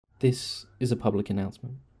This is a public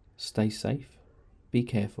announcement. Stay safe, be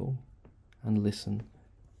careful, and listen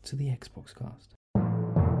to the Xbox Cast.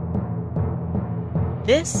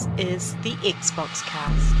 This is the Xbox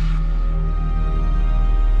Cast.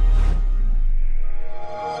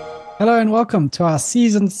 Hello and welcome to our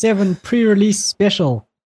Season 7 pre-release special.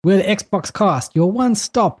 We're the Xbox Cast, your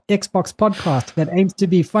one-stop Xbox podcast that aims to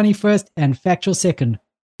be funny first and factual second.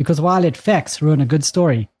 Because why let facts ruin a good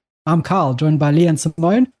story? I'm Carl, joined by Lee and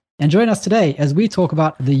Simone, and join us today as we talk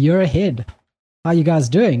about the year ahead. How you guys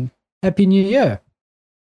doing? Happy New Year.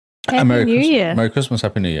 Happy New Year. Merry Christmas,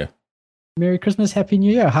 Happy New Year. Merry Christmas, Happy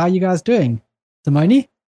New Year. How are you guys doing? Simone?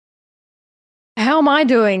 How am I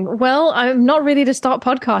doing? Well, I'm not ready to start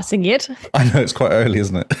podcasting yet. I know it's quite early,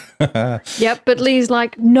 isn't it? Yep, but Lee's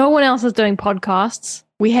like, no one else is doing podcasts.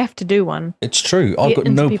 We have to do one. It's true. I've got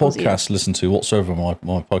into no people's podcast to listen to whatsoever on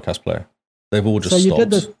my podcast player. They've all just So you stopped. did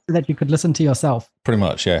this so that you could listen to yourself. Pretty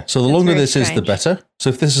much, yeah. So the That's longer very this is, the strange. better. So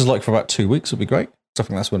if this is like for about 2 weeks, it'll be great. So I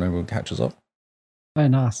think that's when everyone catches up. Oh,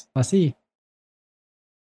 nice. I see.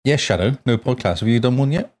 Yes, Shadow, no podcast. Have you done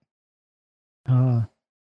one yet?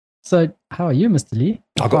 So how are you, Mr. Lee?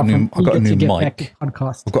 I've got a new Back to mic.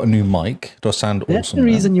 podcast. I've got a new mic. Do I sound That's awesome? the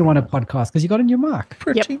now? reason you want a podcast, because you got a new mic.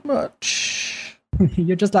 Pretty much.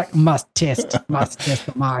 You're just like, must test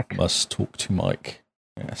the mic. Must talk to Mike.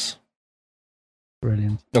 Yes.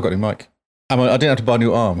 Brilliant. I've got a new mic. I didn't have to buy a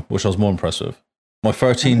new arm, which I was more impressed with. My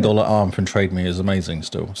 $13 arm from Trade Me is amazing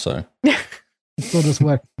still, so It's all this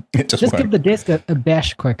work. it just Just worked. give the desk a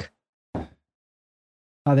bash quick.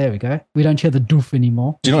 Oh, there we go. We don't hear the doof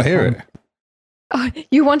anymore. Do you not hear it? Oh,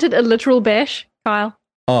 you wanted a literal bash, Kyle?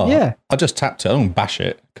 Oh, Yeah. I just tapped it. I don't bash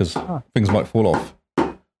it because Oh. things might fall off.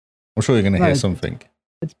 I'm sure you're going to No, hear it's- something.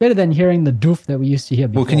 It's better than hearing the doof that we used to hear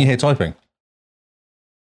before. Well, can you hear typing?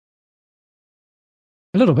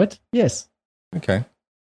 A little bit, yes. Okay.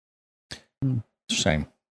 Hmm. Shame.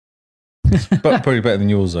 But probably better than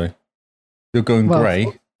yours, though. You're going Well, grey.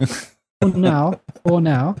 For now.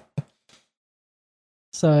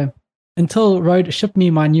 So, until Rode shipped me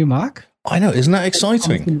my new mic. I know. Isn't that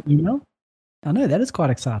exciting? An email. I know, that is quite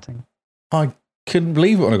exciting. I couldn't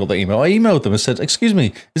believe it when I got the email. I emailed them and said, "Excuse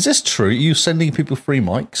me, is this true? Are you sending people free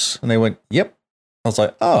mics?" And they went, "Yep." I was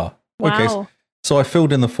like, "Ah, okay." Wow. So I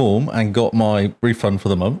filled in the form and got my refund for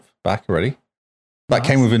the month back already. That Nice.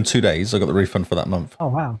 came within 2 days. I got the refund for that month. Oh,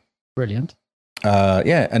 wow. Brilliant.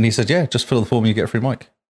 Yeah, and he said, "Yeah, just fill the form, you get a free mic."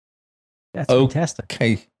 That's Oh. fantastic.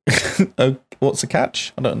 Okay. Oh, what's the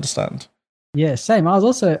catch? I don't understand. Yeah, same. I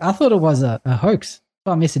thought it was a hoax.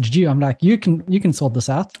 So I messaged you. I'm like, you can sort this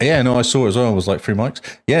out. Yeah, no, I saw it as well. I was like, free mics.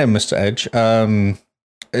 Yeah, Mr. Edge.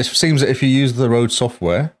 It seems that if you use the Rode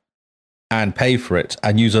software and pay for it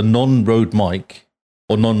and use a non-Rode mic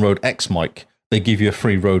or non-Rode X mic, they give you a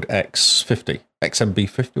free Rode X50.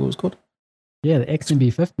 XMB50, what was it called? Yeah, the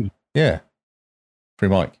XMB50. Yeah. Free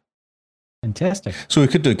mic. Fantastic. So we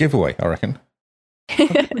could do a giveaway, I reckon.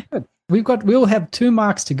 Good. We'll have 2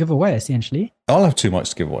 marks to give away, essentially. I'll have 2 mics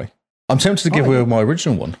to give away. I'm tempted to give Oh, away yeah. my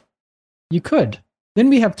original one. You could. Then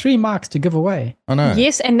we have 3 marks to give away. I know.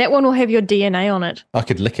 Yes, and that one will have your DNA on it. I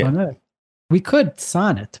could lick it. I know. We could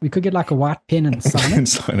sign it. We could get like a white pen and sign it.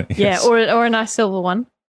 Sign it, Yeah, yes. or a nice silver one.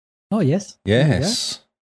 Oh, yes. There we go. Yes.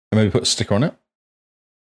 And maybe put a sticker on it.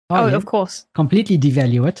 Oh, yeah. of course. Completely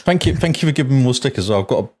devalue it. Thank you for giving me more stickers. I've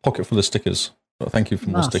got a pocket full of stickers. But thank you for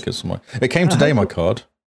more Nice. stickers. It came today, my card.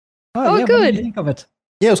 Oh, yeah, What good. did you think of it?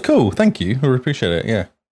 Yeah, it was cool. Thank you. I really appreciate it. Yeah,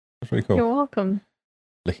 it's really cool. You're welcome.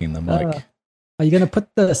 Licking the mic. Are you going to put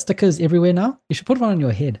the stickers everywhere now? You should put one on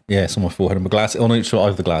your head. Yeah, it's on my forehead and my glass. On each side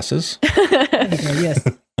of the glasses. There you go. Yes.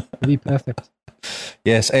 It'll be perfect.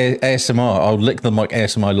 Yes, ASMR. I'll lick the mic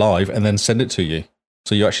ASMR live and then send it to you.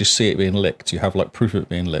 So you actually see it being licked. You have like proof of it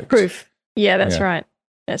being licked. Proof. Yeah, that's Yeah. right.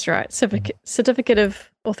 That's right. Certificate of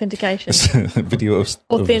authentication. Video of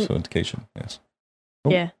Authen- authentication. Yes.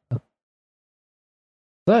 Oh. Yeah.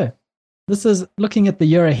 So, this is looking at the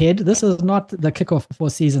year ahead. This is not the kickoff for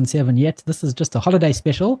season 7 yet. This is just a holiday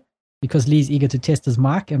special because Lee's eager to test his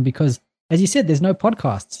mic and because, as you said, there's no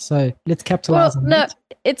podcasts. So, let's capitalize Well, on no, that.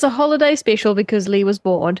 it's a holiday special because Lee was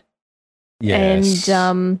bored. Yes.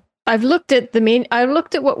 And I've looked at I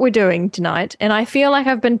looked at what we're doing tonight, and I feel like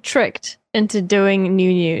I've been tricked into doing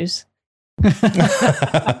new news.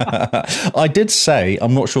 I did say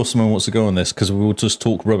I'm not sure someone wants to go on this because we will just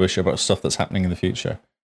talk rubbish about stuff that's happening in the future,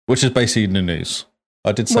 which is basically the news.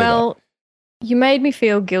 I did say Well, you made me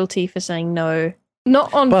feel guilty for saying no,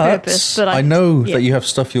 not on that. purpose, but I know yeah. that you have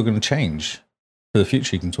stuff you're going to change for the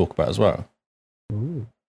future. You can talk about as well. Ooh.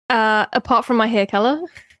 Apart from my hair color,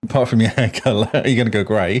 Apart from your hair color, are you going to go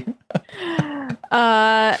grey?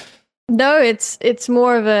 No, it's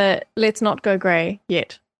more of a let's not go grey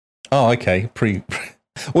yet. Oh, okay.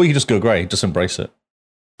 Or you can just go grey. Just embrace it.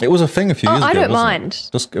 It was a thing a few years ago. I don't wasn't mind. It?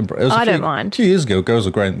 Just I don't mind. A few years ago, girls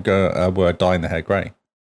were dyeing their hair grey.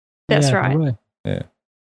 That's Yeah, right. right. Yeah.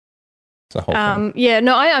 It's a whole thing. Yeah,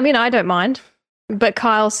 no, I mean, I don't mind. But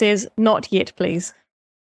Kyle says, not yet, please.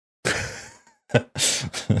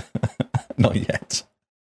 Not yet.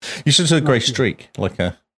 You should do a grey streak,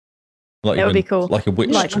 that would be cool. like a witch,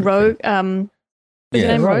 Like streak Rogue. thing. Is it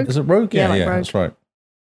named Rogue? Is it Rogue? Yeah, Yeah, like Rogue. that's right.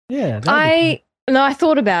 Yeah. that'd be I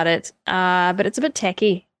thought about it, but it's a bit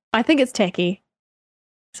tacky. I think it's tacky.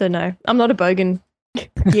 So no, I'm not a bogan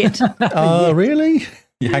yet. Really?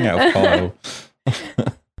 You hang out with Kyle. cool.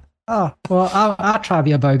 Oh, well, I'll try to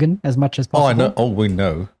be a bogan as much as Oh, I possible. know. Oh, we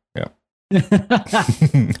know. Yeah.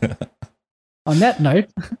 On that note,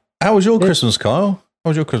 How was your Christmas, Kyle? How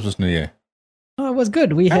was your Christmas, New Year? it was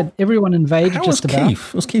good. We had everyone invade How was just about.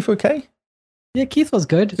 Keith? Was Keith okay? Yeah, Keith was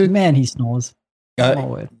good. Man, he snores. Oh, my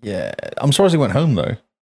word. Yeah. I'm surprised he went home, though.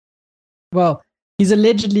 Well, he's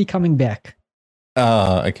allegedly coming back.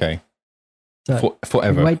 Okay. So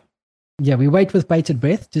Forever. we wait with bated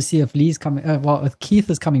breath to see if Lee's coming. If Keith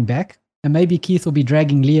is coming back, and maybe Keith will be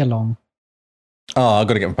dragging Lee along. I've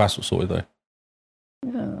got to get my passport sorted, though.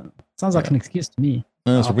 Yeah, sounds like an excuse to me.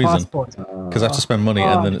 No, that's a reason. Passport. Because I have to spend money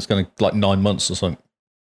and then it's going to, 9 months or something.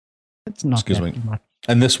 It's not Excuse that me. much.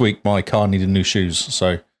 And this week, my car needed new shoes,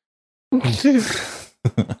 so...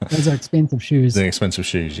 Those are expensive shoes. The expensive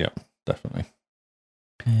shoes, yeah, definitely.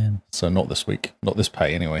 Man. So not this week. Not this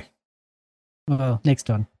pay, anyway. Well, next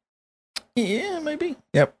one. Yeah, maybe.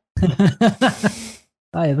 Yep.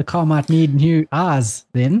 The car might need new R's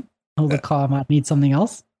then. Or the car might need something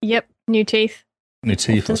else. Yep, new teeth. New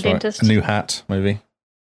teeth, To the that's right. dentist. A new hat, maybe.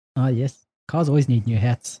 Oh, yes. Cars always need new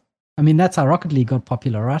hats. I mean, that's how Rocket League got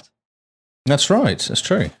popular, right? That's right. That's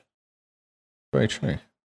true. Very true.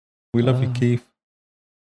 We love you, Keith.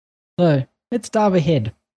 So let's dive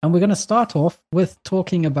ahead. And we're going to start off with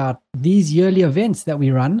talking about these yearly events that we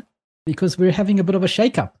run because we're having a bit of a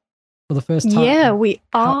shake-up for the first time. Yeah, we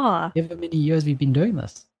are. However many years we've been doing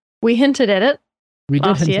this. We hinted at it. We did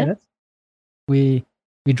Last hint year. at it.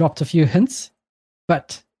 We dropped a few hints,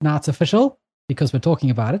 but now it's official because we're talking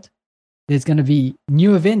about it. There's going to be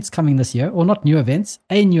new events coming this year, or not new events,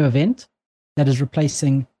 a new event that is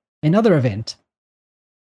replacing another event.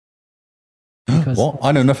 Because What?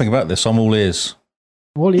 I know nothing about this. I'm all ears.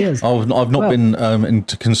 all years. I've not Well- been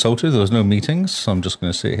consulted. There was no meetings, so I'm just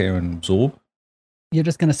going to sit here and absorb. You're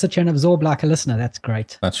just going to sit here and absorb like a listener. That's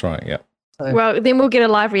great. That's right, yeah. So, Well, then we'll get a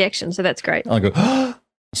live reaction, so that's great. I go,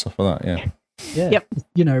 stuff like that, yeah. yeah,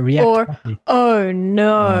 Yep. react. Or- properly. Oh,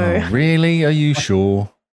 no. Oh, really? Are you sure?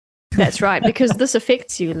 That's right, because this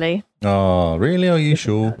affects you, Lee. Oh, really? Are you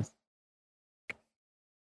sure?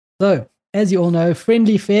 So, as you all know,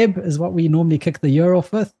 Friendly Feb is what we normally kick the year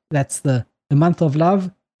off with. That's the month of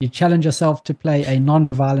love. You challenge yourself to play a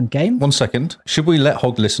non-violent game. 1 second. Should we let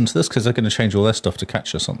Hog listen to this? Because they're going to change all their stuff to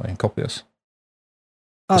catch us, aren't they? And copy us.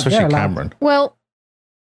 Oh, Especially they're allowed. Cameron. Well,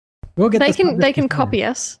 We'll get they this can published before. copy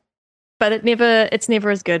us, but it's never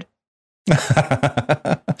as good.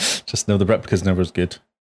 Just know the replica's never as good.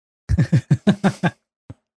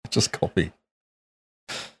 Just copy.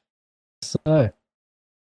 So,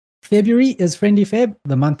 February is Friendly Feb,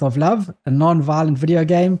 the month of love, a non-violent video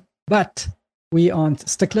game, but we aren't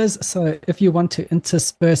sticklers. So if you want to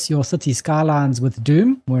intersperse your city skylines with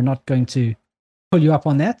Doom, we're not going to pull you up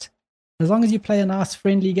on that. As long as you play a nice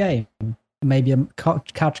friendly game, maybe a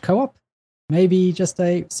couch co-op, maybe just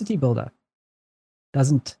a city builder.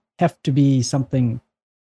 Doesn't have to be something,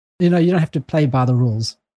 you don't have to play by the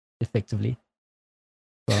rules, effectively.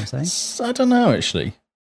 That's what I'm saying. I don't know, actually.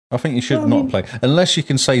 I think you should Well, I not mean- play. Unless you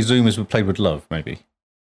can say Zoom is played with love, maybe.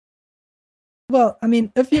 Well, I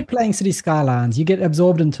mean, if you're playing City Skylines, you get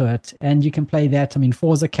absorbed into it and you can play that. I mean,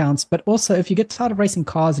 Forza counts, but also if you get tired of racing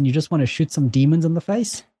cars and you just want to shoot some demons in the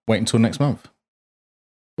face, Wait until next month.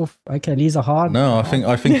 oof, okay, these are hard. No, I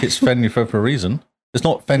think it's friendly Feb for a reason. It's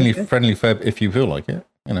not friendly Okay. Feb if you feel like it,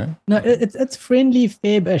 No, it's friendly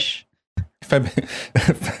Feb-ish. Feb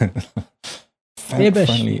Febish.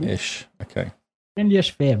 friendly-ish. Okay.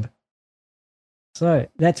 Friendly-ish Feb. So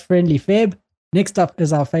that's Friendly Feb. Next up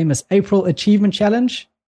is our famous April Achievement Challenge.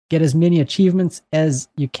 Get as many achievements as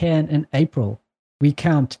you can in April. We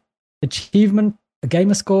count achievement, a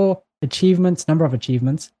gamer score, achievements, number of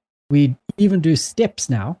achievements. We even do steps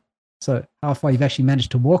now. So how far you've actually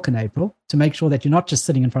managed to walk in April to make sure that you're not just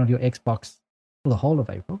sitting in front of your Xbox for the whole of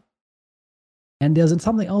April. And there's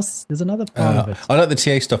something else. There's another part of it. I like the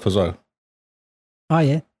TA stuff as well. Oh,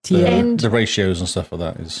 yeah. TA. The, And- the ratios and stuff like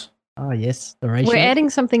that is. Oh, yes. The ratio. We're adding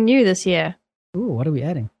something new this year. Ooh, what are we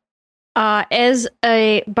adding? As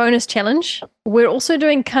a bonus challenge, we're also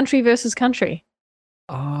doing country versus country.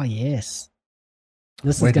 Oh, yes.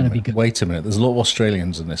 This is going to be good. Wait a minute. There's a lot of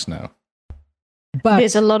Australians in this now. But,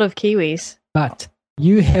 There's a lot of Kiwis. But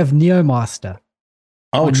you have Neomaster.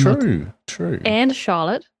 Oh, I'm true. And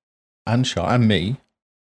Charlotte. And me.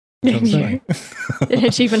 An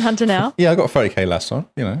achievement hunter now. Yeah, I got 30k last time,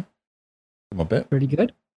 did my bit. Pretty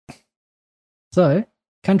good. So,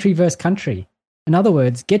 country versus country. In other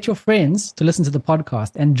words, get your friends to listen to the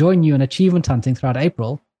podcast and join you in achievement hunting throughout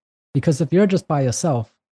April. Because if you're just by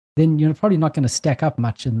yourself, then you're probably not going to stack up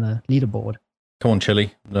much in the leaderboard. Come on,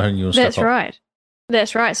 Chili. That's right.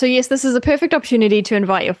 That's right. So, yes, this is a perfect opportunity to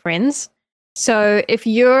invite your friends. So, if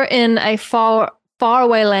you're in a far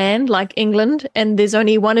away land like England and there's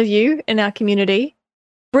only one of you in our community,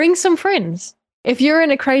 bring some friends. If you're in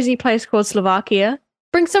a crazy place called Slovakia,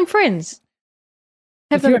 bring some friends.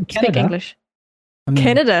 Have them speak English.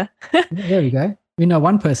 Canada. There we go. We know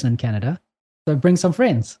one person in Canada, so bring some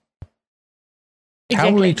friends.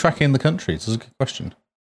 Exactly. How are we tracking the countries? That's a good question.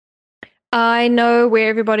 I know where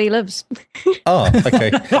everybody lives. Oh,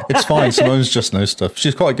 okay. It's fine. Simone's just knows stuff.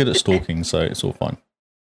 She's quite good at stalking, so it's all fine.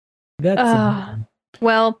 That's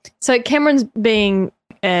well, so Cameron's being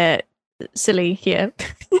silly here.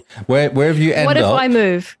 Wherever you end up. What if I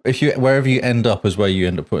move? Wherever you end up is where you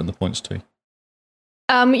end up putting the points to.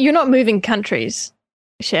 You're not moving countries,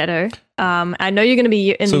 Shadow. I know you're going to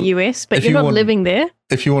be in the US, but you're not living there.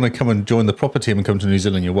 If you want to come and join the proper team and come to New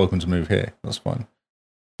Zealand, you're welcome to move here. That's fine.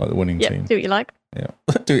 Like the winning team. Do what you like. Yeah.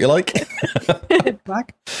 Do what you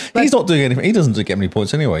like. He's not doing anything. He doesn't get many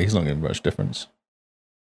points anyway. He's not getting much difference.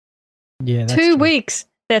 Yeah, that's 2 true. weeks.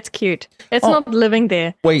 That's cute. It's not living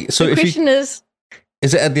there. Wait, so the question is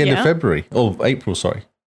it at the end of February? Or April, sorry.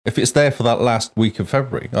 If it's there for that last week of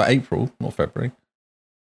February, April, not February,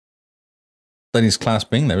 then his class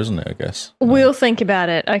being there, isn't it, I guess? We'll think about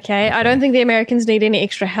it, okay? I don't think the Americans need any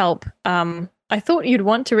extra help. I thought you'd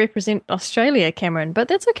want to represent Australia, Cameron, but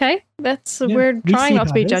that's okay. We're trying not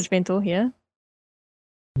to be judgmental here.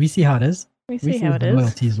 We see how it is. We see how it is.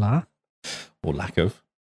 Loyalties lie. Or lack of.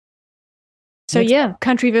 So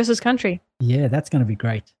country versus country. Yeah, that's going to be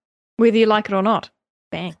great. Whether you like it or not.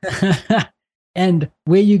 Bang. And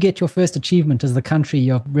where you get your first achievement is the country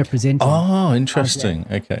you're representing. Oh, interesting.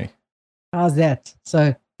 Okay. How's that?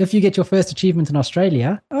 So if you get your first achievement in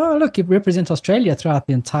Australia, look, you represent Australia throughout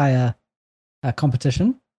the entire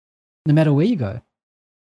competition, no matter where you go.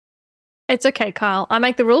 It's okay, Kyle. I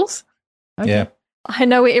make the rules. Okay. Yeah. I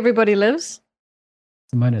know where everybody lives.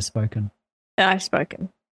 Simone has spoken. I've spoken.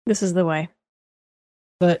 This is the way.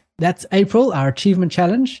 So that's April, our achievement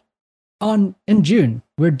challenge. In June,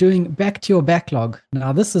 we're doing Back to Your Backlog.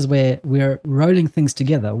 Now, this is where we're rolling things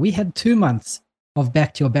together. We had 2 months of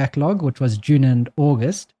Back to Your Backlog, which was June and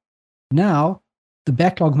August. Now, the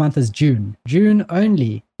backlog month is June. June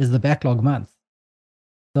only is the backlog month.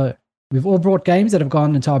 So we've all brought games that have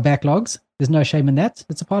gone into our backlogs. There's no shame in that.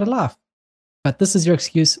 It's a part of life. But this is your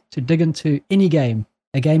excuse to dig into any game.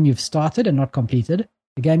 A game you've started and not completed.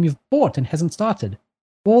 A game you've bought and hasn't started.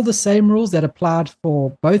 All the same rules that applied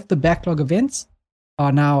for both the backlog events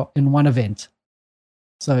are now in one event.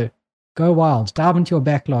 So go wild, dive into your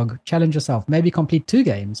backlog, challenge yourself, maybe complete 2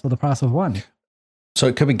 games for the price of 1. So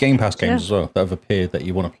it could be Game Pass games as well that have appeared that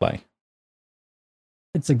you want to play.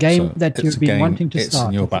 It's a game that you've been wanting to start. It's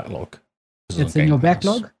in your backlog. It's in your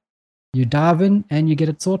backlog. You dive in and you get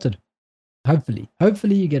it sorted. Hopefully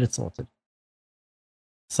you get it sorted.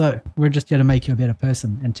 So we're just here to make you a better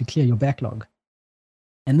person and to clear your backlog.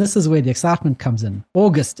 And this is where the excitement comes in.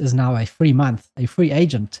 August is now a free month, a free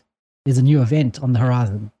agent. There's a new event on the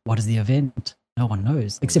horizon. What is the event? No one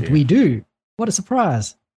knows, except we do. What a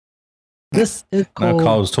surprise. This is called... Now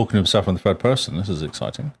Carl's talking to himself in the third person. This is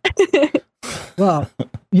exciting. Well,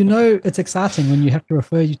 you know it's exciting when you have to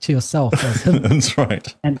refer to yourself as him. That's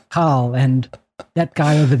right. And Carl and that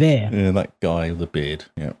guy over there. Yeah, that guy with the beard.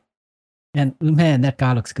 Yeah. And man, that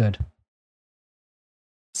guy looks good.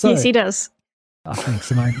 So, yes, he does. Oh, thanks,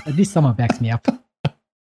 Simone. At least someone backs me up.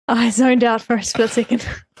 I zoned out for a split second.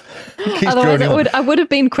 Otherwise, I would have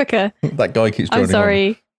been quicker. That guy keeps joining. I'm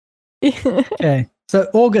sorry. Okay. So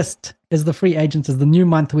August is the free agent, is the new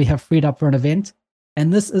month we have freed up for an event.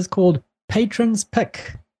 And this is called Patrons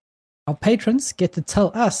Pick. Our patrons get to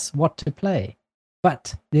tell us what to play.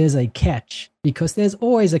 But there's a catch, because there's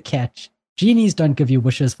always a catch. Genies don't give you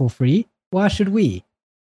wishes for free. Why should we?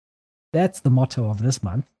 That's the motto of this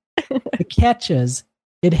month. The catch is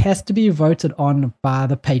it has to be voted on by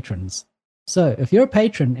the patrons. So if you're a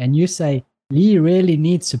patron and you say, Lee really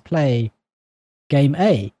needs to play game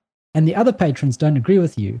A, and the other patrons don't agree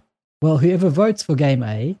with you, well, whoever votes for game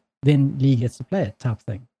A, then Lee gets to play it, type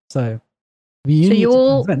thing. So you need you to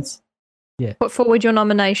all convince. put forward your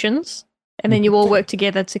nominations, and then you all work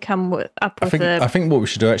together to come up with I think what we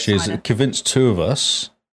should do actually is designer. convince two of us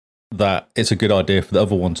that it's a good idea for the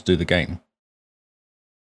other one to do the game.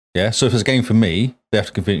 Yeah, so if it's a game for me, they have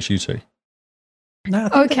to convince you two. No, I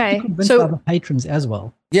think they have to Okay, convince so- other patrons as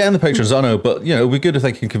well. Yeah, and the patrons, I know, but you know, it'd be good if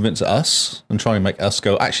they can convince us and try and make us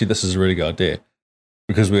go, actually, this is a really good idea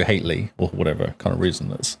because we hate Lee or whatever kind of reason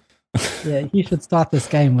that's. Yeah, he should start this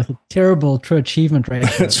game with a terrible true achievement ratio.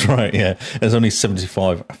 That's right. Yeah, there's only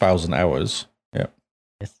 75,000 hours. Yeah.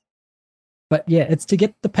 But yeah, it's to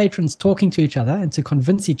get the patrons talking to each other and to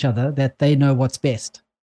convince each other that they know what's best.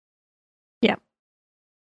 Yeah.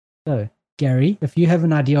 So, Gary, if you have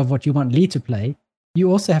an idea of what you want Lee to play, you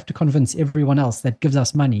also have to convince everyone else that gives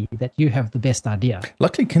us money that you have the best idea.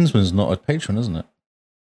 Luckily, Kinsman's not a patron, isn't it?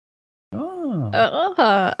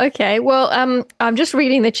 Oh. Okay. Well, I'm just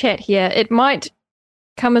reading the chat here. It might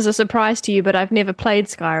come as a surprise to you, but I've never played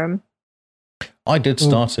Skyrim. I did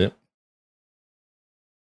start it.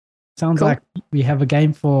 Sounds Cool. like we have a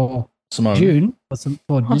game for Simone. June for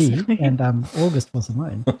Oh, Lee sorry. and August for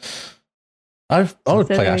Simone. I would So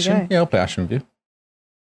play there we Ashen. go. Yeah, I'll play Ashen with you.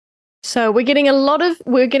 So we're getting a lot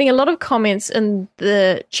of comments in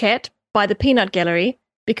the chat by the Peanut Gallery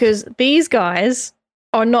because these guys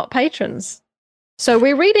are not patrons. So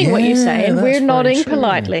we're reading what you say and that's we're very nodding true.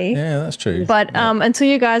 politely. Yeah, that's true. But until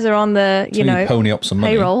you guys are on the Until you pony up some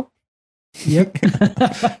money. payroll, Yep.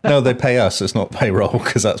 No, they pay us. It's not payroll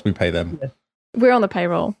because we pay them. we're on the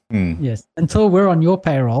payroll. Mm. Yes. Until we're on your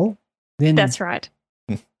payroll, then That's right.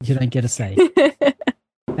 you don't get a say.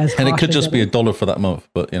 As And it harsh could as just that be is. $1 for that month,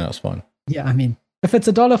 but you know, it's fine. Yeah, I mean, if it's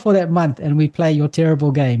 $1 for that month and we play your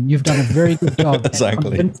terrible game, you've done a very good job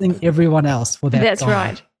Exactly. at convincing everyone else for that. That's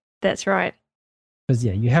right. That's right. Because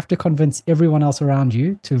yeah, you have to convince everyone else around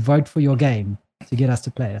you to vote for your game to get us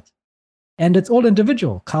to play it. And it's all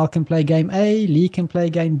individual. Carl can play game A, Lee can play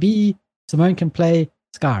game B, Simone can play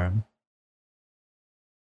Skyrim.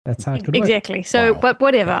 That's how it could work. Exactly. So, Wow. but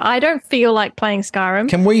whatever. I don't feel like playing Skyrim.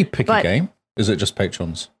 Can we pick a But- game? Is it just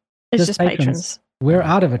patrons? It's Just just patrons. patrons. We're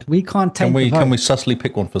out of it. We can't take Can we the vote. can we subtly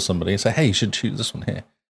pick one for somebody and say, hey, you should choose this one here?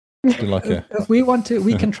 Do like a If we want to,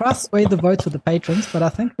 we can try sway the votes with the patrons, but I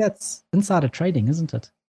think that's insider trading, isn't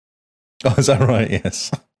it? Oh, is that right?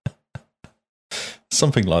 Yes.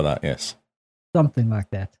 Something like that, yes. Something like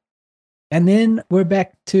that. And then we're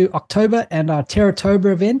back to October and our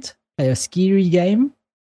Terratober event, play a scary game.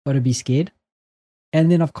 Gotta be scared.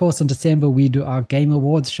 And then, of course, in December, we do our Game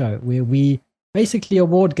Awards show where we basically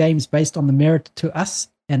award games based on the merit to us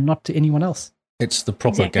and not to anyone else. It's the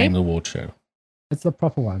proper Exactly. Game Award show. It's the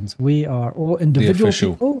proper ones. We are all individual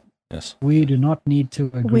official. people. Yes. We do not need to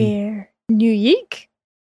agree. We're New Yeek.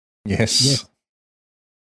 Yes. Yes.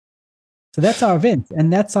 So that's our event.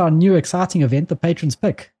 And that's our new exciting event, the Patrons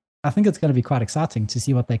Pick. I think it's going to be quite exciting to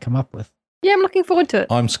see what they come up with. Yeah, I'm looking forward to it.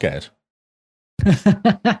 I'm scared.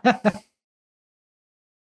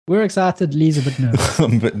 We're excited. Lee's a bit nervous.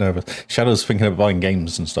 I'm a bit nervous. Shadow's thinking of buying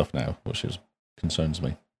games and stuff now, which concerns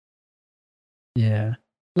me. Yeah.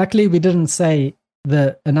 Luckily, we didn't say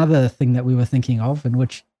another thing that we were thinking of, in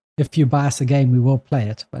which if you buy us a game, we will play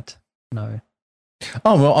it. But no.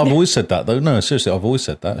 Oh, well, I've always said that, though. No, seriously, I've always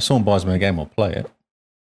said that. If someone buys me a game, I'll play it.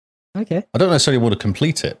 Okay. I don't necessarily want to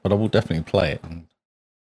complete it, but I will definitely play it.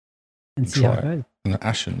 And see how Try it goes. And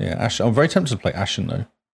Ashen, yeah. Ashen. I'm very tempted to play Ashen, though.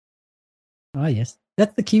 Oh, yes.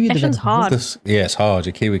 That's the Kiwi Ashen's developers, hard. Yeah, it's hard.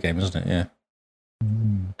 It's a Kiwi game, isn't it? Yeah.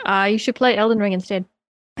 isn't it? You should play Elden Ring instead.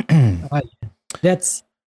 Oh, yeah. That's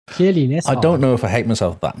clearly less I hard. don't know if I hate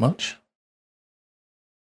myself that much.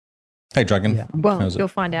 Hey, Dragon. Yeah. Well, How's it? you'll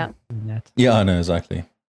find out. That. Yeah, I know, exactly.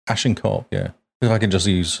 Ashen Co-op, yeah. If I can just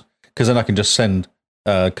use... Because then I can just send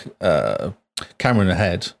Cameron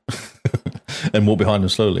ahead and walk behind him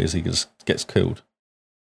slowly as he gets killed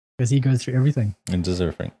Because he goes through everything. and does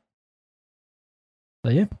everything.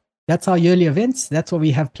 So, yeah. That's our yearly events. That's what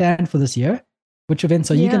we have planned for this year. Which events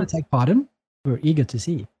are you Yeah. going to take part in? We're eager to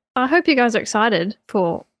see. I hope you guys are excited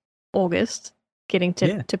for August getting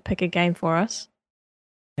Yeah. to pick a game for us.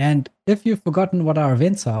 And if you've forgotten what our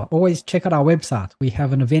events are, always check out our website. We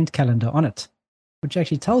have an event calendar on it, which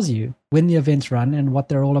actually tells you when the events run and what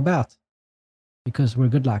they're all about. Because we're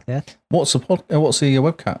good like that. What's the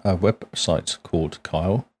website called,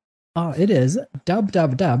 Kyle? Oh, it is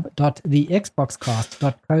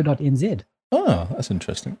www.thexboxcast.co.nz. Oh, that's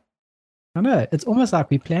interesting. I know, it's almost like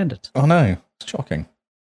we planned it. Oh, no. It's shocking.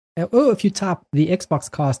 Or if you type the Xbox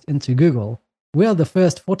Cast into Google, we're the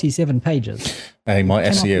first 47 pages. Hey, my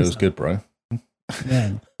Cannot SEO be is so. good, bro.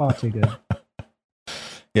 Man, far too good.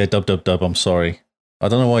 Yeah, dub. I'm sorry. I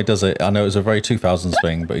don't know why he does it. I know it's a very 2000s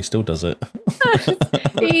thing, but he still does it.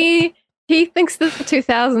 He thinks that the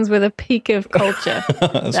 2000s were the peak of culture.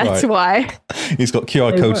 That's right. why. He's got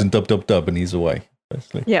QR codes and dub, and he's away.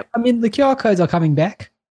 Basically. Yep. I mean, the QR codes are coming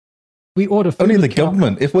back. We order food Only with the QR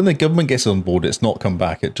government. codes. If when the government gets on board, it's not come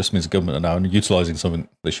back. It just means the government are now utilising something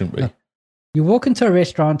they shouldn't be. You walk into a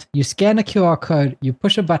restaurant, you scan a QR code, you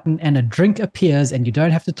push a button, and a drink appears, and you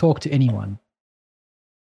don't have to talk to anyone.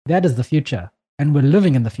 That is the future, and we're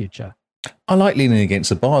living in the future. I like leaning against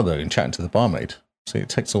the bar though and chatting to the barmaid. See, it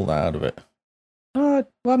takes all that out of it.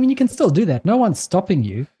 Well, I mean, you can still do that. No one's stopping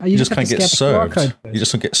you. You just have can't to get scan the QR served. code You first.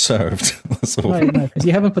 just don't get served. That's all. No, because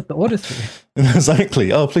you haven't put the order through.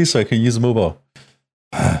 Exactly. Oh, please, sir, can you use the mobile?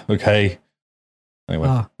 Okay. Anyway.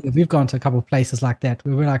 Oh, yeah, we've gone to a couple of places like that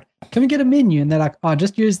where we're like, can we get a menu? And they're like, oh,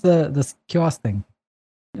 just use this kiosk thing.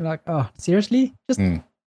 You're like, oh, seriously? Just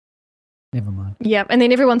never mind. Yep. And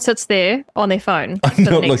then everyone sits there on their phone. I'm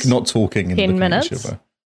for the next not talking and 10 looking at minutes. each other.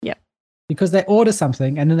 Because they order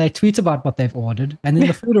something and then they tweet about what they've ordered, and then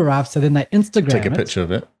the food arrives, so then they Instagram Take a it, picture of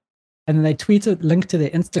it. and then they tweet a link to their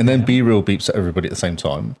Instagram. And then B-Reel beeps at everybody at the same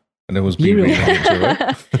time. And there was B-Reel. B-Reel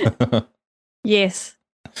into it. Yes.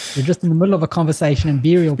 You're just in the middle of a conversation and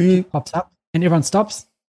B-Reel Beep. pops up and everyone stops,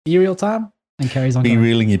 B-Reel time, and carries on going.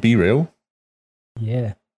 B-Reeling your B-Reel.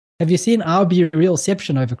 Yeah. Have you seen our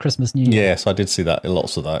B-Reelception over Christmas, New Year? Yes, I did see that.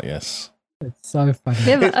 Lots of that, yes. It's so funny.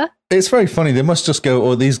 Never. It's very funny. They must just go,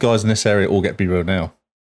 oh, these guys in this area all get B-Reel now.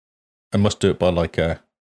 And must do it by like a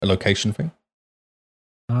location thing.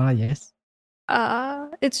 Ah, yes.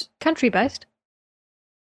 It's country based.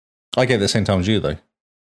 I get it at the same time as you, though.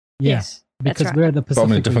 Yeah, Yes. That's because right. we're the But Pacific.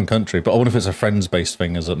 I'm in a different country. But I wonder if it's a friends-based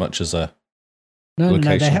thing as much as a... No, they have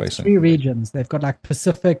location-based thing. 3 regions. They've got like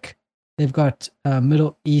Pacific, they've got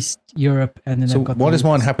Middle East, Europe, and then So they've got... why the does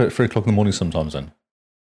mine US. happen at 3 o'clock in the morning sometimes then?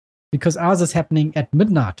 Because ours is happening at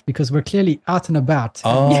midnight, because we're clearly out and about.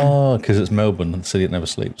 Oh, because it's Melbourne, the city that never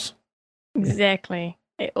sleeps. Exactly.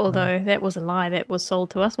 Although that was a lie that was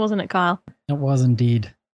sold to us, wasn't it, Kyle? It was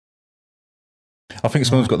indeed. I think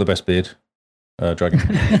Smoke's got the best beard. Dragon.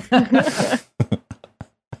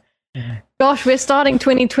 Gosh, we're starting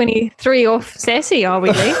 2023 off sassy, are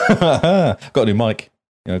we, Lee? Got a new mic.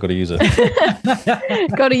 Yeah, I've got to use it.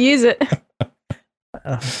 Got to use it.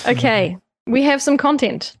 Okay, we have some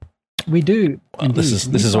content. We do. This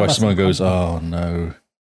indeed. is We where saw Simone some goes, content. oh no.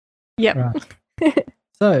 Yep. Right.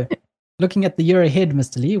 So, looking at the year ahead,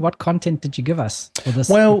 Mr. Lee, what content did you give us for this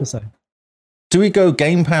Well, episode? Do we go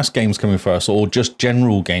Game Pass games coming first or just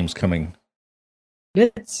general games coming?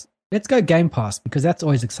 Let's go Game Pass, because that's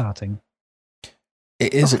always exciting.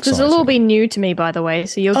 It is exciting. This will all be new to me, by the way,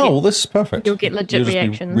 so you'll Oh, get. well, this is perfect. you'll get legit You'll just be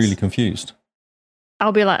reactions. really confused.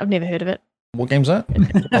 I'll be like, I've never heard of it. What game's that?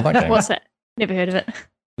 Oh, that game. What's that? Never heard of it.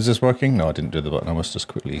 Is this working? No, I didn't do the button. I must just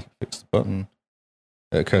quickly fix the button.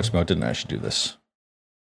 It occurred to me I didn't actually do this.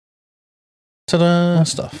 Ta-da!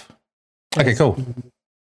 Stuff. Okay, cool.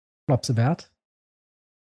 Flops about.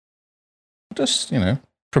 Just,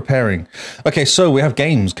 preparing. Okay, so we have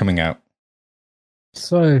games coming out.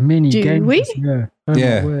 So many Do games we? this year. Oh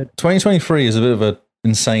Yeah. my word. 2023 is a bit of an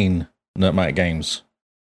insane amount of games.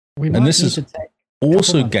 We And might this need is to take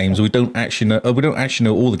Also, Couple games we don't actually know. We don't actually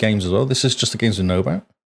know all the games as well. This is just the games we know about.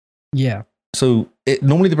 Yeah. So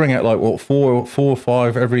normally they bring out like what four or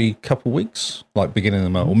five every couple of weeks, like beginning of the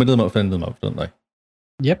month or middle of the month, end of the month, don't they?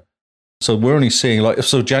 Yep. So we're only seeing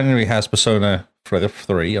so January has Persona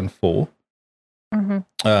 3 and 4,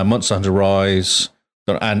 Mm-hmm. Monster Hunter Rise,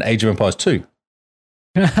 and Age of Empires 2.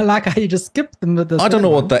 I like how you just skipped the I don't know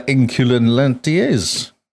what that. that Inculinati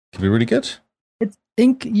is. Could be really good. It's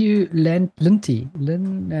Linty.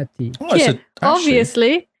 Oh, Yeah, actually-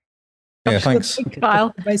 obviously. Yeah, thanks.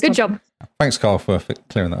 Kyle. Good job. Thanks, Carl, for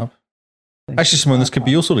clearing that up. Thanks. Actually, Simone, this could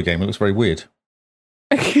be your sort of game. It looks very weird.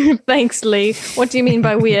 Thanks, Lee. What do you mean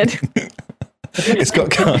by weird? It's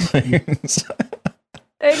got cartoons.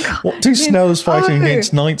 What do snails fighting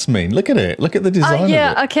against knights mean? Look at it. Look at the design of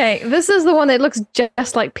yeah, it. okay. This is the one that looks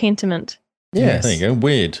just like Pentiment. Yeah, Yes. there you go.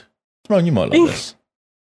 Weird. Simone, you might like this.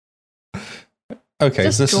 Okay,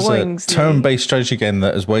 Just so this drawings, is a turn-based strategy game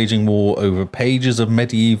that is waging war over pages of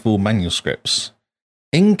medieval manuscripts.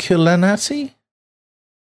 Inculinati?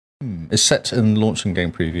 Is set in launching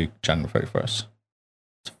game preview January 31st.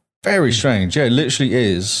 It's very strange. Yeah, it literally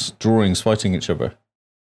is drawings fighting each other.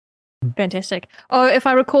 Fantastic. Oh, if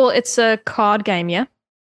I recall, it's a card game, yeah?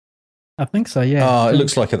 I think so, yeah. It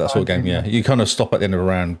looks like it, that sort of game, yeah. You kind of stop at the end of a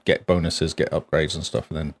round, get bonuses, get upgrades and stuff,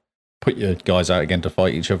 and then put your guys out again to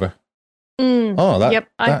fight each other. Mm. Oh, that Yep,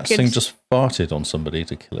 I that could- thing just farted on somebody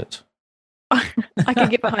to kill it. I can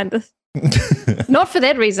get behind this. Not for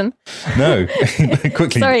that reason. No,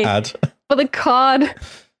 quickly Sorry. add. For the card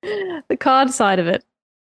side of it.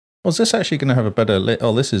 Was this actually going to have a better?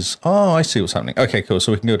 This is. Oh, I see what's happening. Okay, cool.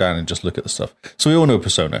 So we can go down and just look at the stuff. So we all know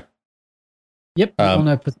Persona. Yep. we all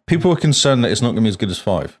know People are concerned that it's not going to be as good as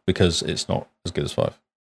 5 because it's not as good as 5.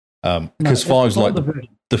 Because 5's like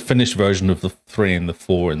the finished version of the 3 and the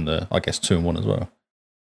 4 and the, I guess, 2 and 1 as well.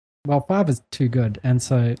 Well, 5 is too good, and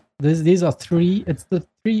so these are 3. It's the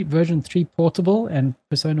version 3 portable and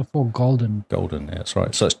Persona 4 Golden. Golden, yeah, that's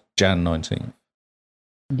right. So it's Jan 19th.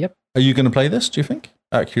 Yep. Are you going to play this? Do you think,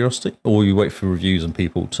 out of curiosity, or will you wait for reviews and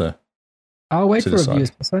people to? I'll wait for decide?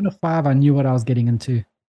 reviews. Persona 5, I knew what I was getting into.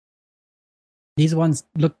 These ones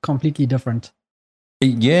look completely different.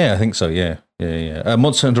 Yeah, I think so. Yeah.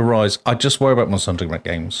 Monster Hunter Rise. I just worry about Monster Hunter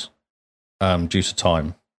games, due to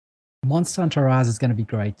time. Monster Hunter Rise is going to be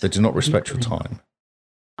great. They do not respect your time.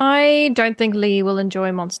 I don't think Lee will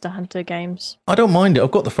enjoy Monster Hunter games. I don't mind it. I've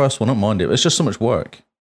got the first one. I don't mind it. It's just so much work.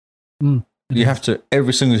 You have to,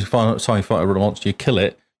 every single time you fight a monster, you kill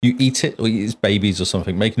it, you eat it, or you eat its babies or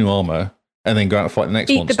something, make new armor, and then go out and fight the next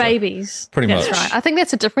monster. Eat the babies. Pretty much. That's right. I think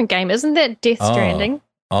that's a different game. Isn't that Death Stranding?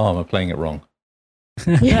 Oh, I'm playing it wrong.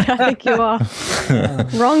 Yeah, I think you are.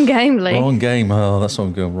 Wrong game, Lee. Wrong game. Oh, that's what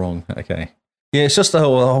I'm going wrong. Okay. Yeah, it's just the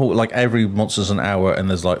whole like every monster's an hour and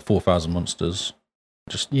there's like 4,000 monsters.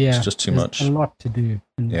 It's just too there's much. a lot to do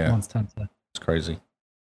in Yeah. Monster Hunter. It's crazy.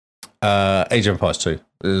 Age of Empires 2.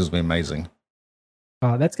 This has been amazing.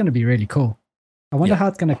 Oh, that's going to be really cool. I wonder how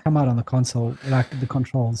it's going to come out on the console, like the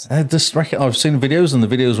controls. I've seen videos and the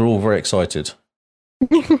videos are all very excited.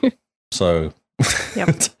 So, Yep.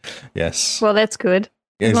 yes. Well, that's good.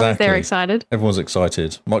 As long as they're excited. Everyone's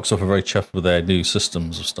excited. Microsoft are very chuffed with their new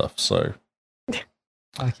systems of stuff. So,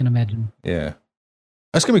 I can imagine. yeah.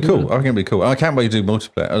 That's going to be cool. I reckon it'll be cool. I can't wait to do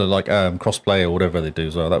multiplayer, like cross-play or whatever they do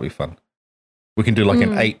as well. That'd be fun. We can do like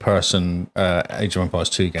an 8-person Age of Empires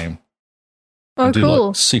 2 game. Oh, and do cool.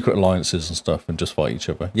 like secret alliances and stuff and just fight each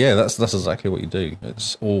other. Yeah, that's exactly what you do.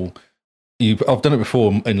 It's all... I've done it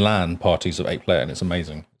before in LAN parties of 8-player and it's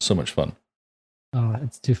amazing. It's so much fun. Oh,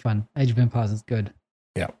 it's too fun. Age of Empires is good.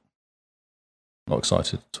 Yeah. Not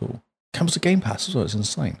excited at all. Comes to Game Pass as well. It's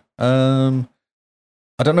insane.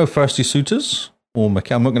 I don't know Thirsty Suitors or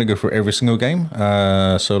Macau. I'm not going to go through every single game.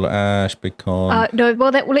 Solar Ash, Big Con. No,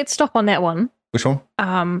 well, let's stop on that one. Which one?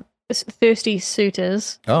 It's Thirsty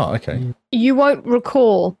Suitors. Oh, okay. You won't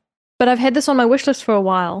recall, but I've had this on my wish list for a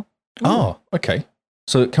while. Oh, okay.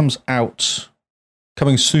 So it comes out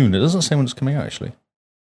coming soon. It doesn't say when it's coming out, actually.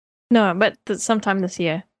 No, but sometime this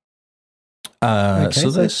year. So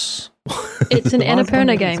this... It's an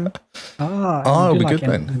Annapurna game. It'll be good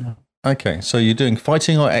then. Okay, so you're doing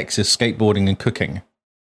fighting our exes, skateboarding, and cooking.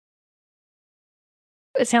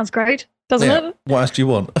 It sounds great, doesn't it? What else do you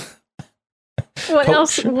want?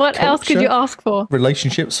 What else could you ask for?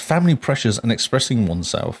 Relationships, family pressures, and expressing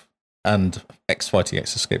oneself, and fighting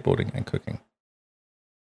exes, skateboarding, and cooking.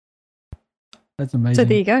 That's amazing. So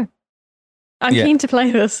there you go. I'm keen to play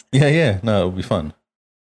this. Yeah. No, it'll be fun.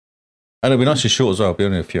 And it'll be nicely short as well. It'll be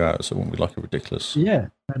only a few hours, so it won't be like a ridiculous. Yeah,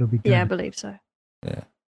 that'll be good. Yeah, I believe so. Yeah.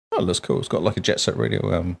 Oh, that's cool. It's got like a Jet Set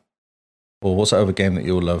Radio. Or what's that other game that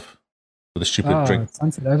you'll love with a stupid drink?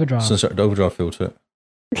 Sunset Overdrive. Sunset Overdrive feel to it.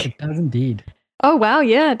 It does indeed. Oh, wow.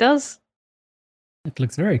 Yeah, it does. It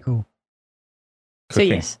looks very cool. Cooking.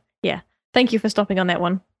 So yes. Yeah. Thank you for stopping on that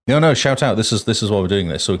one. No, shout out. This is why we're doing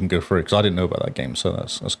this, so we can go through it, because I didn't know about that game, so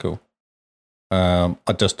that's cool. I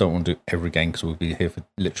just don't want to do every game because we'll be here for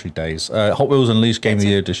literally days. Hot Wheels Unleashed Game of the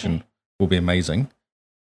Year Edition will be amazing.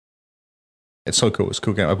 It's so cool. It's a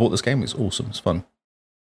cool game. I bought this game. It's awesome. It's fun.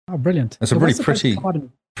 Oh, brilliant. It's a really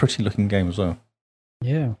pretty looking game as well.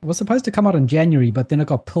 Yeah. It was supposed to come out in January, but then it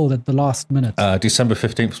got pulled at the last minute. December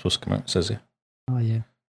 15th was supposed to come out, it says here. Oh, yeah.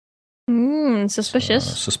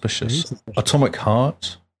 Suspicious. Suspicious. Atomic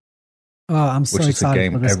Heart. Oh, I'm so excited. Which is a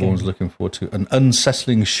game everyone's looking forward to. An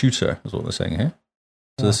unsettling shooter is what they're saying here.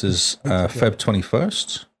 So this is Feb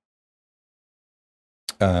 21st.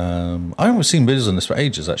 I haven't seen videos on this for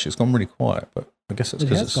ages, actually. It's gone really quiet, but I guess it's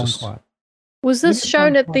because it's gone just... quiet. Was this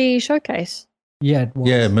shown at the showcase? Yeah, it was.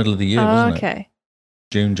 Yeah, middle of the year, wasn't it? Okay.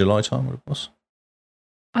 June, July time, what it was.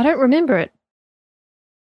 I don't remember it.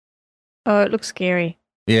 Oh, it looks scary.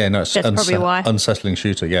 Yeah, no, it's That's probably why. Unsettling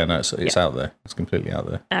shooter. Yeah, no, it's out there. It's completely out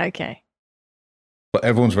there. Okay. But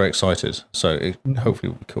everyone's very excited, so it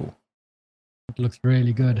hopefully will be cool. It looks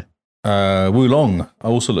really good. Wulong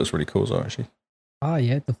also looks really cool as well, actually. Oh,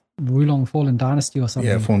 yeah, the Wulong Fallen Dynasty or something.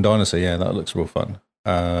 Yeah, Fallen Dynasty, yeah, that looks real fun.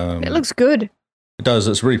 It looks good. It does.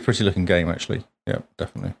 It's a really pretty looking game, actually. Yeah,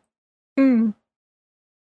 definitely.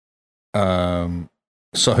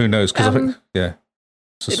 So who knows? Because I think, yeah.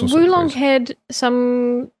 Wulong had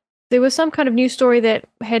there was some kind of news story that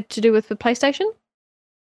had to do with the PlayStation.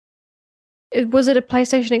 Was it a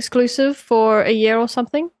PlayStation exclusive for a year or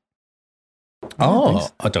something? Oh,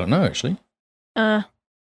 I don't know, actually. I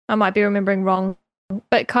might be remembering wrong.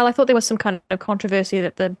 But Kyle, I thought there was some kind of controversy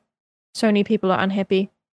that the Sony people are unhappy.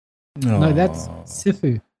 No, that's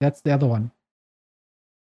Sifu. That's the other one.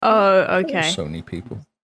 Oh, okay. Sony people.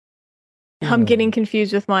 I'm getting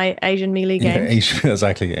confused with my Asian Melee games. Yeah,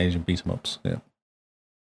 exactly. Asian beat 'em ups. Yeah.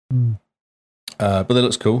 Mm. But that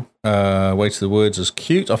looks cool. Way to the Woods is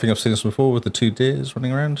cute. I think I've seen this before with the 2 deers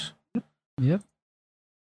running around. Yep.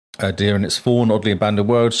 A deer in its fawn, oddly abandoned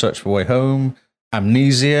world, search for a way home.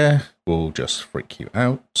 Amnesia will just freak you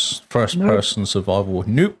out. First person survival.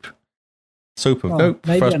 Nope. Soap of Nope.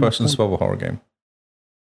 First person survival horror game.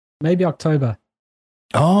 Maybe October.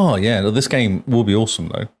 Oh, yeah. This game will be awesome,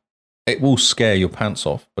 though. It will scare your pants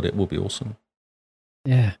off, but it will be awesome.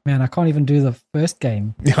 Yeah, man, I can't even do the first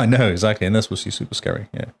game. Yeah, I know, exactly. And this will be super scary,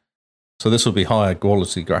 yeah. So this will be higher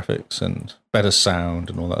quality graphics and better sound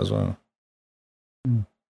and all that as well. Because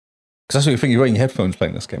that's what you think, you're wearing your headphones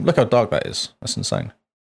playing this game. Look how dark that is. That's insane.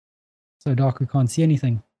 So dark we can't see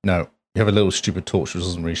anything. No. You have a little stupid torch which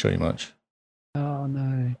doesn't really show you much. Oh,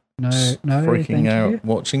 no. No. Freaking out,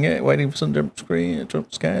 watching it, waiting for some jump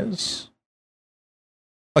scares.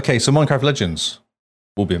 Okay, so Minecraft Legends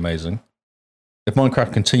will be amazing. If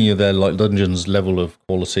Minecraft continue their like Dungeons level of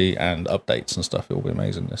quality and updates and stuff, it will be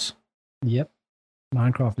amazing. This. Yep.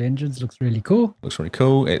 Minecraft Legends looks really cool. Looks really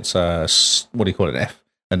cool. It's what do you call it?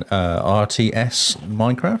 An RTS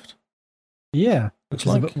Minecraft. Yeah. Looks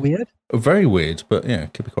like a bit weird. Very weird, but yeah,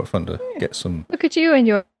 it could be quite fun to get some. Look at you and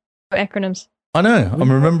your acronyms. I know. I'm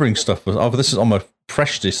remembering stuff. This is on my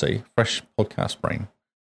fresh podcast brain.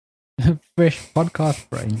 Fresh podcast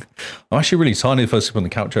brain. I'm actually really tiny. First sleep on the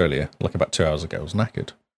couch earlier, like about 2 hours ago. I was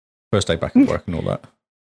knackered. First day back at work and all that.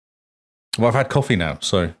 Well, I've had coffee now,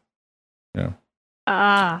 so yeah.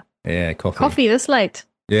 Yeah, coffee. Coffee this late?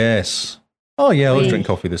 Yes. Oh yeah, I always drink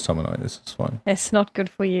coffee this time of night. This is fine. It's not good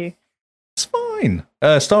for you. It's fine.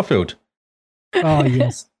 Starfield. Oh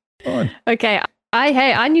yes. Fine. Okay.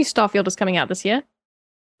 I knew Starfield was coming out this year.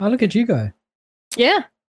 Oh, look at you go. Yeah.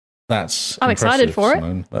 I'm excited for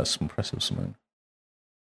Simone. That's impressive, Simone.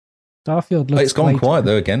 Starfield looks. It's gone quiet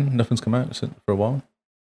though. Again, nothing's come out for a while.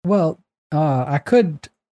 Well,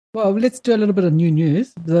 let's do a little bit of new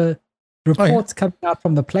news. The reports coming out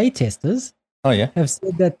from the playtesters have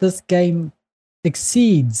said that this game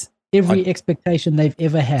exceeds every expectation they've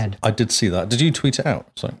ever had. I did see that. Did you tweet it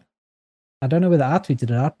out? Sorry. I don't know whether I tweeted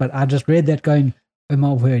it out, but I just read that going, oh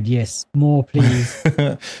my word, yes, more please.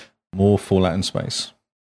 More Fallout in space.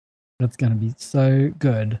 It's going to be so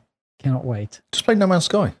good. Cannot wait. Just play No Man's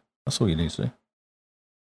Sky. That's all you need to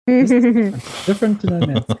do. Different to No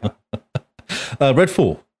Man's Sky.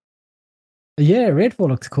 Redfall. Yeah, Redfall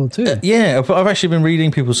looks cool too. Yeah, I've actually been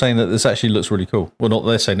reading people saying that this actually looks really cool. Well, not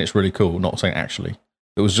they're saying it's really cool, not saying actually.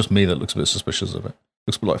 It was just me that looks a bit suspicious of it.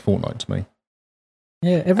 Looks a bit like Fortnite to me.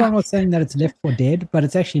 Yeah, everyone was saying that it's Left 4 Dead, but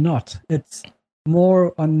it's actually not. It's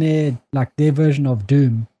more on their version of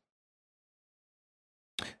Doom.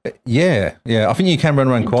 Yeah. I think you can run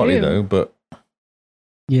around quietly though, but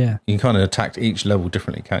yeah, you can kind of attack each level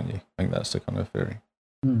differently, can't you? I think that's the kind of theory.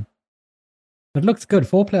 It looks good.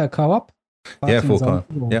 4-player co-op. Yeah, 4-player.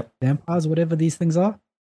 Yep. Vampires, whatever these things are.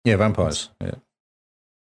 Yeah, vampires. Yeah.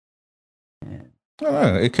 I don't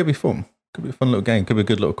know. It could be fun. Could be a fun little game. Could be a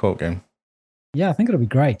good little co-op game. Yeah, I think it'll be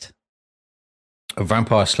great. A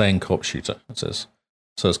vampire slaying co-op shooter, it says.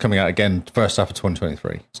 So it's coming out again, first half of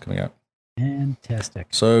 2023. It's coming out. Fantastic.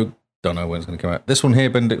 So, don't know when it's going to come out. This one here,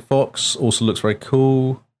 Benedict Fox, also looks very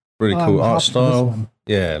cool. Really cool art style.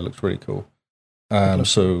 Yeah, it looks really cool.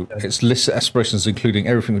 So it's listed aspirations including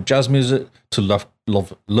everything from jazz music to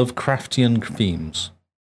Lovecraftian themes.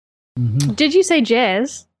 Mm-hmm. Did you say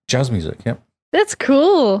jazz? Jazz music, yep. That's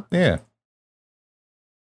cool. Yeah.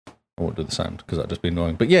 I won't do the sound because that'd just be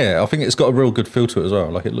annoying. But yeah, I think it's got a real good feel to it as well.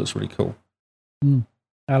 Like, it looks really cool.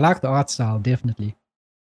 I like the art style, definitely.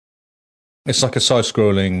 It's like a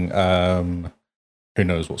side-scrolling, who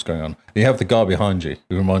knows what's going on. You have the guy behind you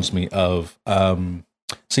who reminds me of,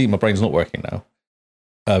 see, my brain's not working now.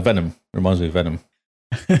 Venom. Reminds me of Venom.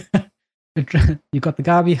 You got the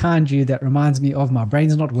guy behind you that reminds me of my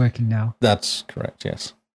brain's not working now. That's correct,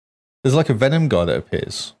 yes. There's like a Venom guy that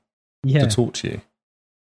appears to talk to you.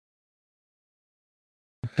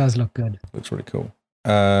 It does look good. Looks really cool.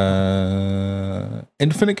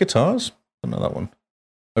 Infinite Guitars? I don't know that one.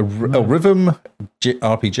 A Rhythm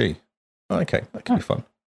RPG. Oh, okay, that could be fun.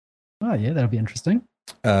 Oh, yeah, that'll be interesting.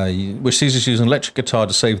 which sees us use an electric guitar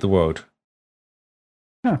to save the world.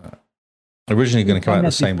 Huh. Originally going to come out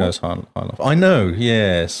the same day before? as High Life. I know,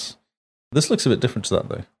 yes. This looks a bit different to that,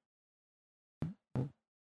 though.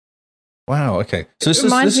 Wow, okay. So It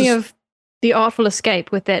reminds me of The Artful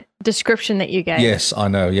Escape with that description that you gave. Yes, I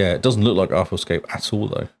know, yeah. It doesn't look like Artful Escape at all,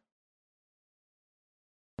 though.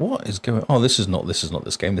 What is going on? Oh, this is not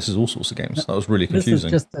this game. This is all sorts of games. That was really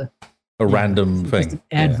confusing. This is just a random this is just thing.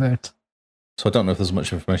 an advert. So I don't know if there's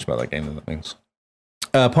much information about that game than that means.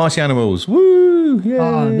 Party animals. Woo! Yay!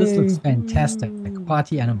 Oh, this looks fantastic. Like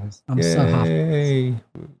party animals. I'm so happy.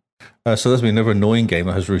 So there's been another annoying game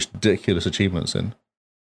that has ridiculous achievements in.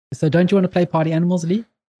 So don't you want to play party animals, Lee?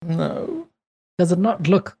 No. Does it not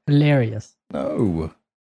look hilarious? No.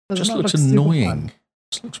 Does Just it not looks look super annoying. fun?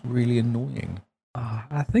 Just looks really annoying.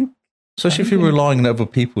 I think Especially if you're relying on other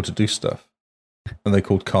people to do stuff. And they're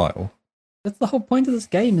called Kyle. that's the whole point of this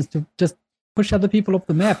game, is to just push other people off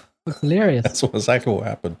the map. Looks hilarious. That's exactly what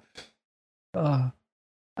happened. Oh,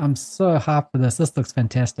 I'm so hyped for this. This looks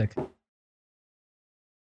fantastic.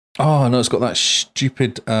 Oh, no, it's got that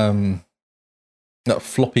stupid, that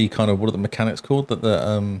floppy kind of, what are the mechanics called? That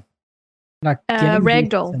the Like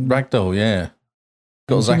Ragdoll. Ragdoll, yeah.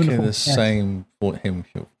 Got And exactly human the fall flat. same for him,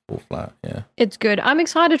 fall flat, yeah. It's good. I'm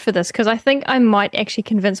excited for this because I think I might actually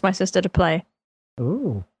convince my sister to play.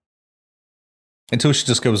 Ooh. Until she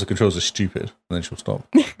discovers the controls are stupid, and then she'll stop.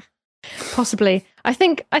 Possibly. I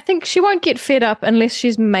think she won't get fed up unless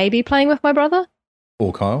she's maybe playing with my brother,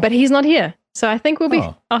 Or Kyle. but he's not here. So I think we'll be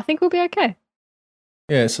Oh. okay.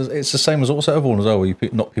 Yeah, it's the same as what's that other one as well, where you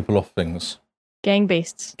knock people off things. Gang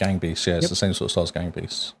beasts. Gang Beasts, yeah, it's Yep. the same sort of style as Gang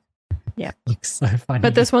Beasts. Looks so funny.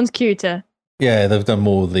 But this one's cuter. Yeah, they've done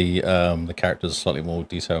more of the characters, slightly more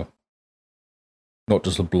detail. Not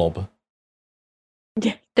just a blob.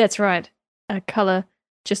 Yeah, that's right. A color,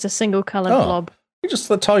 just a single color Oh. blob.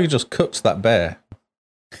 The tiger just cooked that bear.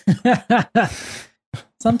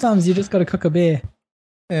 Sometimes you just got to cook a bear.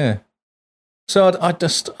 Yeah. So I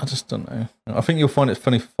just don't know. I think you'll find it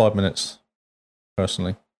funny for 5 minutes,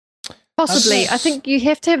 personally. Possibly. I think you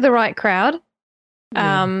have to have the right crowd.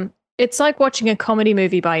 Yeah. It's like watching a comedy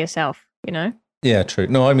movie by yourself, you know? Yeah, true.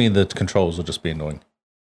 No, I mean the controls will just be annoying.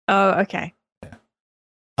 Oh, okay.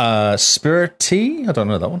 Spirity? I don't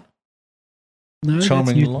know that one. No, that's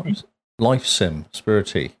Charming you. life sim.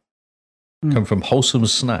 Spirity. Hmm. Come from Wholesome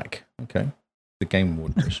Snack. Okay. The Game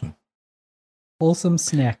Award edition. Wholesome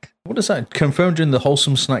snack. What is that? Confirmed during the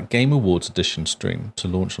Wholesome Snack Game Awards edition stream to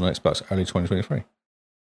launch on Xbox early 2023.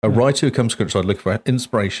 A writer who comes to countryside looking for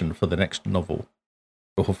inspiration for the next novel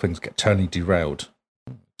before things get totally derailed.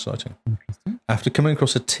 Exciting. Interesting. After coming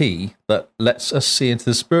across a tea that lets us see into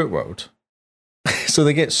the spirit world. So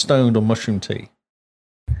they get stoned on mushroom tea.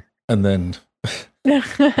 And then...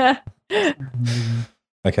 Amazing.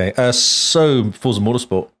 Okay, so Forza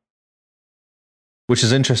Motorsport. Which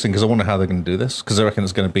is interesting because I wonder how they're going to do this. Because I reckon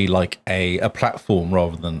it's going to be like a platform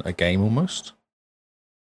rather than a game almost.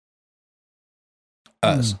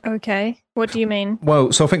 Okay. What do you mean?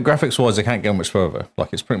 Well, so I think graphics-wise, they can't go much further. Like,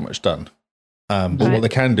 it's pretty much done. But Right. what they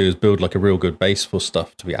can do is build like a real good base for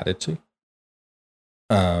stuff to be added to.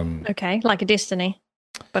 Okay, like a Destiny,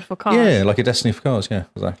 but for cars. Yeah, like a Destiny for cars. Yeah,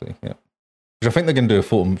 exactly. Yeah. Which I think they're going to do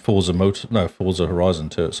a Forza Horizon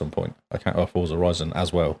 2 at some point. Forza Horizon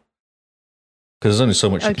as well. Because there's only so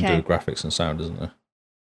much you can do with graphics and sound, isn't there?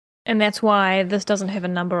 And that's why this doesn't have a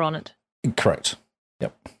number on it. Correct.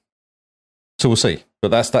 Yep. So we'll see. But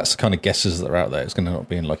that's the kind of guesses that are out there. It's going to not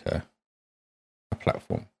be in like a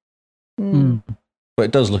platform. Mm. But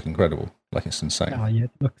it does look incredible. Like it's insane. Oh, yeah,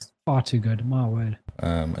 it looks far too good. My word.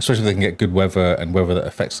 Especially if they can get good weather and weather that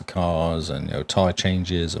affects the cars and tire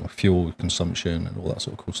changes and fuel consumption and all that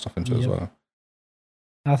sort of cool stuff into it as Yep. well.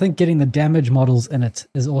 I think getting the damage models in it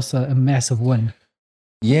is also a massive win.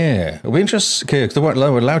 Yeah, it'll be interesting because they weren't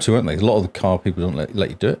allowed to, weren't they? A lot of the car people don't let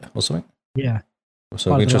you do it or something. Yeah.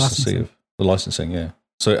 So it'll Part be of the interesting to see licensing. if the licensing. Yeah,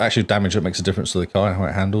 so actually damage that makes a difference to the car and how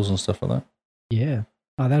it handles and stuff like that. Yeah.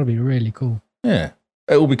 Oh, that'll be really cool. Yeah,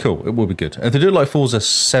 it will be cool. It will be good. And if they do it like Forza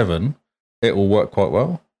 7, it will work quite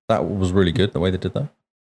well. That was really good the way they did that.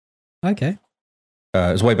 Okay.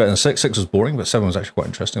 It was way better than 6. 6 was boring, but 7 was actually quite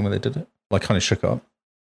interesting when they did it. Like kind of shook it up.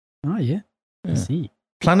 Oh, yeah. Yeah. I see.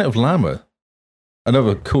 Planet of Lama.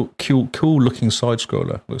 Another cool looking side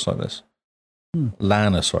scroller. Looks like this.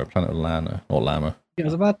 Lana, sorry, Planet of Lana, not Lama. I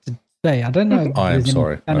was about to say, I don't know if I am there's any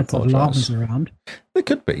sorry. I planets of apologise. llamas around. There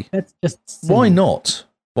could be. That's just Why not?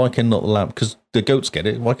 Why can not the llama? Because the goats get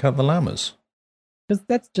it. Why can't the llamas? Because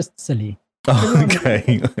that's just silly. Oh,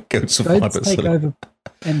 okay. Goats are fine, Goats but take silly. over,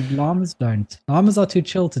 and llamas don't. Llamas are too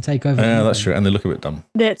chill to take over. Yeah, that's anything. true. And they look a bit dumb.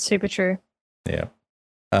 That's super true. Yeah.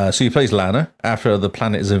 So you play as Lana after the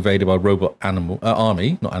planet is invaded by robot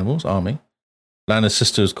army. Lana's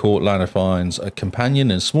sister is caught. Lana finds a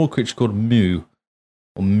companion and a small creature called Mew,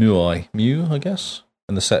 or Mew, I guess.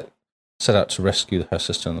 And the set out to rescue her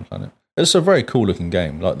sister on the planet. It's a very cool looking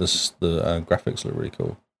game. Like this, the graphics look really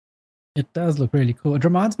cool. It does look really cool. It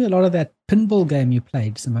reminds me a lot of that pinball game you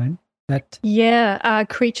played, Simone.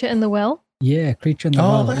 Creature in the Well. Yeah, Creature in the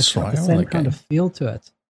Well. Oh, that's right. The same kind of feel to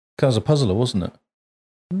it. Because a puzzler, wasn't it?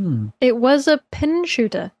 It was a pin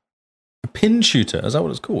shooter. A pin shooter? Is that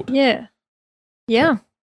what it's called? Yeah. Yeah.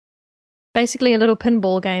 Basically a little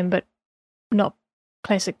pinball game, but not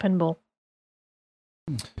classic pinball.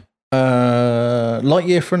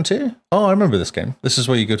 Lightyear Frontier? Oh, I remember this game. This is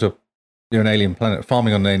where you're an alien planet,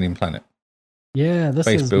 farming on an alien planet. Yeah, this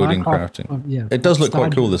Base is building, crafting. It does look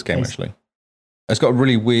quite cool, this game, actually. It's got a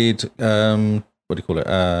really weird, what do you call it?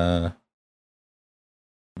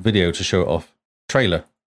 Video to show it off. Trailer.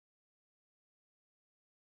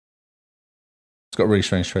 It's got a really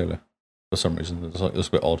strange trailer for some reason. It's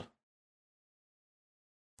a bit odd.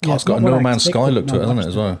 Yeah, it's got a No Man's Sky look to it, hasn't it,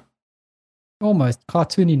 as well? Almost.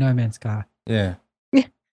 Cartoony No Man's Sky. Yeah.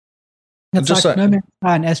 It's like No Man's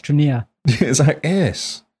Sky and Astroneer. It's like,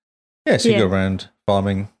 yes. Yes, you go around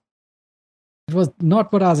farming. It was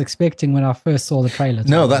not what I was expecting when I first saw the trailer.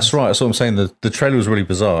 No, that's right. That's what I'm saying. The trailer was really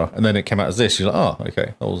bizarre, and then it came out as this. You're like, oh,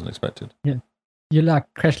 okay, that wasn't expected. Yeah. You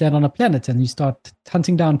like crash land on a planet and you start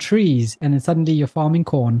hunting down trees, and then suddenly you're farming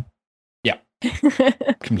corn. Yeah.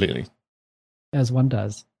 Completely. As one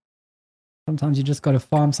does. Sometimes you just got to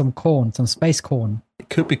farm some corn, some space corn. It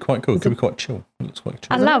could be quite cool. It could be quite chill. It looks quite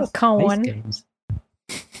chill. I love corn. Games.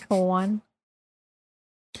 Corn.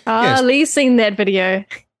 Lee's seen that video.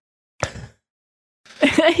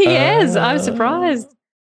 He has. I'm surprised.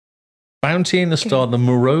 Bounty in the Star, the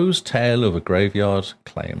morose tale of a graveyard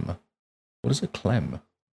clem. What is a clem?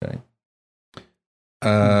 Okay.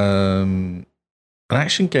 An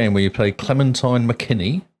action game where you play Clementine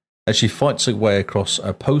McKinney as she fights her way across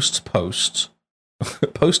a post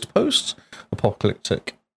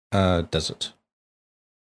apocalyptic desert.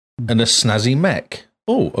 And a snazzy mech.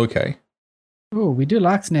 Oh, okay. Oh, we do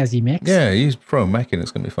like snazzy mechs. Yeah, he's pro mech and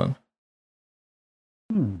it's going to be fun.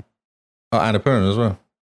 And Annapurna as well.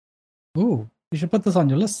 Oh, you should put this on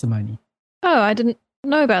your list, Simone. Oh, I didn't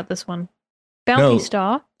know about this one. Bounty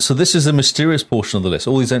Star. So this is the mysterious portion of the list.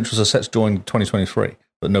 All these entries are set to join 2023,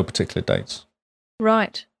 but no particular dates.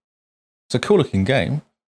 Right. It's a cool looking game.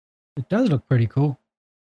 It does look pretty cool.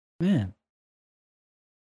 Man.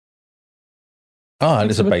 And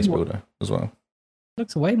it's a base builder as well.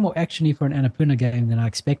 Looks way more actiony for an Annapurna game than I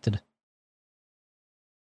expected.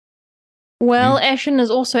 Well, Ashen is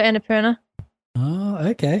also Annapurna. Oh,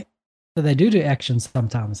 okay. So they do action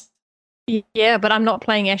sometimes. Yeah, but I'm not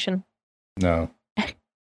playing Ashen. No.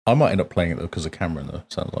 I might end up playing it though because of Cameron though.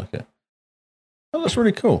 Sounds like it. Oh, that's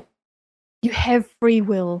really cool. You have free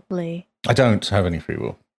will, Lee. I don't have any free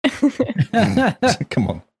will. Come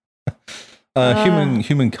on.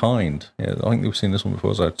 Humankind. Yeah, I think we've seen this one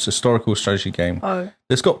before. It's a historical strategy game. Oh.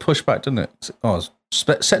 This got pushed back, didn't it? It's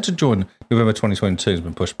set to join November 2022. Has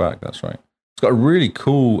been pushed back. That's right. It's got a really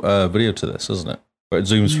cool video to this, isn't it? Where it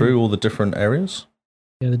zooms through all the different areas.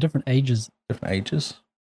 Yeah, the different ages. Different ages.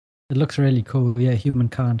 It looks really cool. Yeah,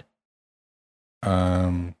 Humankind.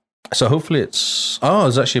 So hopefully it's... Oh,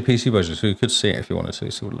 there's actually a PC version, so you could see it if you wanted to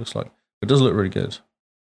see what it looks like. It does look really good.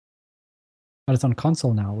 But it's on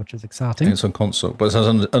console now, which is exciting. And it's on console, but it has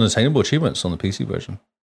unattainable achievements on the PC version.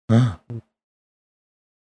 I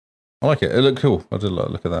like it. It looked cool. I did like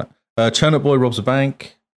look at that. Turnip Boy robs a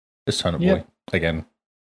bank. It's Turnip Boy again.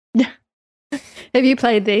 Have you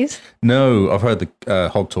played these? No, I've heard the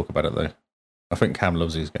Hog talk about it though. I think Cam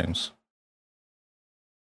loves these games.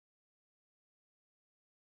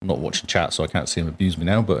 I'm not watching chat, so I can't see him abuse me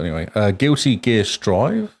now. But anyway, Guilty Gear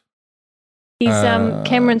Strive. He's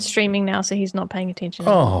Cameron's streaming now, so he's not paying attention.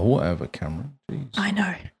 Oh, whatever, Cameron. Jeez. I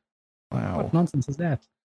know. Wow. What nonsense is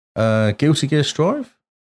that? Guilty Gear Strive?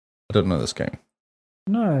 I don't know this game.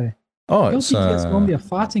 No. Oh, Guilty Gear's going to be a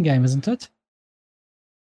fighting game, isn't it?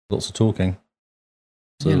 Lots of talking.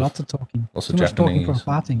 Lots of talking. Lots Too of much Japanese. talking for a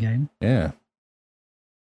fighting game. Yeah.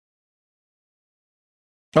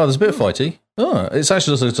 Oh, there's a bit of fighty. Oh, it's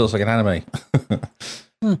actually just like an anime.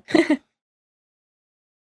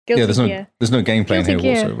 There's no gameplay in here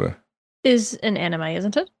whatsoever. Is an anime,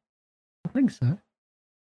 isn't it? I think so.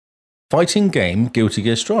 Fighting game Guilty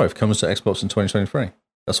Gear Strive comes to Xbox in 2023.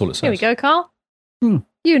 That's all it says. Here we go, Carl.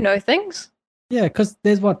 You know things. Yeah, because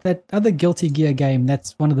there's that other Guilty Gear game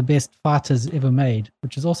that's one of the best fighters ever made,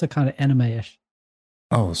 which is also kind of anime-ish.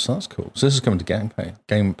 Oh, so that's cool. So this is coming to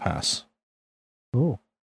Game Pass. Cool.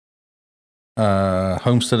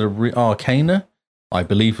 Homestead Arcana. I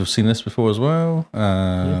believe we've seen this before as well.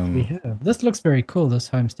 Yes, we have. This looks very cool, this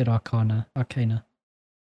Homestead Arcana.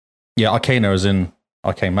 Yeah, Arcana is in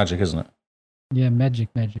arcane magic, isn't it? Yeah, magic.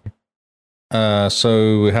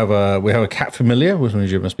 So we have a cat familiar, which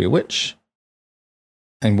means you must be a witch.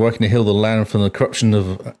 And working to heal the land from the corruption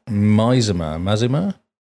of Mazima.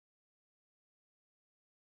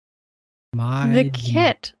 The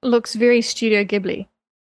cat looks very Studio Ghibli.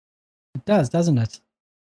 It does, doesn't it?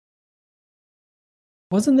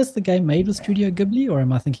 Wasn't this the game made with Studio Ghibli, or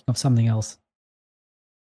am I thinking of something else?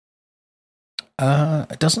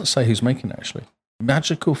 It doesn't say who's making it, actually.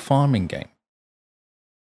 Magical farming game.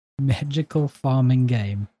 Magical farming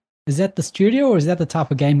game. Is that the studio, or is that the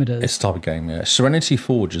type of game it is? It's the type of game, yeah. Serenity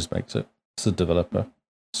Forge has made it. It's the developer.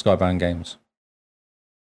 Skybound Games.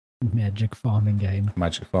 Magic farming game.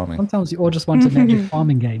 Magic farming. Sometimes we all just want a magic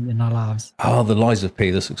farming game in our lives. Oh, the Lies of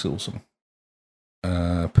P. This looks awesome.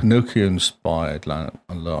 Pinocchio-inspired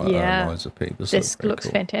Lies of P. This looks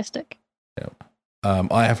cool. Fantastic. Yeah.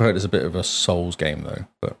 I have heard it's a bit of a Souls game, though,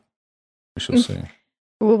 but we shall see.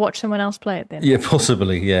 We'll watch someone else play it then. Yeah,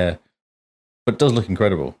 possibly, yeah. But it does look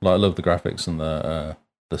incredible. Like, I love the graphics and the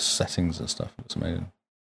settings and stuff. It's amazing.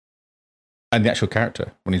 And the actual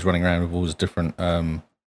character, when he's running around with all his different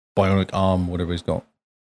bionic arm, whatever he's got.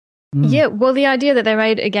 Yeah, well, the idea that they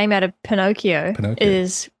made a game out of Pinocchio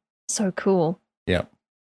is so cool. Yeah.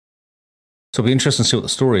 So it'll be interesting to see what the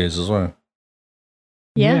story is as well.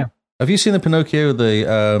 Yeah. Have you seen the Pinocchio, I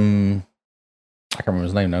can't remember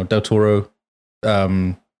his name now, Del Toro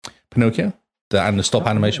Pinocchio? And the stop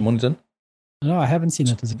animation one he's done? No, I haven't seen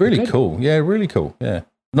it. It's really cool. Yeah, really cool. Yeah.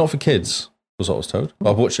 Not for kids, was what I was told.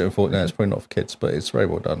 I've watched it and thought, no, it's probably not for kids, but it's very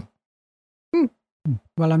well done.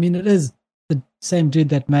 Well, I mean, it is the same dude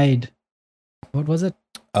that made, what was it?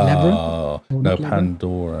 Labyrinth? No,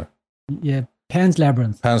 Pandora. Yeah, Pan's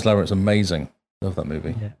Labyrinth. Pan's Labyrinth's amazing. Love that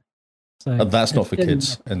movie. Yeah. So that's not for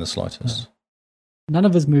kids in the slightest. No. None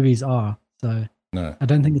of his movies are, so no. I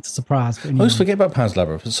don't think it's a surprise for anyone. I always forget about Pan's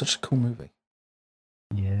Labyrinth. It's such a cool movie.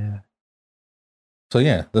 Yeah. So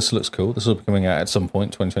yeah, this looks cool. This will be coming out at some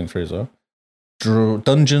point, 2023 as well.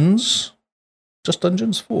 Dungeons. Just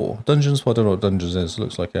Dungeons 4. Dungeons 4, I don't know what Dungeons is. It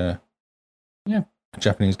looks like a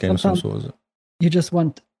Japanese game of some sort, is it? You just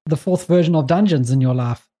want the fourth version of Dungeons in your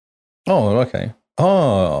life. Oh, okay.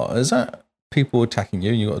 Oh, is that people attacking you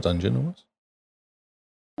and you got a dungeon almost?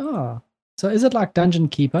 Oh. So is it like Dungeon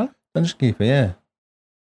Keeper? Dungeon Keeper, yeah.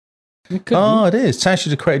 It could be. It is. It asks you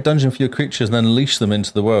to create a dungeon for your creatures and then unleash them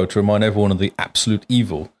into the world to remind everyone of the absolute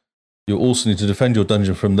evil. You also need to defend your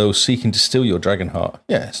dungeon from those seeking to steal your dragon heart.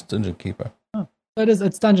 Yes, Dungeon Keeper. Oh. So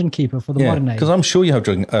it's Dungeon Keeper for the modern age. Because I'm sure you have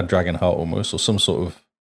a dragon heart almost, or some sort of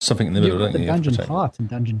something in the middle, don't you? Dungeon heart in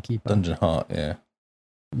Dungeon Keeper. Dungeon heart, yeah.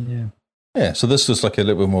 Yeah. Yeah, so this is like a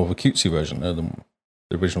little bit more of a cutesy version than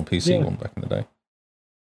the original PC one back in the day.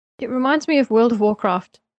 It reminds me of World of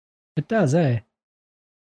Warcraft. It does, eh?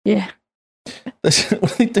 Yeah. What are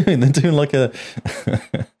they doing? They're doing like a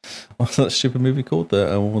what's that stupid movie called?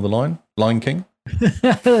 The one with the Lion King.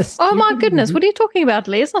 Oh my goodness! What are you talking about,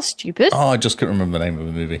 Lee? It's not stupid. Oh, I just couldn't remember the name of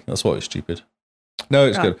the movie. That's why it's stupid. No,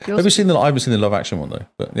 it's good. I haven't seen the live action one though.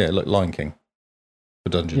 But yeah, like Lion King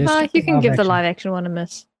for Dungeons. You can give the live action one a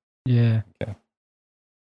miss. Yeah. Okay.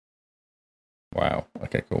 Wow.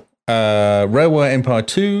 Okay. Cool. Railway Empire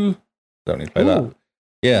 2. Don't need to play that.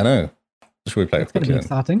 Yeah, I know. Should we play it quickly then?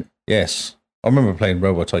 Exciting. Yes. I remember playing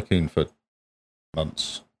Railway Tycoon for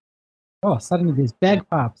months. Oh, suddenly there's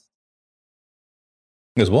bagpipes.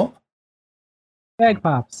 There's what?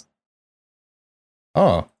 Bagpipes.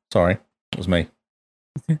 Oh, sorry. It was me.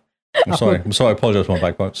 I'm sorry. I apologize for my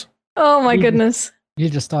bagpipes. Oh my goodness. You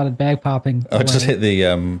just started bagpiping. I just hit the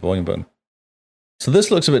volume button. So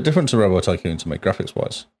this looks a bit different to Railway Tycoon to make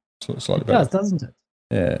graphics-wise. It looks slightly better. It does, doesn't it?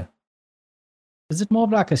 Yeah. Is it more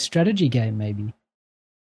of like a strategy game, maybe?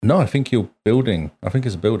 No, I think you're building. I think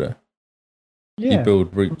it's a builder. Yeah. You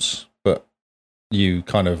build routes, but you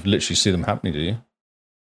kind of literally see them happening, do you?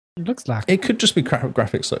 It looks like it could just be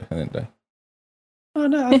graphics, though, at the end of the day. Oh,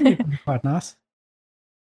 no, I think it would be quite nice.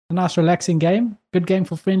 A nice, relaxing game. Good game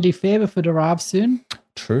for friendly fare if it arrives soon.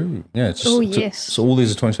 True. Yeah. Yes. So all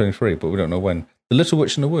these are 2023, but we don't know when. The Little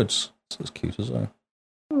Witch in the Woods. So it's cute as well.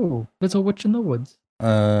 Oh, Little Witch in the Woods.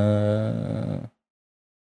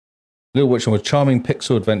 Little Witch in the Woods, charming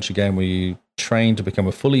pixel adventure game where you train to become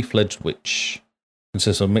a fully fledged witch.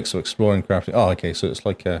 Consists of a mix of exploring, crafting. Oh, okay. So it's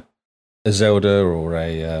like a Zelda or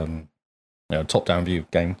a top-down view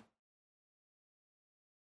game.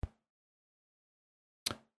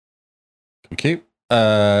 Cute.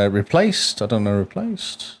 Replaced. I don't know.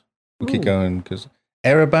 Replaced. We'll keep going because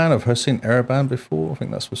Ereban, I've seen Ereban before. I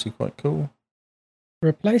think that's supposed to be quite cool.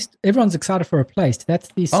 Replaced. Everyone's excited for Replaced. That's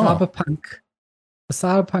the cyberpunk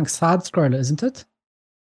side scroller, isn't it?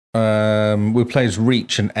 We play as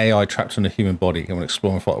Reach, an AI trapped in a human body, and we'll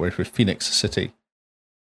explore and fight away through Phoenix City.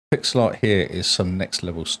 Pixel art here is some next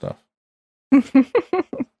level stuff.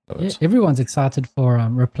 Yeah, everyone's excited for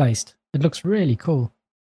Replaced. It looks really cool.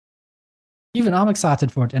 Even I'm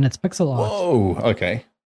excited for it, and it's pixel art. Whoa, okay.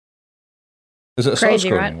 Is it a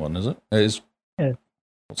side-scrolling one, is it? It is. Yeah.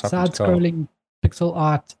 What's happened Side-scrolling pixel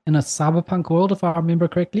art in a cyberpunk world, if I remember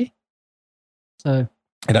correctly. So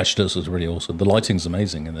it actually does look really awesome. The lighting's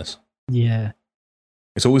amazing in this. Yeah.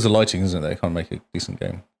 It's always the lighting, isn't it? They can't make a decent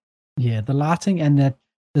game. Yeah, the lighting and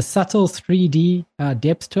the subtle 3D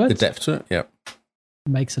depth to it. The depth to it, yeah.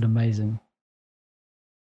 Makes it amazing.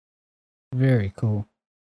 Very cool.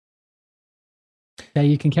 Yeah,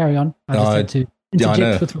 you can carry on. I just had to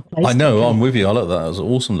interject with Replaced. I know, I'm with you. I like that. It was an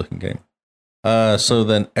awesome looking game. So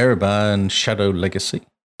then Ereban Shadow Legacy.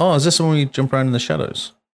 Oh, is this the one where you jump around in the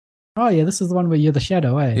shadows? Oh, yeah, this is the one where you're the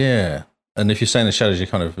shadow, eh? Yeah. And if you stay in the shadows, you're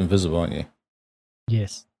kind of invisible, aren't you?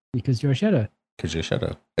 Yes, because you're a shadow. Because you're a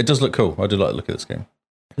shadow. It does look cool. I do like the look of this game.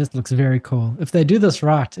 This looks very cool. If they do this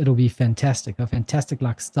right, it'll be fantastic. A fantastic,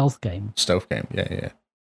 like, stealth game. Stealth game, yeah.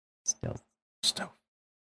 Stealth.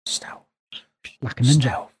 Like a ninja.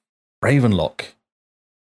 Stealth. Ravenlock.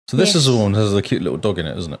 So this is the one that has a cute little dog in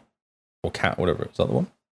it, isn't it? Or cat, whatever. Is that the one?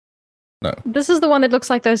 No. This is the one that looks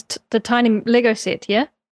like those the tiny Lego set, yeah?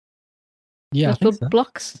 Yeah, those little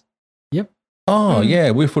blocks. Yep. Oh,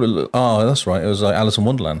 yeah. We thought it looked... Oh, that's right. It was like Alice in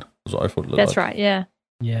Wonderland. That's what I thought it looked like. That's right, yeah.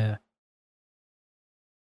 Yeah.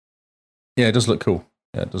 Yeah, it does look cool.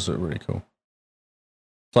 Yeah, it does look really cool.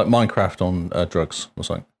 It's like Minecraft on drugs or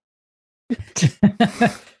something.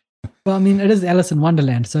 Well, I mean, it is Alice in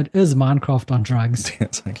Wonderland, so it is Minecraft on drugs.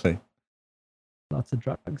 Exactly. Lots of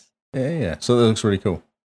drugs. Yeah. So that looks really cool.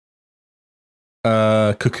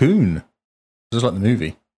 Cocoon. This is like the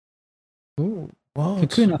movie. Ooh. What?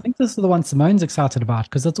 Cocoon, I think this is the one Simone's excited about,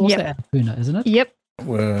 because it's also Annapurna, isn't it? Yep.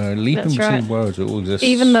 We're leaping between worlds. It all exists.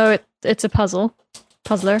 Even though it's a puzzler.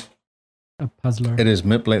 A puzzler. It is.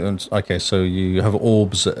 Manipulate them. Okay, so you have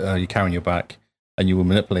orbs that you carry on your back, and you will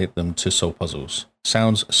manipulate them to solve puzzles.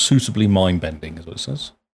 Sounds suitably mind-bending, is what it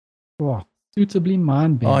says. Oh, suitably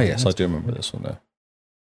mind-bending. Oh, yes, I do remember this one, though.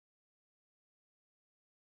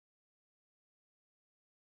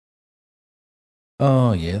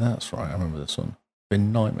 Oh, yeah, that's right. I remember this one.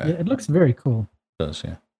 Been nightmare. Yeah, it looks very cool. It does,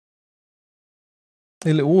 yeah.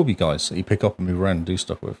 They're little orby guys that you pick up and move around and do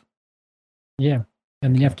stuff with. Yeah,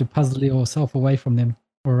 and then you have to puzzle yourself away from them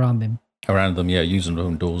or around them. Around them, yeah, using their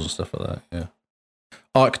own doors and stuff like that, yeah.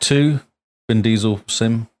 Arc 2, Vin Diesel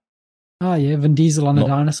sim. Oh, yeah, Vin Diesel on a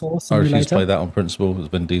dinosaur simulator. I refuse to play that on principle, because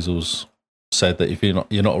Vin Diesel's said that if you're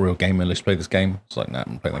not a real gamer, let's play this game. It's like, nah,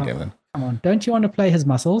 I'm playing that game then. Come on, don't you want to play his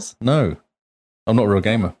muscles? No, I'm not a real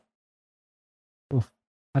gamer. Oof.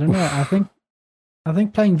 I don't know. I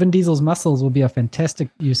think playing Vin Diesel's muscles will be a fantastic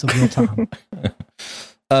use of your time.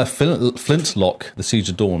 Flintlock, The Siege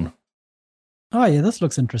of Dawn. Oh, yeah, this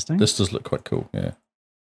looks interesting. This does look quite cool, yeah.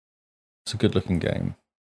 It's a good-looking game.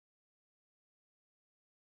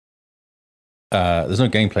 There's no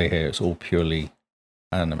gameplay here. It's all purely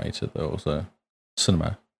animated, though, also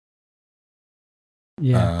cinema.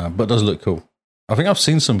 Yeah. But it does look cool. I think I've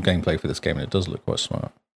seen some gameplay for this game, and it does look quite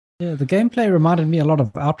smart. Yeah, the gameplay reminded me a lot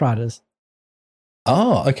of Outriders.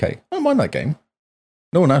 Ah, okay. I don't mind that game.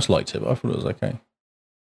 No one else liked it, but I thought it was okay.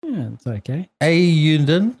 Yeah, it's okay.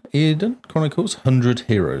 Eiyuden Chronicles 100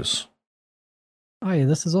 Heroes. Oh, yeah,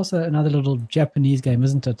 this is also another little Japanese game,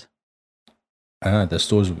 isn't it? Their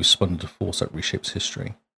stories will be spun into force that reshapes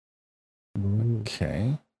history. Ooh.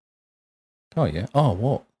 Okay. Oh, yeah. Oh,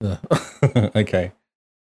 what? Okay.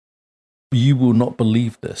 You will not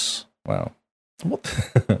believe this. Wow. What?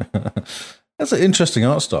 That's an interesting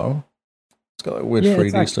art style. It's got that weird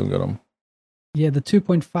 3D still going on. Yeah, the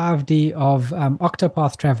 2.5D of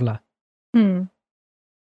Octopath Traveler. Hmm.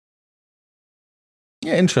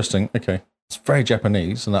 Yeah, interesting. Okay. It's very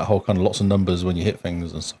Japanese, and that whole kind of lots of numbers when you hit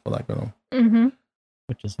things and stuff like that going on. Mm-hmm.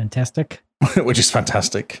 Which is fantastic. Which is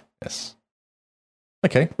fantastic. Yes.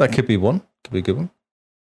 Okay, that could be one. Could be a good one.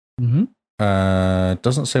 Mm-hmm.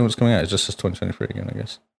 Doesn't say what's coming out. It just says 2023 again, I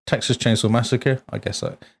guess. Texas Chainsaw Massacre. I guess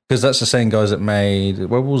that. Because that's the same guys that made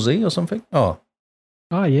World War Z or something. Oh,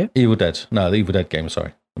 yeah. Evil Dead. No, the Evil Dead game,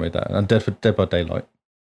 sorry. I made that. And Dead by Daylight.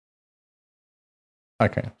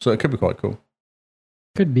 Okay, so it could be quite cool.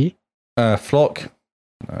 Could be. Flock.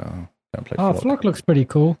 No, don't play Flock. Flock looks pretty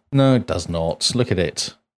cool. No, it does not. Look at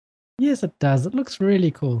it. Yes, it does. It looks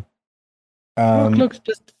really cool. Flock looks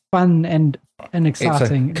just fun and an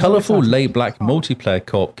exciting, It's a colourful, exciting- laid back multiplayer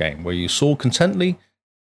co-op game where you soar contentedly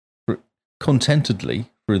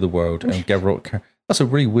through the world and gather. That's a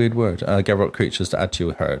really weird word. Gather up creatures to add to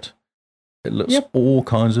your herd. It looks all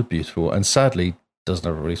kinds of beautiful, and sadly doesn't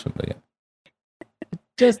have a release window yet.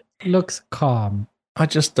 Just looks calm. I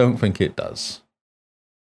just don't think it does.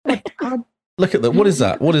 How- Look at that. What is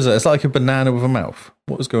that? What is that? It's like a banana with a mouth.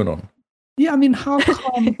 What is going on? yeah, I mean, how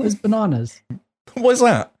calm is bananas? What is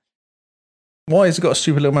that? Why has it got a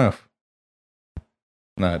stupid little mouth?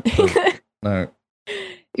 No, it doesn't. No.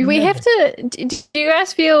 We have to. Do you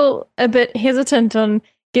guys feel a bit hesitant on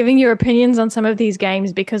giving your opinions on some of these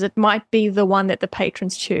games because it might be the one that the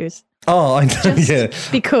patrons choose? Oh, I know. Just Yeah.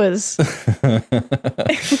 because.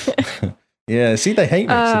 Yeah. See, they hate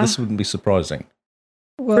me, so this wouldn't be surprising.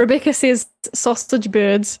 Well, Rebecca says sausage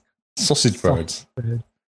birds. Sausage birds. bird.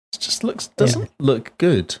 It just doesn't look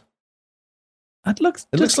good. It looks.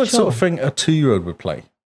 It looks just like chill. sort of thing a 2-year-old would play.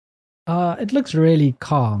 It looks really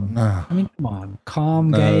calm. No. I mean, come on,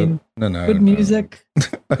 calm game, No. good music,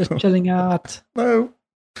 just chilling out. No.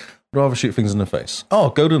 Rather shoot things in the face.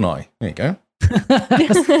 Oh, GoldenEye. There you go.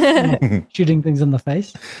 Shooting things in the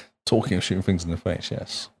face. Talking of shooting things in the face,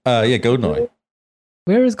 yes. Yeah, GoldenEye.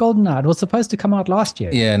 Where is GoldenEye? It was supposed to come out last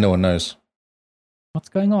year. Yeah, no one knows. What's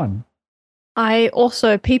going on?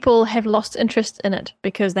 People have lost interest in it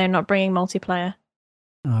because they're not bringing multiplayer.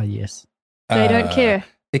 Oh, yes. They don't care.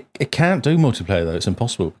 It can't do multiplayer, though. It's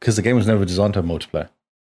impossible because the game was never designed to have multiplayer.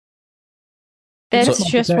 That's So-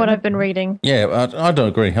 just what I've been reading. Yeah, I don't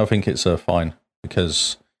agree. I think it's fine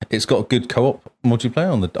because it's got good co-op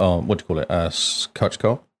multiplayer on the, what do you call it? Couch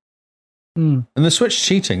co-op. Hmm. And the Switch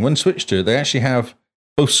cheating, when Switch do it, they actually have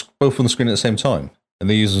both on the screen at the same time. And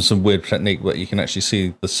they're using some weird technique where you can actually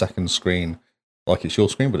see the second screen like it's your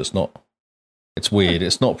screen, but it's not. It's weird.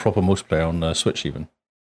 It's not proper multiplayer on Switch even.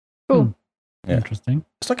 Cool. Yeah. Interesting.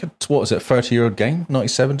 It's like a, what is it, 30-year-old game?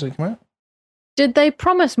 97 did it come out? Did they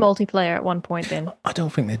promise multiplayer at one point then? I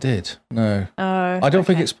don't think they did. No. Oh, I don't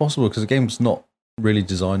think okay. it's possible because the game's not really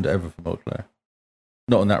designed ever for multiplayer.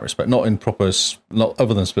 Not in that respect. Not in proper, not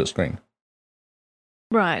other than split screen.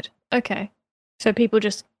 Right. Okay. So people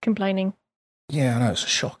just complaining. Yeah, I know. It's a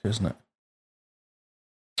shock, isn't it?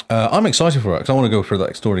 I'm excited for it because I want to go through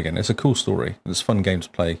that story again. It's a cool story. It's a fun game to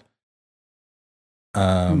play.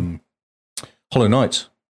 Hollow Knight,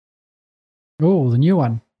 Oh, the new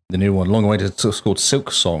one. the new one, long awaited. It's called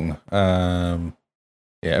Silk Song. Yeah,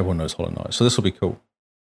 everyone knows Hollow Knight, so this will be cool.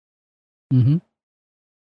 Mm-hmm.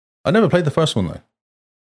 I never played the first one though.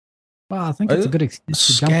 Well, I think it's a good It excuse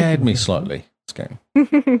to jump scared into me this. slightly. This game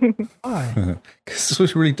Why? because this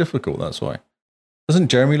was really difficult. That's why. Doesn't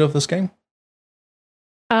Jeremy love this game?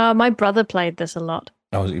 My brother played this a lot.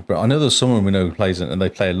 I know there's someone we know who plays it, and they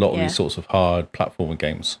play a lot of Yeah. these sorts of hard platforming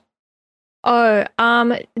games. Oh,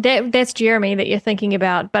 that's Jeremy that you're thinking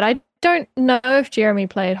about, but I don't know if Jeremy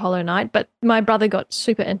played Hollow Knight, but my brother got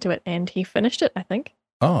super into it and he finished it, I think.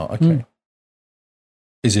 Oh, okay. Mm.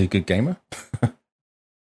 Is he a good gamer?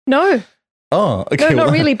 No, Oh, okay. no, not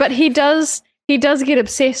well, really, but he does get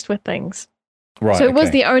obsessed with things. Right. So it was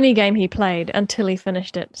okay. the only game he played until he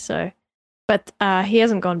finished it. So, but he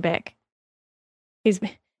hasn't gone back. His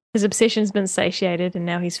obsession's been satiated, and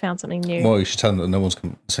now he's found something new. Well, you should tell him that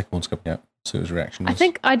the second one's coming out. So his reaction. I Was,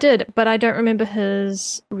 think I did, but I don't remember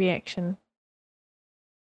his reaction.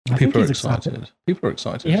 I think people are he's excited. People are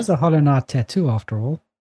excited. He has a Hollow Knight tattoo after all.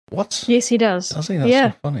 What? Yes, he does. Does he? That's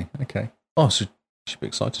Yeah. so funny. Okay. Oh, so you should be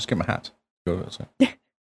excited. Just get him a hat. Go with it. So.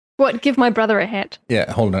 What? Give my brother a hat.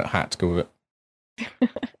 Yeah, hold on, hat. Go with it.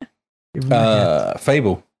 Give him a hat.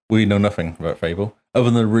 Fable. We know nothing about Fable other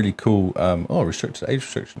than a really cool. Restricted age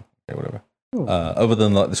restriction. Okay, whatever. Cool. Other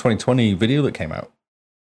than like the 2020 video that came out.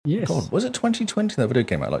 Yes. God, was it 2020 that video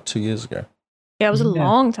came out? Like 2 years ago. Yeah, it was a Yeah.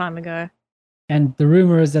 long time ago. And the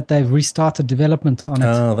rumor is that they've restarted development on it.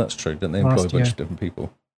 Oh, that's true. Didn't they employ a Last bunch year. of different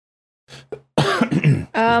people?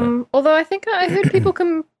 Although I think I heard people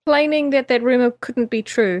complaining that rumor couldn't be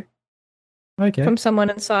true Okay. from someone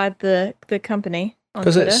inside the company on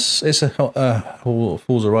Because Twitter. it's a whole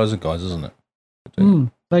Forza Horizon guys, isn't it?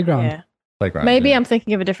 Playground. Yeah. Playground. Maybe yeah. I'm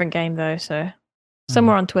thinking of a different game though. So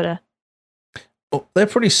somewhere on Twitter. Well, they're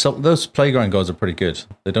pretty. Those Playground guys are pretty good.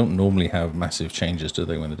 They don't normally have massive changes, do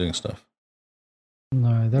they, when they're doing stuff?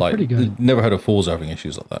 No, they're Like, pretty good. never heard of Forza having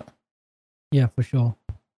issues like that. Yeah, for sure.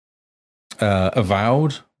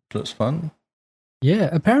 Avowed looks fun. Yeah,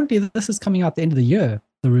 apparently this is coming out the end of the year,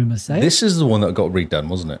 the rumors say. This is the one that got redone,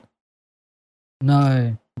 wasn't it?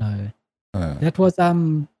 No. That was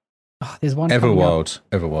there's one coming out.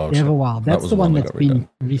 Everwild. Everwild. That That's was the the one one that that's got been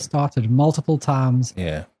restarted multiple times.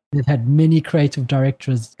 Yeah. They've had many creative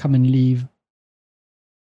directors come and leave.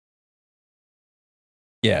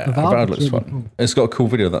 Yeah, Avowed Avowed looks looks really fun. cool. It's got a cool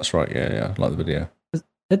video. That's right. Yeah, I like the video.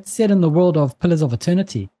 It's set in the world of Pillars of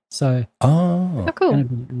Eternity, so Oh, Oh, cool. it's going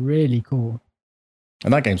to be really cool.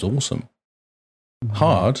 and that game's awesome.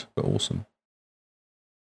 Hard, but awesome.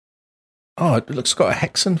 Oh, it looks got a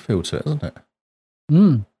Hexen feel to it, doesn't it?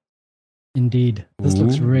 Indeed. This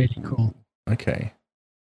looks Ooh. really cool. Okay.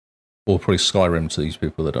 Or probably Skyrim to these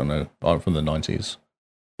people that don't know. I'm from the 90s.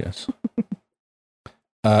 Yes.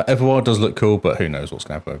 Everwild does look cool, but who knows what's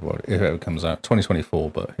going to happen with Everwild if it ever comes out. 2024,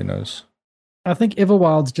 but who knows? I think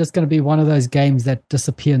Everwild's just going to be one of those games that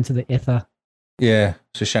disappear into the ether. Yeah,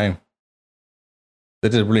 it's a shame. They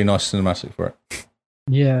did a really nice cinematic for it.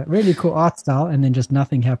 Yeah, really cool art style, and then just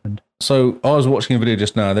nothing happened. So I was watching a video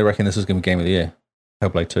just now. They reckon this is going to be Game of the Year.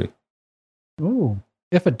 Hellblade 2. Ooh,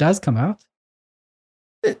 if it does come out.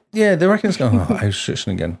 Yeah, they reckon it's going to... I was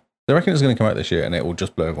switching again. They reckon it's going to come out this year and it will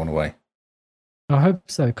just blow everyone away. I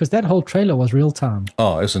hope so, because that whole trailer was real time.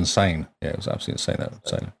 Oh, it was insane. Yeah, it was absolutely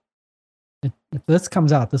insane. If this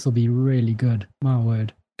comes out, this will be really good. My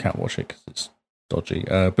word. Can't watch it because it's dodgy.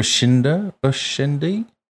 Bushiden? Bushiden?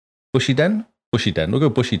 Bushiden. We'll go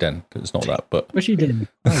Bushiden because it's not that, but Bushy Den.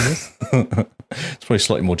 Oh, yes. it's probably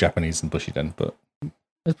slightly more Japanese than Bushiden, but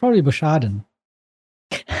It's probably Bushaden.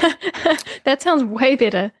 That sounds way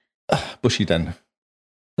better. Bushiden.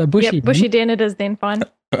 So Bushy Yep, Bushy Den it is then, fine.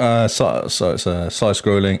 So it's a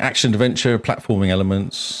side-scrolling action adventure, platforming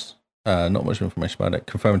elements. Not much information about it.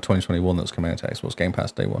 Confirmed 2021 that's coming out to Xbox Game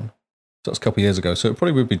Pass day one. So that's a couple of years ago. So it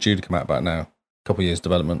probably would be due to come out about now. A couple of years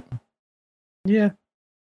development. Yeah.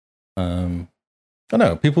 I don't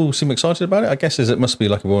know. People seem excited about it. I guess it must be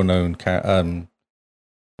like a well-known IP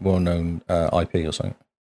or something.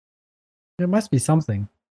 There must be something.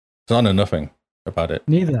 So I know nothing about it.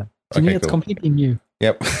 Neither. To me, Okay, it's cool. completely new.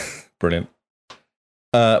 Yep. Brilliant.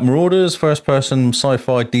 Marauders, first-person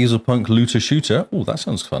sci-fi diesel punk looter shooter. Oh, that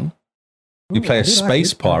sounds fun. You Ooh, play I a do like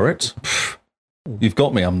space it. pirate. Pff, you've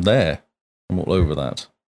got me. I'm there. I'm all over that.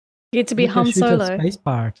 You get to be Looter Han shooter Solo. Space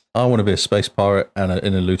pirate. I want to be a space pirate and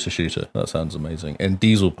in a looter shooter. That sounds amazing. And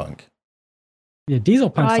diesel punk. Yeah, Diesel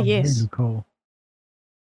Punk sounds yes. really cool.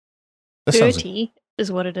 That sounds Dirty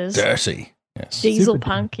is what it is. dirty. Yes. Diesel Super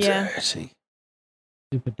punk, yeah. Dirty.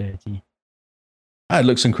 Super dirty. Ah, it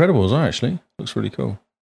looks incredible as well, actually. Looks really cool.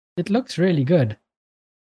 It looks really good.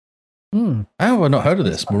 Hmm. How have I not heard of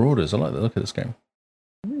this? Marauders. I like the look of this game.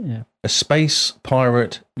 Yeah. A space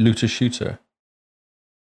pirate looter shooter.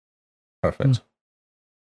 Perfect.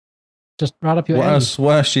 Just right up your What alley. else?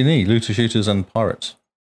 What else do you need? Looter shooters and pirates.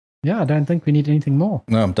 Yeah, I don't think we need anything more.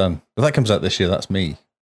 No, I'm done. If that comes out this year, that's me.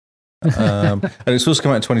 And it's supposed to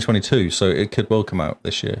come out in 2022, so it could well come out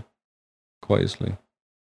this year, quite easily.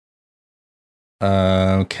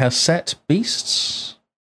 Cassette Beasts.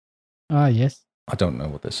 Ah, yes. I don't know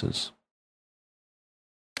what this is.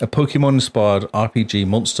 A Pokemon-inspired RPG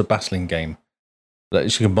monster battling game that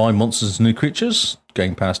you can combine monsters and new creatures.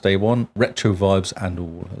 Game Pass day one. Retro vibes and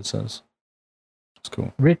all. It says. It's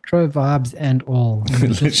cool. Retro vibes and all.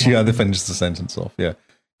 Literally, how they finished the sentence off. Yeah,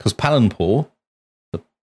 because Palanpur, a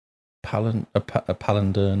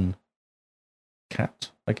Palandan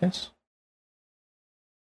cat, I guess.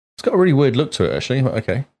 It's got a really weird look to it, actually. But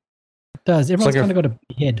okay, It does. Everyone's like kind of got a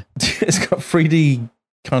big head. it's got 3D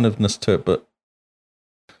kind ofness to it, but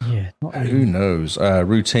Yeah. Not who really. knows?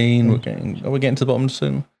 Routine. Are we getting to the bottom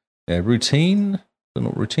soon? Yeah, Routine. I don't know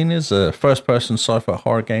what Routine is. A first-person sci-fi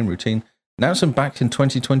horror game. Routine. Announced back in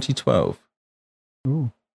 2012.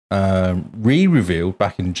 Ooh. Re-revealed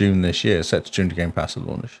back in June this year. Set to June to Game Pass at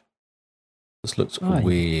launch. This looks Oh, yeah.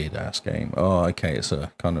 weird-ass game. Oh, okay. It's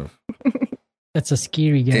a kind of... It's a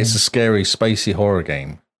scary game. It's a scary, spacey horror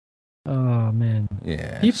game. Oh, man.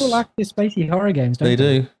 Yeah. People like the spacey horror games, don't They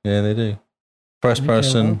they? do. Yeah, they do. First Okay,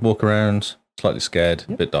 person, well. walk around, slightly scared,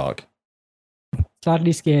 a Yep. bit dark.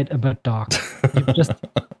 Slightly scared, a bit dark.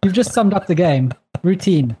 You've just summed up the game.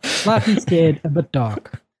 Routine. Slightly scared, a bit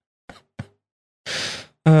dark.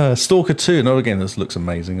 Stalker 2, another game that looks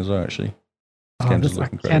amazing as well, actually. This Oh, game this does I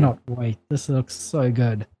look incredible. cannot wait. This looks so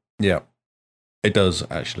good. Yeah. It does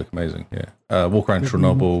actually look amazing, yeah. Walk around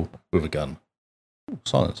Chernobyl with a gun.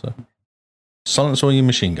 Silencer. Silencer or your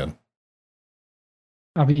machine gun.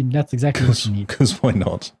 I mean, that's exactly what you need. Because why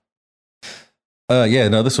not?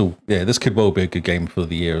 This could well be a good game for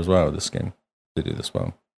the year as well, this game. They do this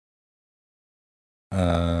well.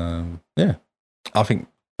 Yeah. I think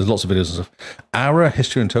there's lots of videos and stuff. Ara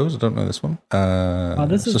History Untold, I don't know this one.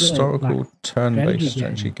 This it's is a a, historical like, turn-based strategy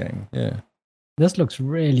strategy game. Yeah. This looks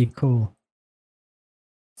really cool.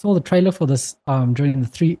 Saw the trailer for this during the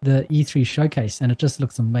E3 showcase, and it just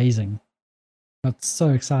looks amazing. I'm so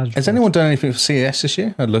excited. Has for it. anyone done anything for CES this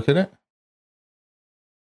year? I'd look at it.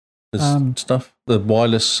 There's stuff. The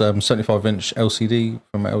wireless 75-inch LCD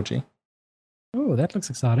from LG. Oh, that looks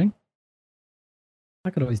exciting. I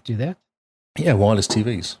could always do that. Yeah, wireless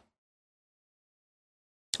TVs.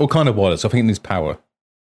 All kind of wireless. I think it needs power.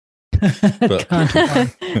 But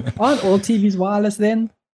Aren't all TVs wireless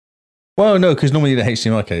then? well, no, because normally you need a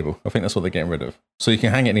HDMI cable. I think that's what they're getting rid of. So you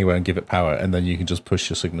can hang it anywhere and give it power, and then you can just push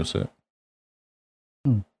your signal to it.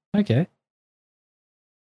 Okay.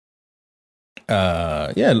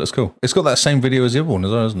 Yeah, it looks cool. It's got that same video as the other one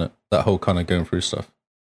as well, isn't it? That whole kind of going through stuff.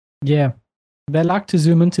 Yeah. They like to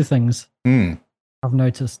zoom into things, Mm. I've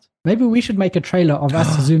noticed. Maybe we should make a trailer of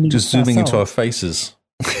us zooming Just zooming into our ourselves, faces.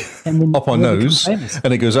 and then Up our we'll become nose, famous.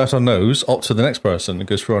 and it goes out our nose, up to the next person, and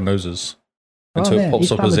goes through our noses. Until man, it pops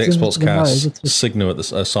each up time as the it zooms Xbox into the nose, cast it's just- signal at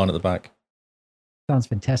the sign at the back. Sounds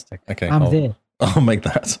fantastic. Okay, I'm there. I'll make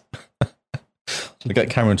that. I'll get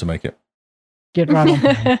Cameron to make it. Get right on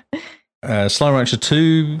that. Slime Rancher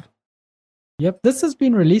 2, Yep, this has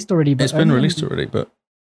been released already. But it's been only released already, but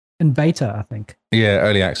in beta, I think. yeah,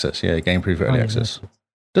 early access. Yeah, game preview early Oh, yeah, access. that's-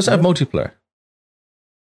 Does it have multiplayer?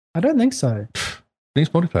 I don't think so. It needs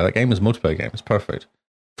multiplayer. That game is a multiplayer game. It's perfect.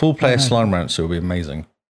 Full player I know. Slime Rancher will be amazing.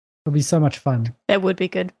 It'll be so much fun. That would be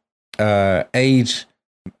good. Age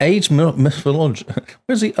Mythology.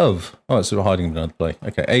 Where's the of? Oh, it's hiding in another play.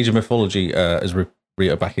 Okay, Age of Mythology is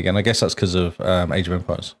back again. I guess that's because of Age of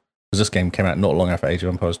Empires. Because this game came out not long after Age of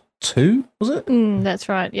Empires 2, was it? That's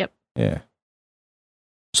right. Yep. Yeah.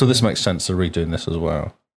 So this makes sense to redoing this as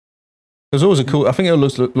well. There's always a cool. I think it'll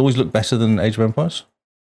always look better than Age of Empires.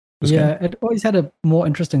 This Yeah, game. it always had a more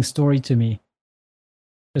interesting story to me.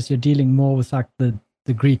 Because you're dealing more with like the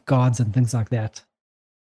Greek gods and things like that.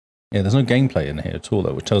 Yeah, there's no gameplay in here at all,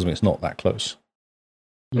 though, which tells me it's not that close.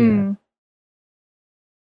 Yeah. Mm.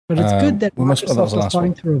 But it's good that that was the Microsoft is last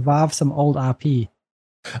starting one. to revive some old IP.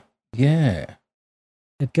 Yeah.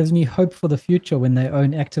 It gives me hope for the future when they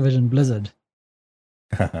own Activision Blizzard.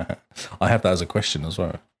 I have that as a question as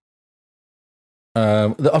well.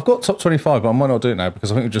 I've got top 25, but I might not do it now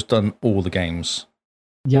because I think we've just done all the games.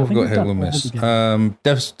 Yeah, I What think have we got we've here? done We'll all the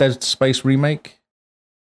miss. games. Dead Space Remake.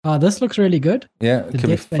 This looks really good. Yeah, it The could be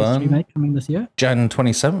Dead Space fun. remake coming this year. Jan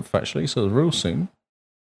 27th, actually, so real soon.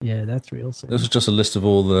 Yeah, that's real soon. This is just a list of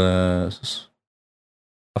all the.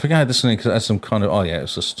 I think I had this in because it had some kind of. Oh, yeah,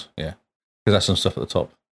 it's just. Yeah. Because that's some stuff at the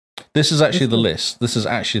top. This is actually This the is- list. This is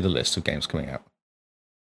actually the list of games coming out.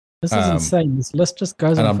 This is insane. This list just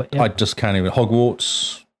goes on And I forever. just can't even.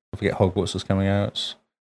 Hogwarts. I forget Hogwarts is coming out.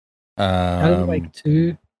 Alan Wake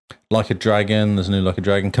 2. Like a Dragon. There's a new Like a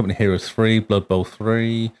Dragon. Company Heroes 3. Blood Bowl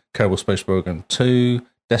 3. Kerbal Space Program 2.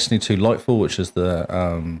 Destiny 2 Lightfall, which is the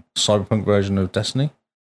cyberpunk version of Destiny,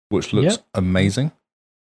 which looks Yep. amazing.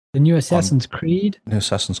 The new Assassin's Creed. New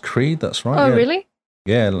Assassin's Creed, that's right. Oh, yeah. really?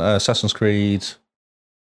 Yeah, Assassin's Creed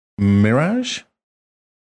Mirage.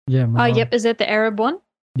 Yeah. Oh, Mirage. yep. Is that the Arab one?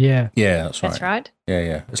 Yeah. Yeah, that's right. That's right.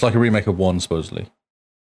 Yeah. It's like a remake of 1, supposedly.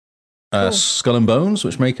 Cool. Skull and Bones,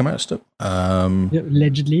 which may come out still. Yeah,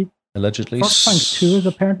 allegedly. Allegedly. Frostpunk 2 is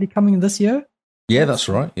apparently coming this year. Yeah, that's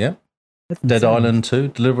right. Yeah. That's Dead insane. Island 2.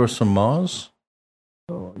 Deliver Us from Mars.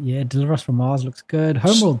 Oh, yeah, Deliver Us from Mars looks good.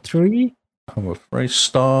 Homeworld 3. I'm afraid.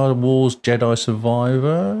 Star Wars Jedi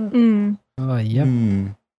Survivor. Mm. Oh, yep.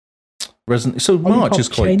 Resident. So March is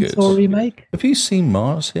quite good. Chainsaw remake. Have you seen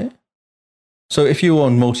Mars here? So if you're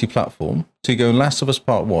on multi-platform, to go Last of Us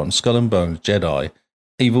Part 1, Skull and Bones, Jedi,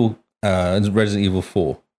 Evil, and Resident Evil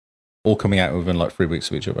 4, all coming out within like 3 weeks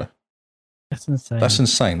of each other. That's insane. That's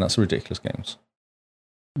insane. That's ridiculous games.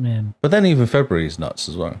 Man. But then even February is nuts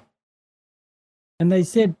as well. And they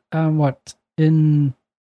said, in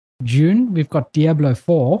June, we've got Diablo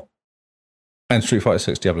 4. And Street Fighter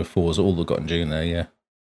 6, Diablo 4 is all they've got in June there, yeah.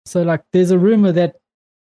 So, like, there's a rumor that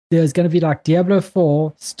there's going to be like Diablo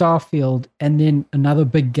 4, Starfield, and then another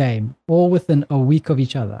big game, all within a week of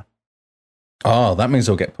each other. Oh, that means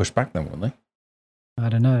they'll get pushed back then, won't they? I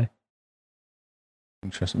don't know.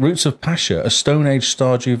 Interesting. Roots of Pasha, a Stone Age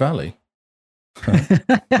Stardew Valley.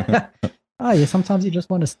 Oh, yeah, sometimes you just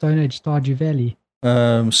want a Stone Age Stardew Valley.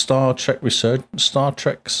 Star Trek Research, Star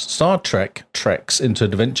Trek treks into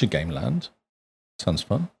Adventure Game Land. Sounds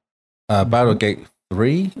fun. Battlegate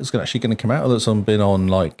 3 is actually going to come out. Although it's been on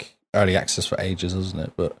like early access for ages, isn't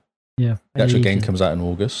it? But Yeah. the actual game ages. comes out in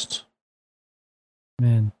August.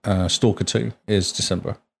 Man, Stalker 2 is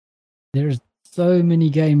December. there's so many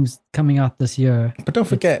games coming out this year. But don't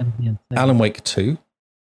forget, It's gonna be insane. Alan Wake 2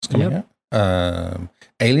 is coming Yep. out.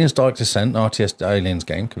 Aliens Dark Descent, RTS Aliens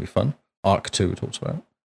game, could be fun. Arc 2 we talked about.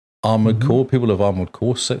 Armored Mhm. Core, people of Armored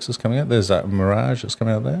Core 6 is coming out. There's that Mirage that's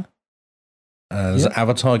coming out there. There's Yep. an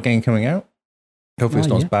Avatar game coming out. Hopefully it's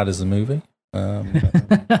Oh, not yeah. as bad as the movie.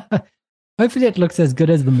 Hopefully it looks as good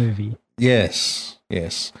as the movie. Yes.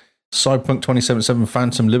 Cyberpunk 2077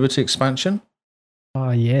 Phantom Liberty expansion.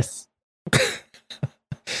 Oh, yes.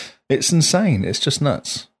 It's insane. It's just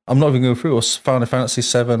nuts. I'm not even going through. Or Final Fantasy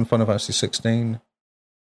 7, Final Fantasy 16.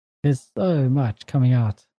 There's so much coming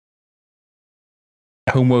out.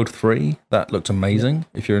 Homeworld 3, that looked amazing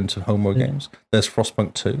if you're into Homeworld games. There's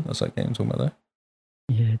Frostpunk 2, that's that game I'm talking about there.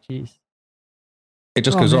 Yeah, jeez. It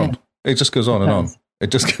just goes on. It just goes on and on.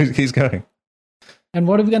 It just keeps going. And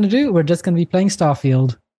what are we going to do? We're just going to be playing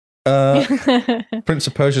Starfield. Prince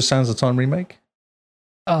of Persia Sands of Time remake?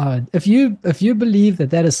 If you believe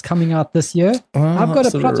that is coming out this year, I've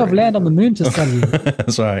got a plot of land on the moon to sell you.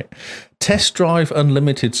 That's right. Test Drive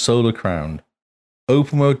Unlimited Solar Crown.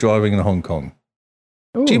 Open world driving in Hong Kong.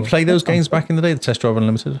 Ooh, do you play those games back in the day, the Test Drive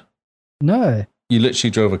Unlimited? No. You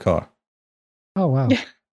literally drove a car. Oh, wow.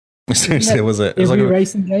 Seriously, was it? It was every like a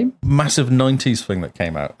racing game? massive 90s thing that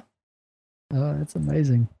came out. Oh, that's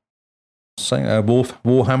amazing.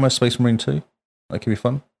 Warhammer Space Marine 2. That could be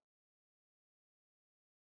fun.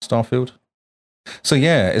 Starfield. So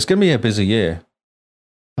yeah, it's going to be a busy year.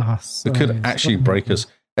 It could actually break us.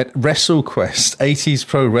 At WrestleQuest, 80s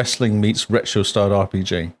pro wrestling meets retro style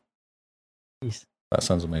RPG. Jeez. That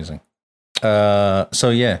sounds amazing. So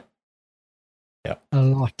yeah. A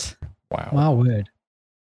lot. Wow. My word.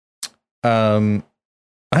 I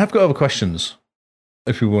have got other questions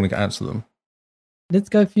if you want to answer them. Let's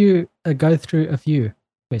go through a few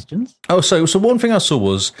questions. Oh, so one thing I saw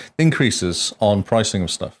was increases on pricing of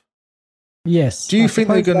stuff. Yes. Do you think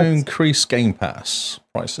they're going to increase Game Pass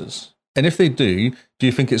prices? And if they do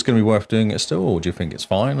you think it's going to be worth doing it still, or do you think it's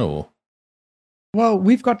fine? Or well,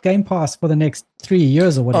 we've got Game Pass for the next 3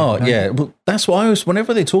 years or whatever. Oh yeah, well that's what I was.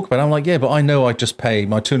 Whenever they talk about it, I'm like, yeah, but I know I just pay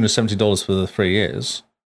my $270 for the 3 years.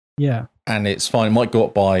 Yeah, and it's fine. It might go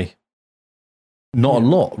up by not a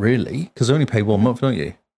lot, really, because you only pay 1 month, don't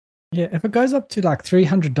you? Yeah, if it goes up to like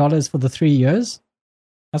 $300 for the 3 years,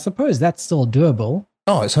 I suppose that's still doable.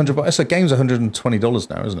 Oh, it's $100. It's a game's $120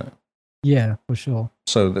 now, isn't it? Yeah, for sure.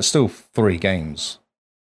 So there's still 3 games.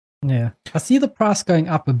 Yeah, I see the price going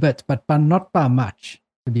up a bit, but not by much,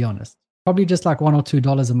 to be honest. Probably just like $1 or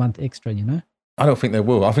 $2 a month extra, you know? I don't think they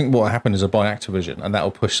will. I think what will happen is they'll buy Activision, and that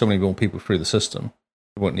will push so many more people through the system.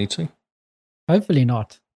 They won't need to. Hopefully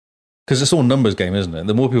not. Because it's all numbers game, isn't it?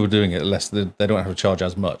 The more people doing it, the less they don't have to charge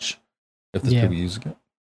as much if there's people using it.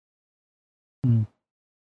 Hmm.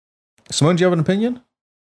 Simone, do you have an opinion?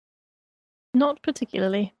 Not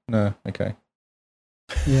particularly. No, okay.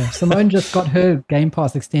 Yeah, Simone just got her Game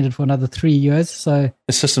Pass extended for another 3 years, so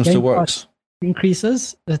the system still works.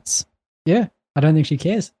 Increases. I don't think she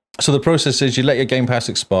cares. So the process is you let your Game Pass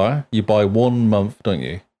expire. You buy 1 month, don't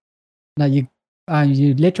you? No, you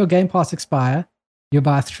let your Game Pass expire. You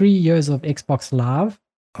buy 3 years of Xbox Live.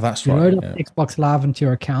 Oh, that's you right. You load up Xbox Live into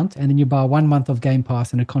your account, and then you buy 1 month of Game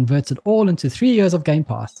Pass, and it converts it all into 3 years of Game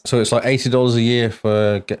Pass. So it's like $80 a year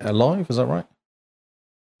for Live, is that right?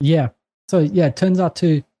 Yeah. So yeah, it turns out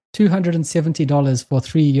to $270 for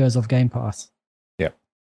 3 years of Game Pass. Yeah.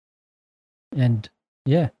 And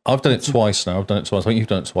yeah. I've done it twice now. I think you've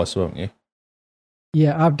done it twice, haven't you?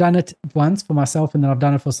 Yeah, I've done it once for myself, and then I've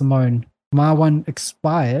done it for Simone. My one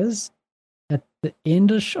expires at the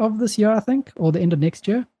end of this year, I think, or the end of next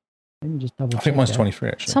year. Let me just double check. I think mine's 23,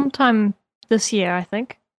 actually. Sometime this year, I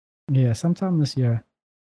think. Yeah, sometime this year.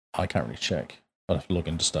 I can't really check. I'll have to log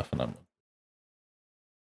into stuff and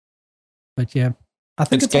But yeah, I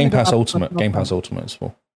think it's Game Pass Ultimate. Game Pass Ultimate is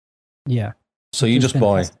for. Yeah. So you just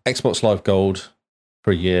buy Xbox Live Gold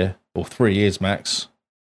for a year or 3 years max.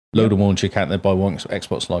 Load them all into your account. Then buy one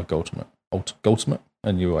Xbox Live Ultimate,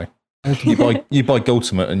 and you're away. You buy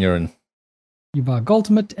Goldtimate and you're in. You buy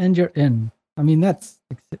Goldtimate and you're in. I mean, that's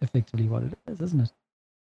effectively what it is, isn't it?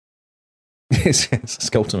 It's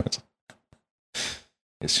Goldtimate.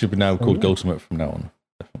 It should be now called Goldtimate from now on.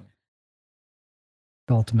 Definitely.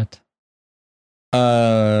 Goldtimate.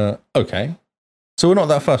 Okay. So we're not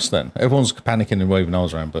that fussed then. Everyone's panicking and waving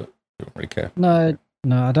arms around, but we don't really care. No,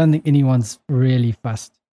 I don't think anyone's really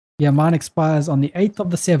fussed. Yeah, mine expires on the 8th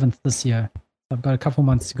of the 7th this year. I've got a couple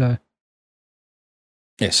months to go.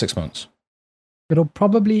 Yeah, 6 months. It'll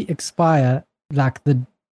probably expire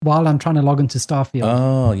while I'm trying to log into Starfield.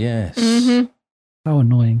 Oh, yes. Mm-hmm. How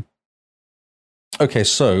annoying. Okay,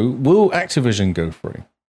 so will Activision go free?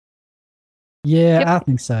 Yeah, Yep. I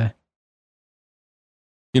think so.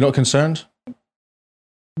 You're not concerned?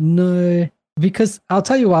 No, because I'll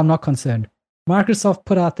tell you why I'm not concerned. Microsoft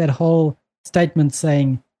put out that whole statement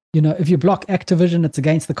saying, if you block Activision, it's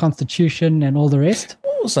against the Constitution and all the rest.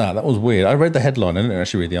 What was that? That was weird. I read the headline. I didn't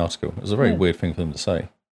actually read the article. It was a very weird thing for them to say.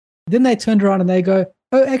 then they turned around and they go,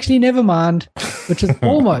 oh, actually, never mind, which is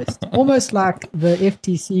almost like the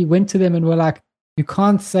FTC went to them and were like, you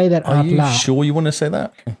can't say that out loud. Are you sure you want to say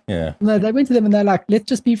that? Yeah. No, they went to them and they're like, let's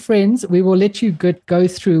just be friends. We will let you go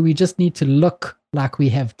through. We just need to look like we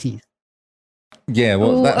have teeth. Yeah,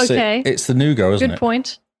 well, Ooh, that's okay. it. It's the new girl, isn't it? Good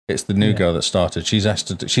point. It's the new girl that started. She's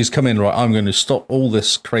asked to. She's come in, right, I'm going to stop all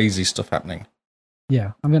this crazy stuff happening.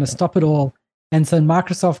 Yeah, I'm going to stop it all. And so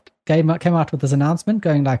Microsoft came out with this announcement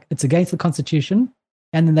going like, it's against the Constitution.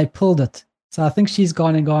 And then they pulled it. So I think she's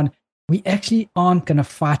gone, we actually aren't going to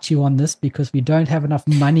fight you on this because we don't have enough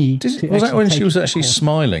money. Was that when she was actually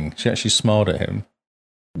smiling? She actually smiled at him.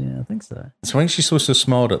 Yeah, I think so. So when she's supposed to have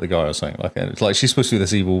smiled at the guy or something like that. It's like she's supposed to be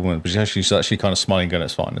this evil woman, but she's actually kind of smiling, going,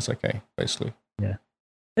 it's fine, it's okay, basically. Yeah.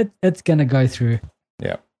 It's going to go through.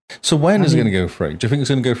 Yeah. So when is it going to go through? Do you think it's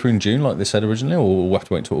going to go through in June like they said originally, or we'll have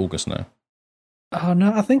to wait until August now? Oh,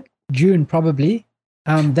 no, I think June probably.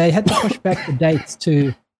 They had to push back the dates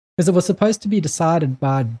because it was supposed to be decided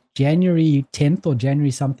by January 10th or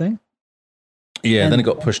January something. Yeah, and then it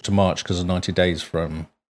got pushed to March because of 90 days from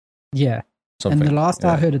something. And the last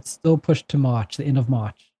I heard, it's still pushed to March, the end of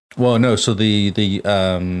March. Well, no, so the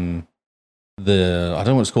I don't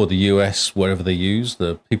know what it's called, the US, whatever they use,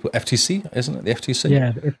 the people, FTC, isn't it? The FTC?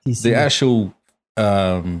 Yeah, the FTC. The actual,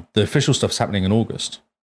 the official stuff's happening in August.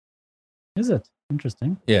 Is it?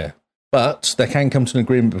 Interesting. Yeah. But they can come to an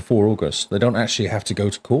agreement before August. They don't actually have to go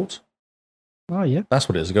to court. Oh, yeah. That's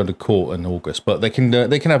what it is. They go to court in August. But they can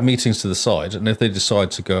have meetings to the side. And if they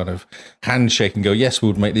decide to kind of handshake and go, yes, we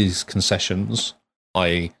would make these concessions,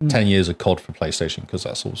 i.e. 10 years of COD for PlayStation, because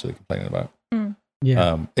that's also they're complaining about.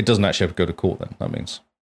 Yeah. It doesn't actually have to go to court then, that means.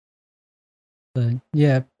 So,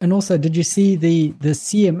 yeah. And also, did you see the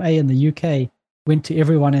CMA in the UK went to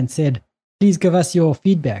everyone and said, please give us your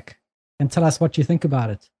feedback and tell us what you think about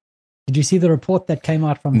it? Did you see the report that came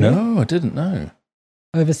out from there? No, I didn't know.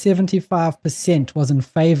 Over 75% was in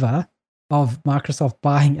favor of Microsoft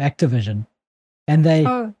buying Activision.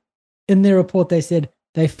 And in their report, they said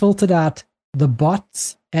they filtered out the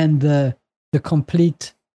bots and the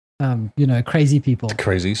complete, crazy people. The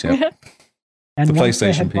crazies, yeah. And the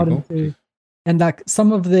PlayStation people. And like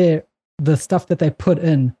some of the stuff that they put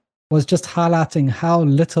in was just highlighting how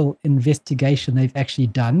little investigation they've actually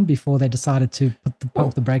done before they decided to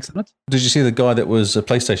pump the brakes on it. Did you see the guy that was a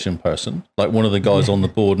PlayStation person, like one of the guys on the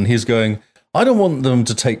board, and he's going, I don't want them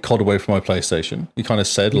to take COD away from my PlayStation. He kind of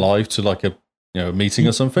said live to like a meeting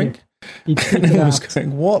or something. He and everyone was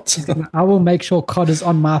going, what? I will make sure COD is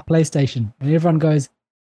on my PlayStation. And everyone goes,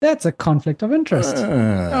 that's a conflict of interest.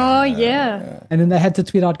 Oh, yeah. And then they had to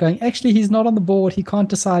tweet out going, actually, he's not on the board. He can't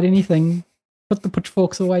decide anything. Put the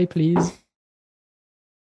pitchforks away, please.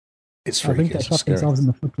 It's I think they shot themselves in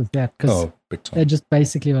the foot with that because they just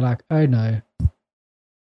basically were like, oh no.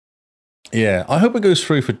 Yeah, I hope it goes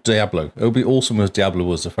through for Diablo. It would be awesome if Diablo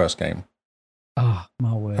was the first game. Oh,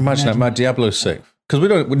 my word. Imagine that, man, Diablo 6.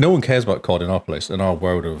 Because no one cares about COD in our place, in our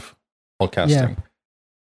world of podcasting. Yeah.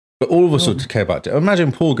 But all of us would care about it.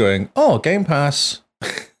 Imagine Paul going, oh, Game Pass,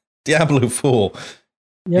 Diablo 4.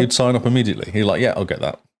 Yep. He'd sign up immediately. He'd like, yeah, I'll get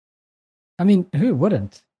that. I mean, who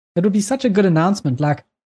wouldn't? It would be such a good announcement. Like,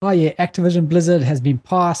 oh yeah, Activision Blizzard has been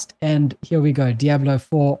passed, and here we go, Diablo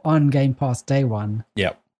 4 on Game Pass day one.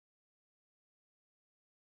 Yep.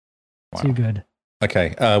 Wow. Too good.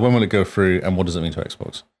 Okay, when will it go through, and what does it mean to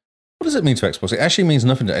Xbox? What does it mean to Xbox? It actually means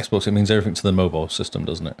nothing to Xbox. It means everything to the mobile system,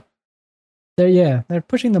 doesn't it? They're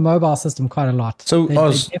pushing the mobile system quite a lot. So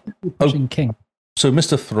they're definitely pushing King. So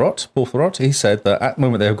Mr. Paul Throt, he said that at the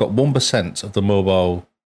moment they have got 1% of the mobile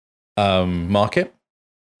market.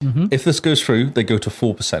 Mm-hmm. If this goes through, they go to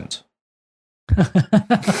 4%.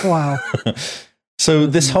 Wow. So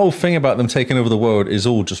this whole thing about them taking over the world is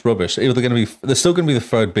all just rubbish. They're still going to be the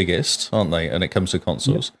third biggest, aren't they? And it comes to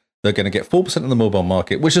consoles, they're going to get 4% of the mobile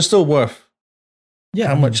market, which is still worth. Yeah,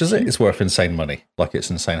 how much is it? It's worth insane money. Like it's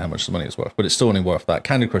insane how much money it's worth, but it's still only worth that.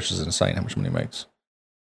 Candy Crush is insane how much money it makes.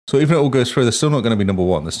 So even if it all goes through, they're still not going to be number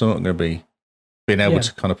one. They're still not going to be being able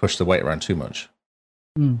to kind of push the weight around too much.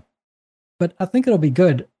 Mm. But I think it'll be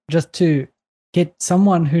good just to get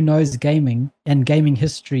someone who knows gaming and gaming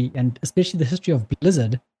history, and especially the history of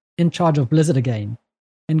Blizzard, in charge of Blizzard again,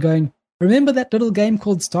 and going, remember that little game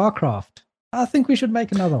called StarCraft? I think we should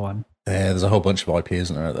make another one. Yeah, there's a whole bunch of IP,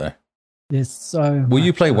 isn't there, out there? There's so Will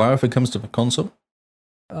you play WoW if it comes to the console?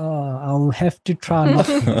 Oh, I'll have to try not.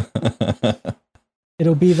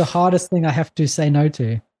 It'll be the hardest thing I have to say no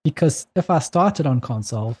to, because if I started on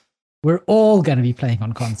console, we're all going to be playing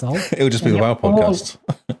on console. It'll just be the WoW podcast.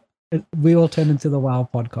 We all turn into the WoW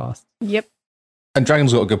podcast. Yep. And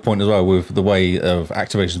Dragon's got a good point as well with the way of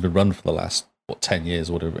Activision's been run for the last 10 years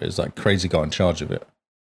or whatever it is, that crazy guy in charge of it.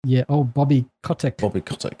 Yeah. Oh, Bobby Kotick. Bobby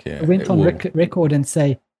Kotick, yeah. He went on record and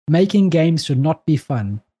say, making games should not be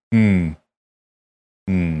fun. Because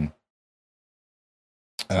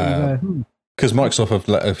Microsoft have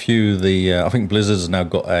let a few I think Blizzard's now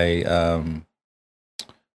got a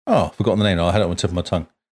I've forgotten the name now. I had it on the tip of my tongue.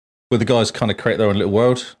 Where the guys kind of create their own little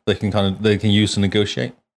world they can use to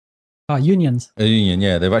negotiate. Unions. A union,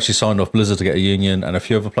 yeah. They've actually signed off Blizzard to get a union and a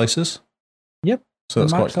few other places. Yep. So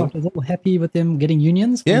that's quite Microsoft cool. is all happy with them getting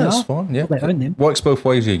unions. Yeah, now. that's fine. Yeah, They own them. Works both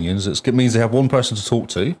ways. Unions. It means they have one person to talk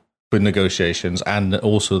to for negotiations, and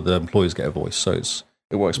also the employees get a voice. So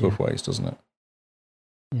it works both ways, doesn't it?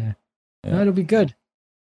 Yeah. No, it'll be good.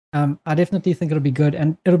 I definitely think it'll be good,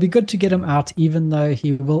 and it'll be good to get him out, even though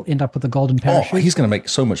he will end up with a golden parachute. Oh, he's going to make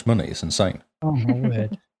so much money. It's insane. Oh my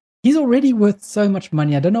word! He's already worth so much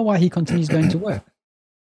money. I don't know why he continues going to work.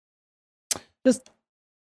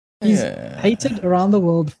 He's hated around the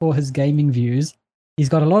world for his gaming views. He's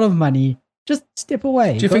got a lot of money. Just step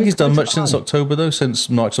away. Do you think he's done much since October, though? Since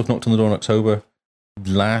Microsoft knocked on the door in October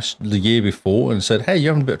the year before and said, hey,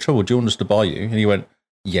 you're having a bit of trouble. Do you want us to buy you? And he went,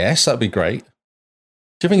 yes, that'd be great.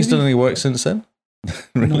 Do you think he's done any work since then?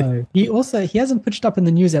 Really? No. He hasn't pitched up in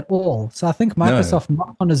the news at all. So I think Microsoft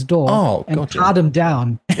knocked on his door and tied him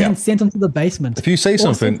down and sent him to the basement. If you say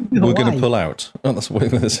something, we're going to pull out. Oh, that's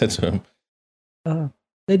what they said to him.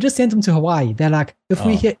 They just sent him to Hawaii. They're like, if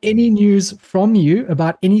we hear any news from you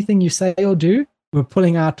about anything you say or do, we're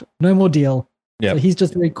pulling out. No more deal. Yep. So he's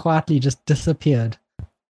just very quietly just disappeared.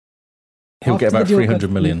 He'll get about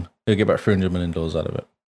 300 million. He'll get about $300 million out of it.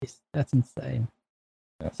 Yes, that's insane.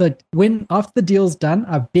 Yeah. So after the deal's done,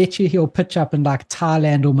 I bet you he'll pitch up in like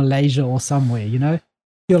Thailand or Malaysia or somewhere, you know?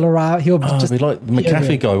 He'll arrive. He'll just be like the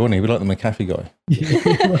McAfee guy, won't he? Be like the McAfee guy.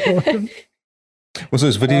 Was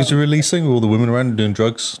those videos you're releasing with all the women around doing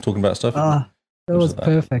drugs, talking about stuff? That was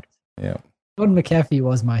perfect. Yeah. John McAfee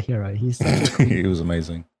was my hero. He's he was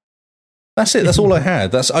amazing. That's it. That's all I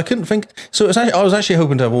had. I couldn't think. So I was actually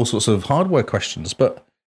hoping to have all sorts of hardware questions, but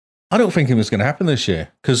I don't think it was going to happen this year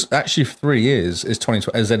because actually 3 years is then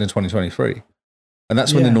in 2023, and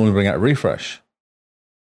that's when they normally bring out a refresh.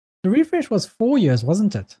 The refresh was 4 years,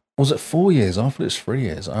 wasn't it? Was it 4 years? I thought it was 3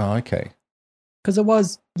 years. Oh, okay. Because it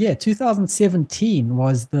was 2017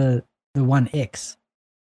 was the One X.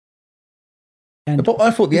 But I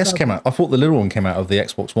thought the S came out. I thought the little one came out of the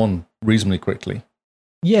Xbox One reasonably quickly.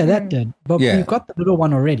 Yeah, that did. But we've got the little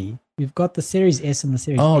one already. We've got the Series S and the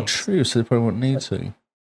Series X. Oh, true. So they probably won't need to.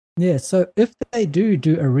 Yeah, so if they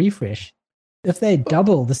do a refresh, if they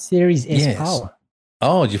double the Series S power.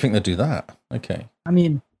 Oh, do you think they'd do that? Okay. I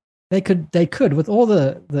mean, they could with all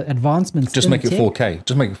the advancements. Just make it 4K.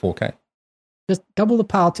 Just make it 4K. Just double the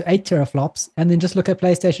power to 8 teraflops and then just look at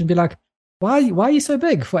PlayStation and be like, why are you so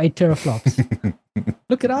big for 8 teraflops?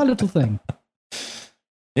 Look at our little thing.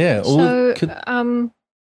 Yeah.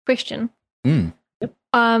 Question.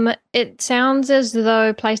 It sounds as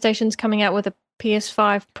though PlayStation's coming out with a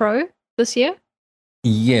PS5 Pro this year.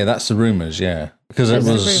 Yeah, that's the rumors. Yeah, because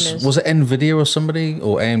was it Nvidia or somebody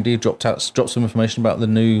or AMD dropped some information about the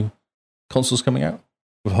new consoles coming out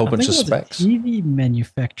with a whole bunch of specs. A TV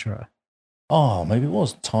manufacturer. Oh, maybe it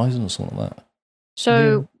was Tizen or something like that.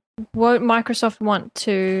 So, won't Microsoft want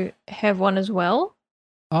to have one as well?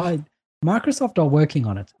 Microsoft are working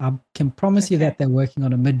on it. I can promise you that they're working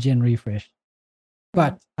on a mid-gen refresh.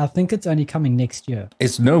 But I think it's only coming next year.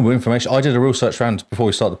 It's no information. I did a real search round before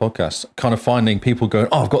we started the podcast, kind of finding people going,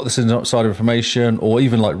 I've got this inside information, or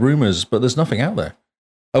even like rumors, but there's nothing out there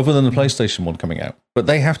other than the PlayStation one coming out. But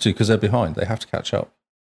they have to because they're behind. They have to catch up.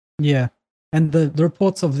 Yeah. And the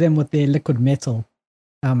reports of them with their liquid metal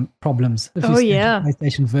problems. If you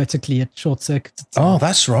PlayStation vertically, it short circuits itself. Oh,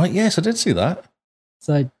 that's right. Yes, I did see that.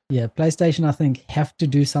 So, yeah, PlayStation, I think, have to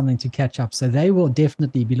do something to catch up. So they will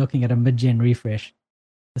definitely be looking at a mid-gen refresh.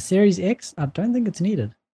 The Series X, I don't think it's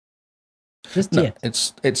needed. Just yet.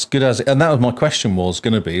 It's good as it. And that was my question was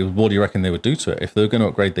going to be, what do you reckon they would do to it? If they were going to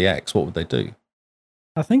upgrade the X, what would they do?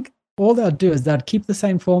 I think all they'll do is they'll keep the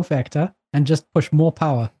same form factor and just push more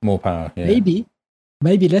power. More power, yeah.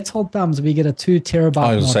 Maybe let's hold thumbs. We get a 2 terabyte.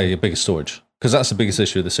 I would say a bigger storage. Because that's the biggest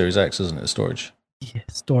issue with the Series X, isn't it? Storage. Yeah,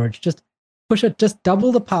 storage. Just push it, just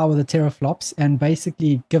double the power of the teraflops and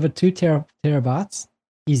basically give it 2 terabytes.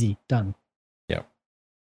 Easy, done. Yeah.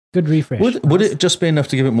 Good refresh. Would it just be enough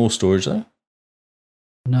to give it more storage though?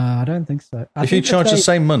 No, I don't think so. If you charge the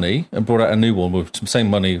same money and brought out a new one with the same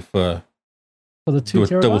money for the 2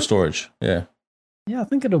 terabytes? Double storage, yeah. Yeah, I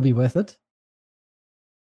think it'll be worth it.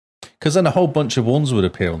 Because then a whole bunch of ones would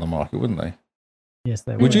appear on the market, wouldn't they? Yes,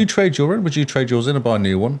 they would. Would you trade yours in? Would you trade yours in and buy a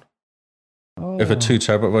new one? If a 2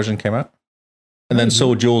 terabyte version came out? and then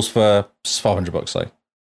sold yours for $500, say.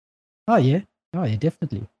 Oh yeah,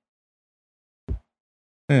 definitely.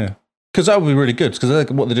 Yeah, because that would be really good.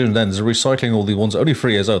 Because what they're doing then is they're recycling all the ones that are only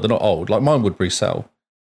 3 years old. They're not old. Like mine would resell,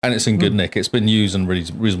 and it's in good nick. It's been used in really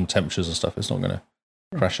reasonable temperatures and stuff. It's not going to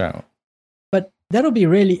crash out. But that'll be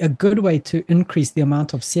really a good way to increase the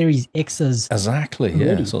amount of Series X's. Exactly.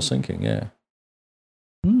 Yeah, that's what I was thinking. Yeah.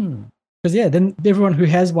 Because then everyone who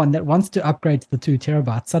has one that wants to upgrade to the 2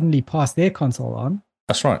 terabytes suddenly pass their console on.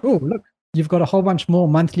 That's right. Oh, look, you've got a whole bunch more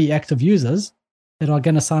monthly active users that are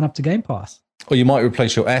going to sign up to Game Pass. Or you might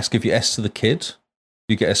replace your S, give your S to the kid,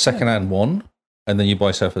 you get a second-hand one, and then you buy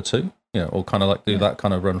yourself a 2. Yeah, or kind of like do that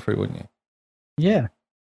kind of run through, wouldn't you? Yeah.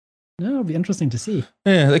 No, it'll be interesting to see.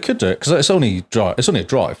 Yeah, they could do it because it's only a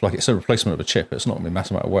drive. Like it's a replacement of a chip. It's not going to be a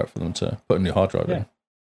massive amount of work for them to put a new hard drive in.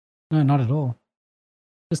 No, not at all.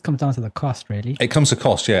 Just comes down to the cost, really. It comes to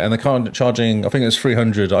cost, yeah. And they're charging, I think it's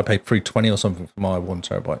 $300. I paid $320 or something for my 1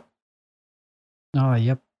 terabyte. Oh,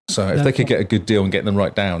 yep. So if they could get a good deal and get them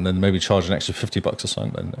right down, then maybe charge an extra $50 or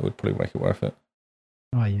something, then it would probably make it worth it.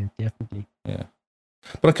 Oh, yeah, definitely. Yeah.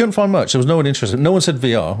 But I couldn't find much. There was no one interested. No one said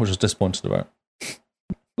VR, which I was disappointed about.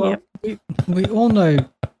 Well, we all know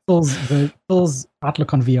Phil's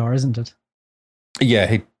outlook on VR, isn't it?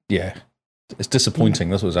 Yeah, it's disappointing.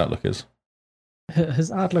 That's what his outlook is.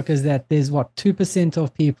 His outlook is that there's 2%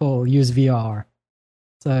 of people use VR.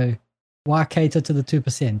 So why cater to the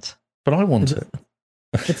 2%? But I want it.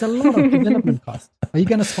 It's a lot of development cost. Are you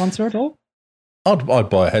going to sponsor it all? I'd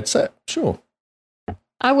buy a headset, sure.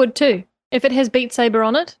 I would too. If it has Beat Saber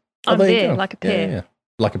on it, I'm there like a pair. Yeah.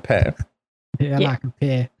 Like a pair. Yeah, like a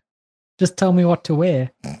pair. Just tell me what to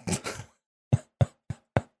wear.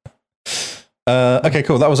 Okay,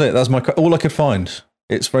 cool. That was it. That's all I could find.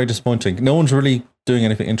 It's very disappointing. No one's really doing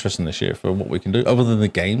anything interesting this year for what we can do, other than the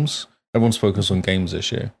games. Everyone's focused on games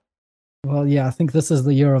this year. Well, yeah, I think this is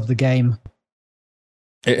the year of the game.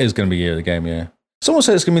 It is going to be the year of the game, yeah. Someone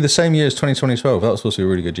said it's going to be the same year as 2012. That was supposed to be a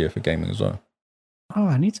really good year for gaming as well. Oh,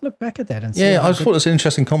 I need to look back at that and see. Yeah, I just thought it was an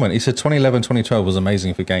interesting comment. He said 2011, 2012 was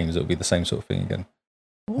amazing for games. It would be the same sort of thing again.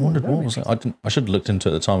 I wondered what was it. I should have looked into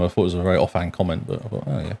it at the time. I thought it was a very offhand comment, but I thought,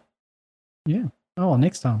 oh, yeah. Yeah. Oh, well,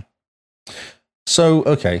 next time. So,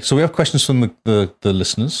 okay. So we have questions from the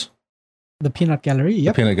listeners. The Peanut Gallery,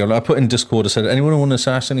 yep. The Peanut Gallery. I put in Discord, I said, anyone want to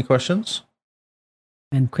ask any questions?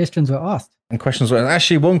 And questions were asked.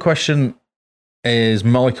 Actually, one question is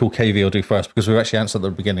Michael KV will do first, because we've actually answered at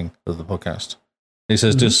the beginning of the podcast. He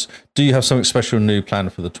says, do you have something special new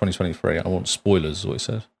planned for the 2023? I don't want spoilers, is what he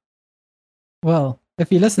said. Well,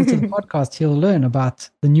 if you listen to the podcast, he'll learn about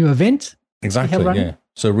the new event. Exactly, yeah.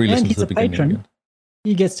 So re-listen to the beginning again.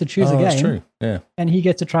 He gets to choose a game. That's true, yeah. And he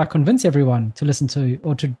gets to try to convince everyone to listen to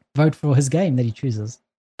or to vote for his game that he chooses.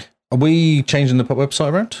 Are we changing the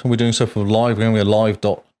website around? Are we doing stuff for live? We're going to be a live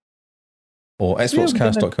dot or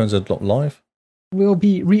xboxcast.co.live? We'll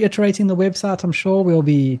be reiterating the website, I'm sure. We'll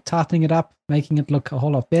be tightening it up, making it look a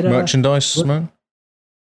whole lot better. Merchandise, Simone?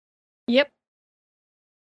 Yep.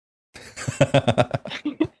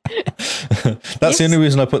 That's the only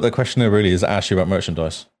reason I put that question there, really, is to ask you about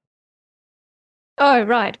merchandise. Oh,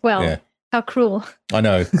 right. Well, how cruel. I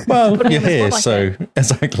know. Well, you're here, so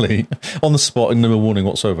exactly. On the spot, no warning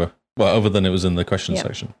whatsoever. Well, other than it was in the question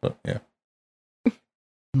section, but yeah.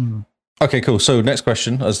 Okay, cool. So next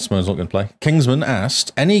question, as Simone's not going to play. Kingsman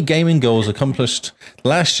asked, any gaming goals accomplished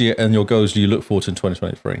last year and your goals do you look forward to in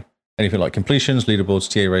 2023? Anything like completions, leaderboards,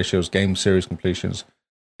 TA ratios, game series completions,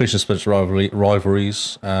 completion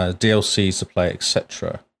rivalries, DLCs to play,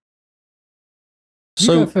 etc.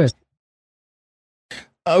 So, you go first.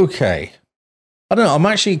 Okay. I don't know. I'm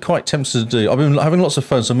actually quite tempted to do. I've been having lots of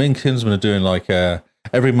fun. So me and Kinsman are doing like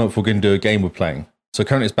every month we're going to do a game we're playing. So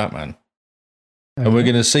currently it's Batman. Okay. And we're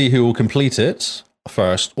going to see who will complete it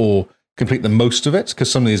first or complete the most of it,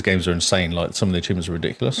 because some of these games are insane. Like some of the achievements are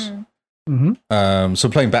ridiculous. So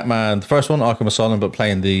playing Batman, the first one, Arkham Asylum, but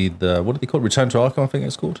playing the what do they call it? Return to Arkham, I think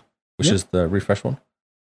it's called, which is the refresh one.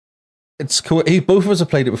 It's cool. Both of us have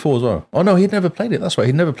played it before as well. Oh no, he'd never played it. That's right.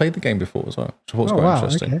 He'd never played the game before as well, which I thought was quite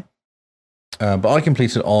interesting. Okay. But I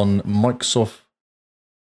completed on Microsoft.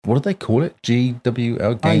 What did they call it?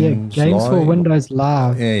 GWL Games Games for Windows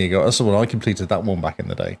Live. There you go. That's the one I completed. That one back in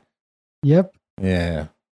the day. Yep. Yeah.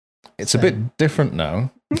 It's a bit different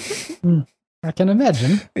now. I can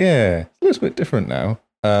imagine. Yeah, a little bit different now.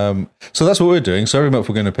 So that's what we're doing. So every month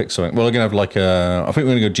we're going to pick something. Well, we're going to have like I think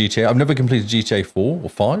we're going to go GTA. I've never completed GTA 4 or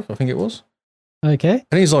 5, I think it was. Okay.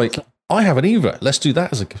 And he's like, I haven't either. Let's do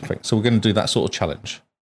that as a thing. So we're going to do that sort of challenge.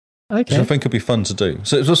 Okay. Which I think could be fun to do.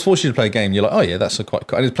 So it just forces you to play a game. You're like, oh yeah, that's quite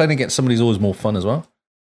cool. And it's playing against somebody is always more fun as well.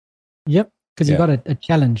 Yep. because you got a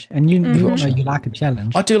challenge, and you Mhm. all know you like a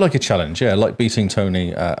challenge. I do like a challenge. Yeah, I like beating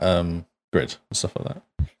Tony at Grid and stuff like that.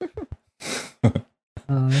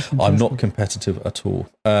 That's I'm interesting. not competitive at all.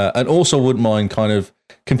 And also wouldn't mind kind of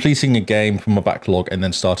completing a game from my backlog and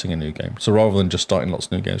then starting a new game. So rather than just starting lots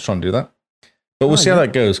of new games, try and do that. But we'll see how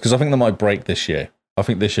that goes, because I think that might break this year. I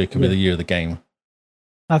think this year could be the year of the game.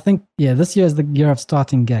 I think, this year is the year of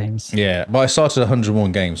starting games. Yeah, but I started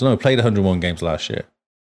 101 games. No, I played 101 games last year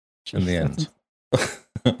in the Jeez,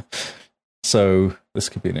 end. So this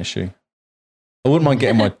could be an issue. I wouldn't mind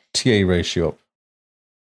getting my TA ratio up.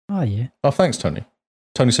 Oh, yeah. Oh, thanks, Tony.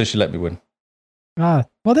 Tony says she let me win. Ah,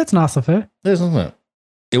 well, that's nice of her. It is, isn't it?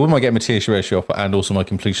 It wouldn't mind getting my TA ratio up and also my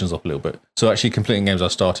completions up a little bit. So actually completing games I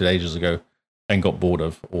started ages ago and got bored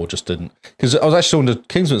of or just didn't. Because I was actually talking to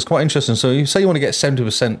Kingsman, it's quite interesting. So you say you want to get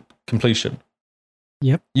 70% completion.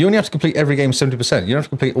 Yep. You only have to complete every game 70%. You don't have to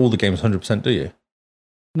complete all the games 100%, do you?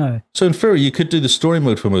 No. So in theory, you could do the story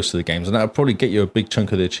mode for most of the games, and that would probably get you a big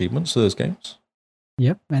chunk of the achievements of those games.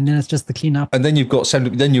 Yep. And then it's just the cleanup. And then you've got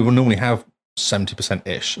 70. Then you will normally have 70%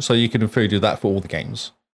 ish. So you could in theory do that for all the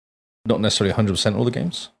games, not necessarily 100% all the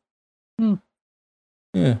games. Hmm.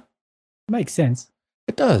 Yeah, Makes sense.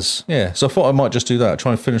 it does. Yeah. So I thought I might just do that.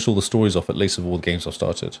 Try and finish all the stories off at least of all the games I've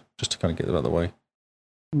started, just to kind of get them out of the way.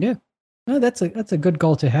 Yeah. No, that's a good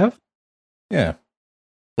goal to have. Yeah.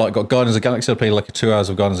 Like got Guardians of the Galaxy. I played like 2 hours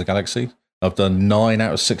of Guardians of the Galaxy. I've done 9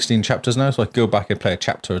 out of 16 chapters now, so I can go back and play a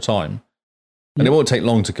chapter at a time. And it won't take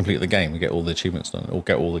long to complete the game and get all the achievements done, or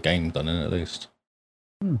get all the game done in at least.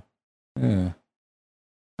 Hmm. Yeah.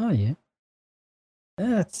 Oh, yeah.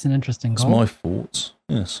 That's an interesting That's goal. my thoughts.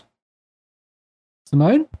 Yes.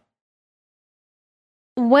 Simone?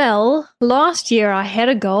 Well, last year I had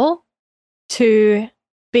a goal to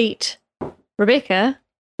beat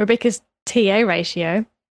Rebecca's TA ratio,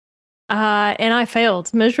 and I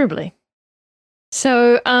failed miserably.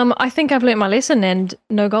 So I think I've learnt my lesson and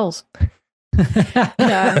no goals.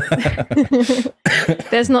 No,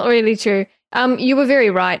 that's not really true. You were very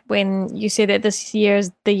right when you said that this year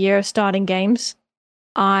is the year of starting games.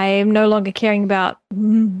 I'm no longer caring about.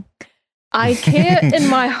 I care in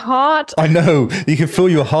my heart. I know. You can feel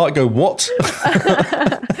your heart go, what?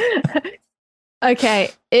 Okay,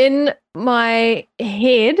 in my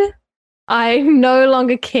head, I no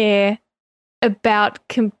longer care about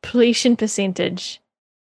completion percentage.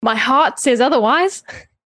 My heart says otherwise,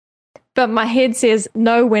 but my head says,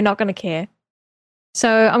 no, we're not going to care. So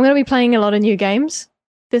I'm going to be playing a lot of new games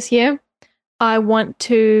this year. I want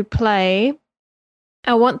to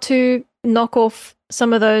knock off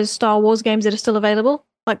some of those Star Wars games that are still available,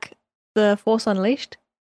 like The Force Unleashed.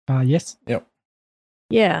 Yes. Yep.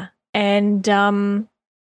 Yeah. And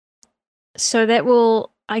so that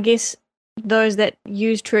will, I guess, those that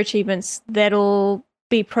use True Achievements, that'll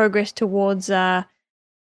be progress towards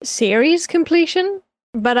series completion.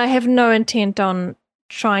 But I have no intent on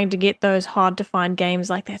trying to get those hard to find games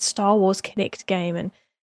like that Star Wars Connect game and,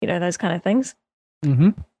 those kind of things. Mm-hmm.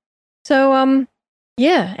 So,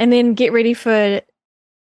 yeah. And then get ready for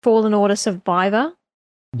Fallen Order Survivor.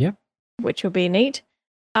 Yep. Which will be neat.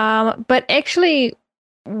 But actually,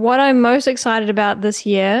 what I'm most excited about this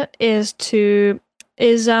year is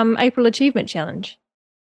April Achievement Challenge.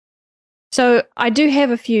 So I do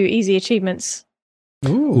have a few easy achievements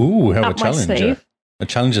Ooh, have a up my challenger. sleeve. A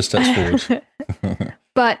challenger steps forward.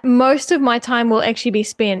 But most of my time will actually be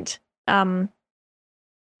spent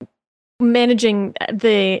managing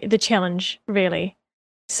the challenge, really.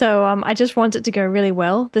 So I just want it to go really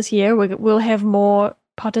well this year. We'll have more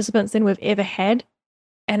participants than we've ever had.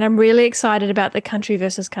 And I'm really excited about the country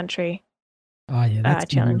versus country Oh, yeah, that's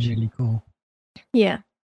challenge. really cool. Yeah.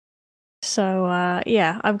 So,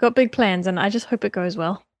 yeah, I've got big plans and I just hope it goes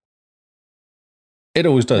well. It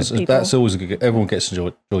always does. Good people. That's always a good. Everyone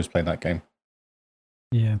enjoys playing that game.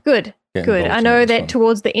 Yeah. Good. Get Good. involved I in know it's that fun.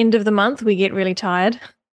 towards the end of the month we get really tired.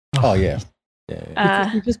 Oh yeah.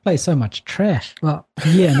 Yeah. We just play so much trash. Well,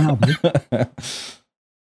 yeah, now, but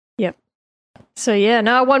Yep. So yeah,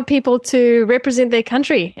 now I want people to represent their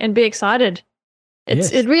country and be excited.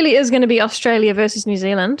 Yes. It really is going to be Australia versus New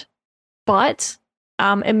Zealand, but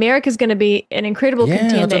America's going to be an incredible Yeah, I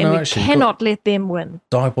contender, don't and know, we actually. cannot let them win.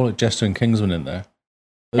 Diabolic Jester and Kingsman in there.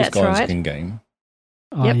 Those That's guys right. can game.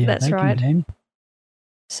 oh, Yep, yeah, that's they can right. game.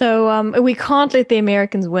 So we can't let the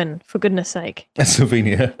Americans win, for goodness sake.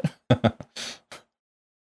 Slovenia.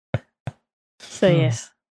 So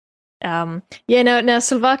yes. Yeah, now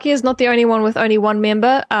Slovakia is not the only one with only one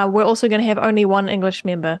member. We're also going to have only one English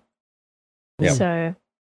member. Yep. So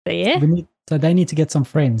yeah, So they need to get some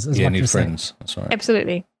friends. Is Yeah, what need you're saying. friends. That's right.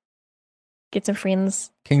 absolutely. Get some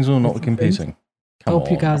friends. Kingsman not Get some friends. competing. Help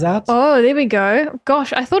you guys out. Oh, there we go.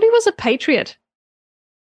 Gosh, I thought he was a patriot.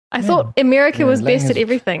 I thought America was best at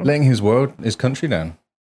everything. Letting his country down.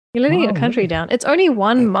 You're letting your country down. It's only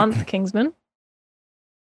 1 month, Kingsman.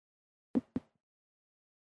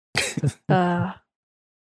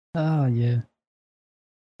 Oh, yeah.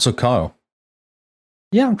 So, Kyle.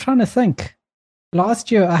 Yeah, I'm trying to think.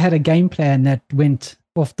 Last year, I had a game plan that went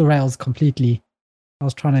off the rails completely. I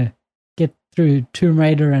was trying to get through Tomb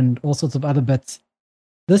Raider and all sorts of other bits.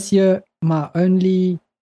 This year, my only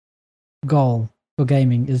goal for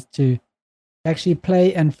gaming is to actually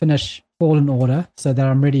play and finish Fallen Order so that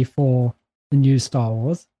I'm ready for the new Star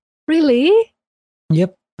Wars. Really?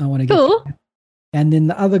 Yep, I want to get Cool. there. And then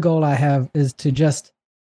the other goal I have is to just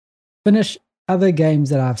finish other games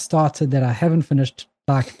that I've started that I haven't finished,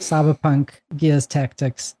 like Cyberpunk, Gears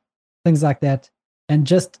Tactics, things like that, and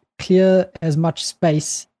just clear as much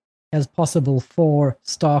space as possible for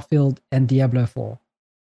Starfield and Diablo 4.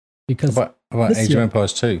 Because About this Age year- of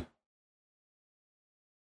Empires 2.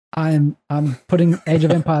 I'm putting Age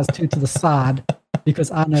of Empires 2 to the side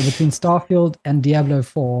because I know between Starfield and Diablo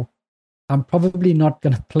 4, I'm probably not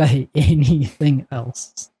going to play anything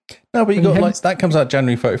else. No, but you Well, you got haven't- that comes out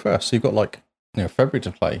January 31st. So you've got February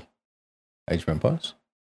to play Age of Empires.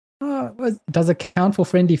 Does it count for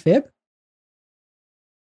Friendly Feb?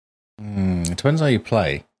 It depends how you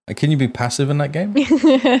play. Can you be passive in that game?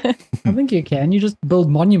 I think you can. You just build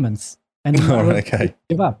monuments and you Oh, okay.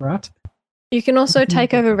 give up, right? You can also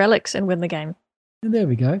take over relics and win the game. And there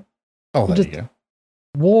we go. Oh, there Just- you go.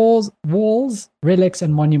 Walls, relics,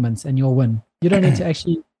 and monuments, and you'll win. You don't need to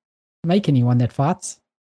actually make anyone that fights.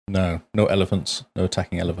 No elephants. No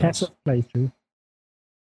attacking elephants. Passive playthrough.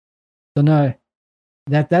 So no,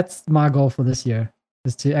 that's my goal for this year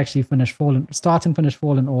is to actually start and finish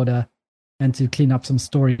Fallen Order, and to clean up some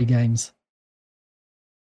story games.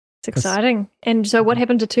 It's exciting. And so what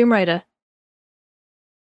happened to Tomb Raider?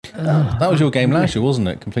 That was your game last year, wasn't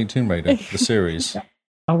it? Complete Tomb Raider, the series.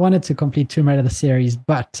 I wanted to complete Tomb Raider the series,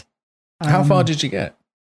 but How far did you get?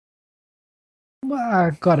 well,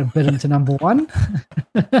 I got a bit into number 1.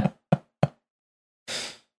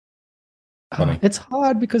 Funny. It's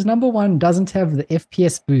hard because number 1 doesn't have the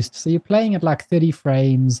FPS boost, so you're playing at like 30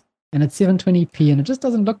 frames and it's 720p, and it just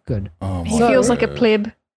doesn't look good. Oh, He my feels like a word.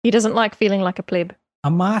 pleb. He doesn't like feeling like a pleb. I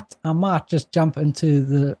might just jump into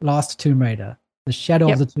the last Tomb Raider, the Shadow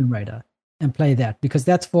Yep. of the Tomb Raider, and play that because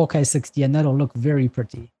that's 4K 60 and that'll look very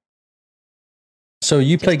pretty. So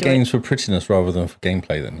you play do it. games for prettiness rather than for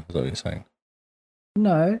gameplay, then? Is that what you're saying?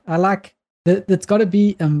 No, I like it's got to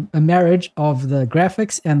be a marriage of the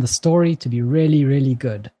graphics and the story to be really, really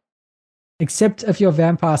good. Except if you're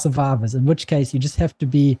Vampire Survivors, in which case you just have to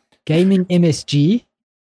be gaming MSG,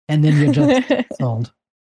 and then you're just sold.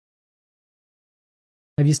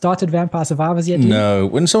 Have you started Vampire Survivors yet? Lee? No.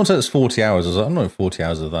 When someone says it's 40 hours, I was like, I'm not 40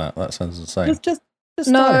 hours of that. That sounds insane. Just start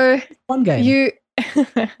No, one game. you.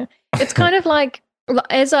 It's kind of like,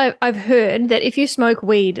 as I've heard, that if you smoke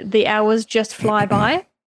weed, the hours just fly by.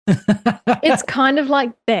 It's kind of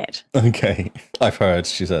like that. Okay. I've heard,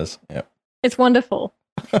 she says. Yeah. It's wonderful.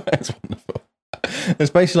 It's wonderful.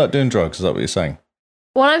 It's basically like doing drugs. Is that what you're saying?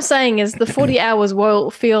 What I'm saying is the 40 hours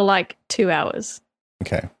will feel like 2 hours.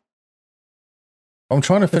 Okay. I'm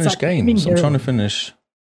trying to finish like gaming games. I'm trying to heroin. finish.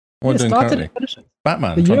 What am I doing Start it currently? and finish it.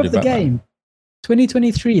 Batman. The I'm trying year to of do the Batman. game.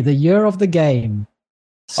 2023, the year of the game.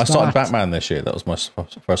 I started Start- Batman this year. That was my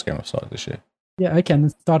first game I started this year. Yeah, okay, and then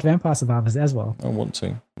start Vampire Survivors as well. I want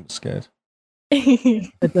to. I'm scared.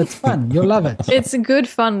 It's fun. You'll love it. It's good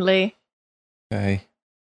fun, Lee. Okay.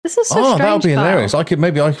 This is so Oh, strange. that would be Kyle. hilarious. I could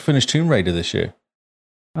finish Tomb Raider this year.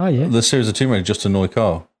 Oh, yeah. The series of Tomb Raider just to annoy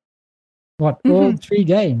Carl. What? All 3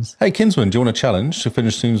 games? Hey, Kinsman, do you want a challenge to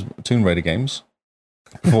finish Tomb Raider games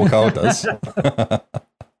before Carl does?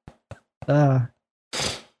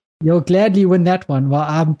 You'll gladly win that one while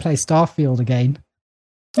I play Starfield again.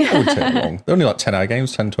 That would take long. They're only like 10-hour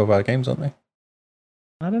games, 10, 12-hour games, aren't they?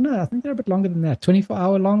 I don't know. I think they're a bit longer than that.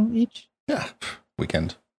 24-hour long each? Yeah.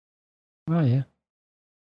 Weekend. Oh, yeah.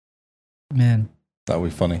 Man, That would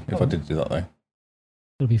be funny if I did do that, though.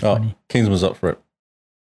 it'll be Oh, funny. Kingsman's up for it.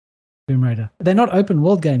 Tomb Raider. They're not open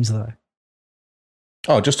world games, though.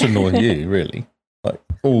 Oh, just to annoy you, really. Like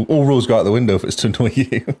all rules go out the window if it's to annoy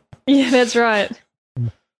you. Yeah, that's right.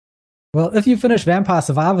 Well, if you finish Vampire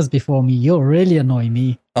Survivors before me, you'll really annoy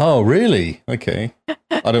me. Oh, really? Okay.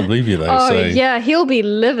 I don't believe you though. Oh, so yeah, he'll be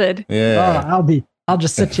livid. yeah. Oh, I'll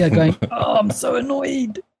just sit here going, oh, I'm so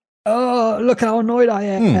annoyed. Oh, look how annoyed I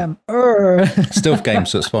am. Stealth game,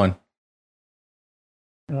 so it's fine.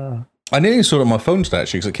 I nearly saw it on my phone today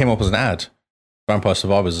actually because it came up as an ad. Vampire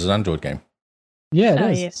Survivors is an Android game. Yeah, it Oh,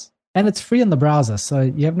 is. yes. And it's free in the browser, so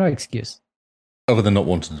you have no excuse. Other than not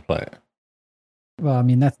wanting to play it. Well, I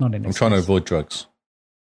mean, that's not an I'm excuse. trying to avoid drugs.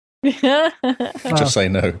 Well, Just say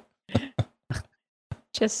no.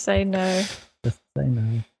 Just say no. just say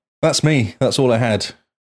no. That's me. That's all I had.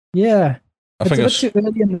 Yeah. I It's think a I bit too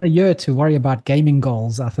early in the year to worry about gaming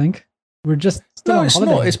goals, I think. We're just still No, on it's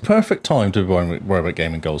holiday. not. It's perfect time to worry about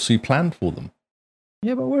gaming goals. So you plan for them.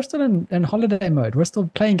 Yeah, but we're still in holiday mode. We're still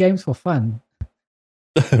playing games for fun.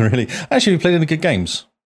 Really? Actually, we played any good games.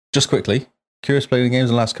 Just quickly. Curious, played any games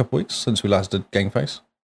in the last couple of weeks since we last did Game Face?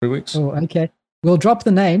 3 weeks? Oh, okay. We'll drop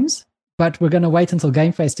the names, but we're going to wait until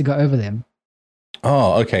Game Face to go over them.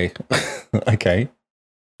 Oh, okay. Okay.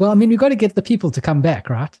 Well, I mean, we've got to get the people to come back,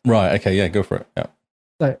 right? Right. Okay. Yeah, go for it. Yeah.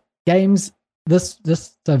 So games,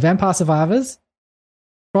 so Vampire Survivors,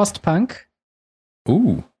 Frostpunk,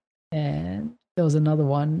 Ooh. and there was another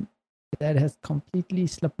one that has completely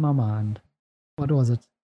slipped my mind. What was it?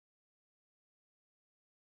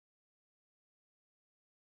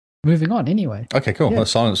 Moving on, anyway. Okay, cool. Yeah. That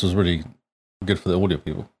silence was really good for the audio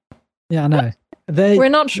people. Yeah, I know. They, We're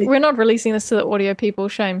not releasing this to the audio people.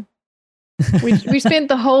 Shame. We spent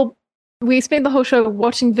the whole show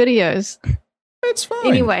watching videos. It's fine.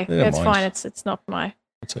 Anyway, They don't that's mind. fine. It's not my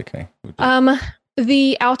It's okay. We'll do it.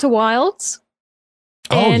 The Outer Wilds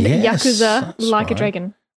and yes, Yakuza that's Like a right.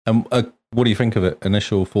 Dragon. What do you think of it?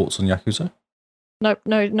 Initial thoughts on Yakuza? No.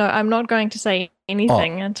 I'm not going to say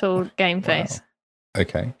anything until Game Face.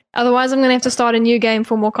 Okay. Otherwise, I'm going to have to start a new game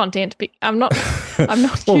for more content. I'm not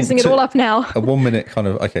Well, using it all up now. A 1 minute kind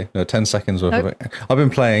of, 10 seconds worth Nope. of it. I've been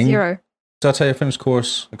playing. 0. Did I tell you I finished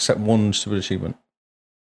course except one stupid achievement?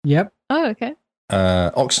 Yep. Oh, okay.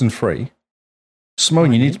 Oxenfree.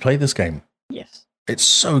 Simone, you need to play this game. Yes. It's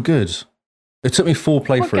so good. It took me 4 What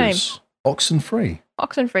game? playthroughs. Oxenfree.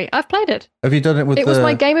 Oxenfree. I've played it. Have you done it with It was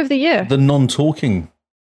my game of the year. the non-talking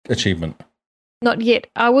achievement? Not yet.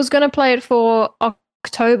 I was going to play it for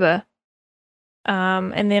October,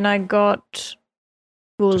 and then I got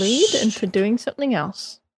bullied Just- into doing something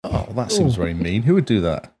else. Oh, that seems very mean. Who would do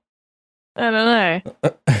that? I don't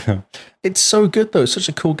know. It's so good though. It's such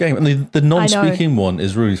a cool game, and the non-speaking one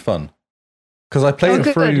is really fun because I played Oh, it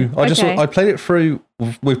good. through. Okay. I played it through.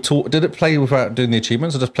 Did it play without doing the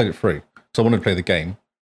achievements? I just played it through, so I wanted to play the game,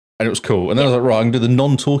 and it was cool. And then I was like, right, I can do the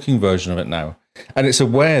non-talking version of it now, and it's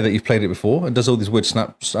aware that you've played it before and does all these weird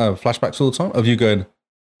flashbacks all the time of you going,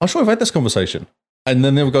 "I'm sure we've had this conversation," and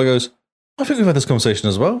then the other guy goes, "I think we've had this conversation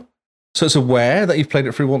as well." So it's aware that you've played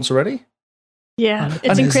it through once already. Yeah, And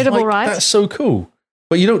it's incredible, like, right? That's so cool.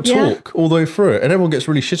 But you don't Yeah. talk all the way through it, and everyone gets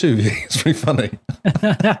really shitty with you. It's really funny.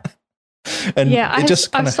 And Yeah, it just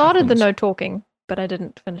I've kinda started the happens. no talking, but I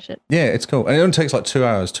didn't finish it. Yeah, it's cool. And it only takes like 2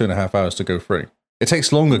 hours, 2.5 hours to go through. It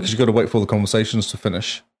takes longer because you've got to wait for all the conversations to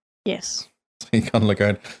finish. Yes. So you kind of like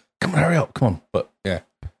going, come on, hurry up, come on. But yeah,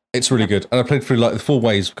 it's really good. And I played through like the 4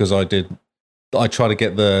 ways because I try to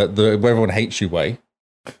get the where everyone hates you way,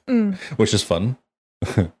 Mm. which is fun.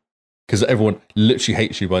 Because everyone literally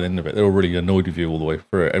hates you by the end of it. They're all really annoyed with you all the way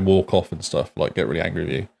through it and walk off and stuff, like get really angry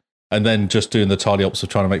with you. And then just doing the tally opposite of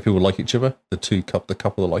trying to make people like each other, the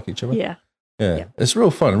couple that like each other. Yeah. Yeah. It's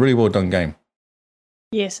real fun, a really well done game.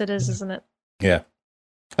 Yes, it is, isn't it? Yeah.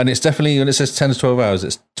 And it's definitely, when it says 10 to 12 hours,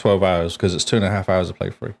 it's 12 hours because it's 2.5 hours of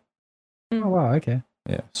playthrough. Oh, wow. Okay.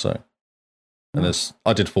 Yeah. So, and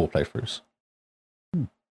I did 4 playthroughs.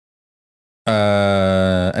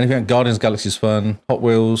 Anything like Guardians of the Galaxy is fun, Hot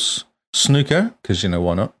Wheels, Snooker, because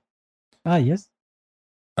why not? Ah, yes.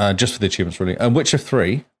 Just for the achievements, really. And Witcher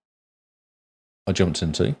 3, I jumped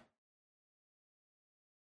into.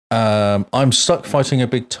 I'm stuck fighting a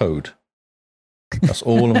big toad. That's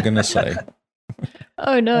all I'm going to say.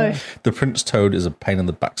 Oh, no. The Prince Toad is a pain in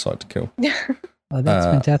the backside to kill. Oh, that's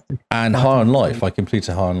fantastic. And High on Life, I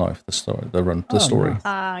completed High on Life, the story. Oh, Story.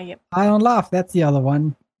 nice. Yep. High on Laugh. That's the other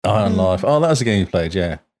one. High on Life. Oh, that was the game you played,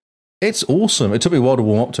 yeah. It's awesome. It took me a while to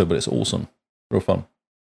warm up to it, but it's awesome. Real fun.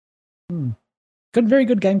 Good, very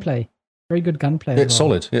good gameplay. Very good gunplay. It's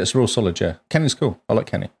solid. Yeah, it's real solid, yeah. Kenny's cool. I like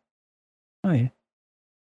Kenny. Oh, yeah.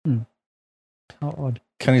 How odd.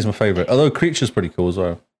 Kenny's my favourite. Although Creature's pretty cool as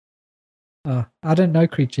well. I don't know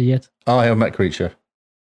Creature yet. Oh, I haven't met Creature.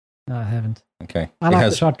 No, I haven't. Okay. I like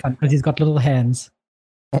the shotgun because he's got little hands.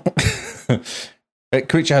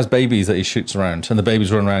 Creature has babies that he shoots around, and the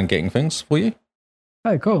babies run around getting things for you.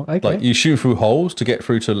 Oh, cool. Okay. Like you shoot through holes to get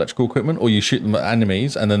through to electrical equipment, or you shoot them at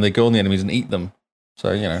enemies, and then they go on the enemies and eat them.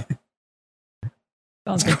 So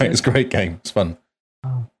Sounds it's great. It's a great game. It's fun.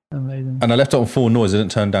 Oh, amazing. And I left it on full noise. I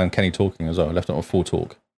didn't turn down Kenny talking as well. I left it on full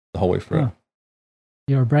talk the whole way through. Oh.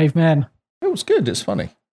 You're a brave man. It was good. It's funny.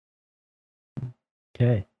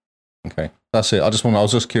 Okay. Okay. That's it. I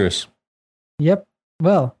was just curious. Yep.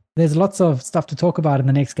 Well, there's lots of stuff to talk about in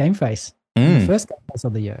the next Game Face. The first Game Face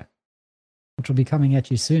of the year, which will be coming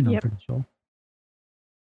at you soon, I'm pretty sure.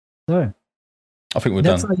 So, I think we're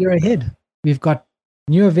that's done. our year ahead. We've got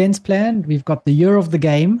new events planned. We've got the year of the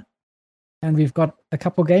game. And we've got a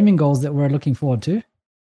couple gaming goals that we're looking forward to.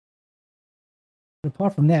 But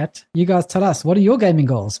apart from that, you guys tell us, what are your gaming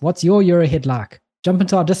goals? What's your year ahead like? Jump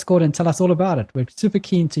into our Discord and tell us all about it. We're super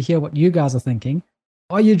keen to hear what you guys are thinking.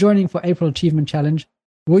 Are you joining for April Achievement Challenge?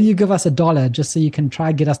 Will you give us $1 just so you can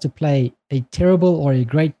try get us to play a terrible or a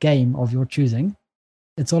great game of your choosing?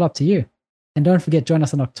 It's all up to you. And don't forget, join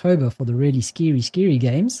us in October for the really scary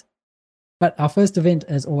games. But our first event,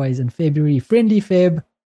 as always, in February, Friendly Feb,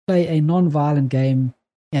 play a non-violent game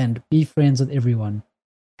and be friends with everyone.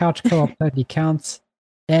 Couch co-op totally counts.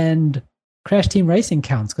 And Crash Team Racing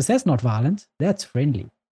counts, because that's not violent. That's friendly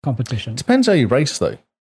competition. Depends how you race, though.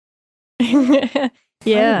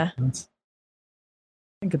 Yeah. I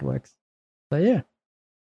think it works. So, yeah.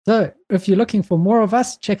 So, if you're looking for more of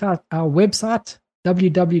us, check out our website,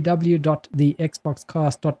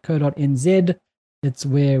 www.thexboxcast.co.nz. It's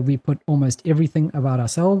where we put almost everything about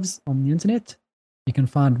ourselves on the internet. You can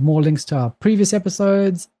find more links to our previous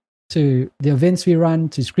episodes, to the events we run,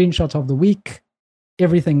 to screenshots of the week,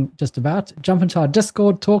 everything just about. Jump into our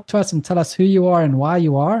Discord, talk to us, and tell us who you are and why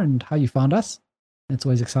you are and how you found us. It's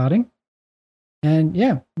always exciting. And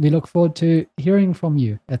yeah, we look forward to hearing from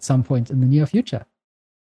you at some point in the near future.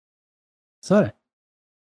 So,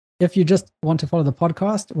 if you just want to follow the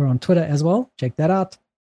podcast, we're on Twitter as well. Check that out.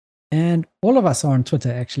 And all of us are on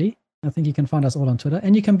Twitter, actually. I think you can find us all on Twitter.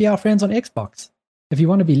 And you can be our friends on Xbox. If you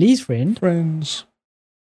want to be Lee's friend. Friends.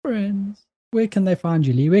 Where can they find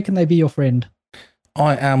you, Lee? Where can they be your friend?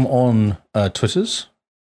 I am on Twitters.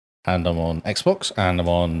 And I'm on Xbox. And I'm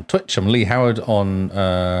on Twitch. I'm Lee Howard on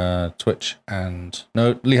Twitch.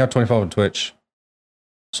 Lee Howard 25 on Twitch.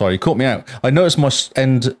 Sorry, you caught me out. I noticed my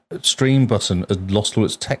end stream button had lost all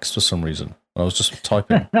its text for some reason. I was just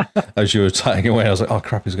typing as you were typing away. I was like, oh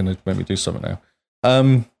crap, he's going to make me do something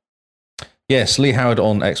now. Yes, Lee Howard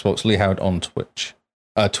on Xbox, Lee Howard on Twitch,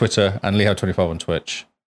 Twitter, and Lee Howard 25 on Twitch.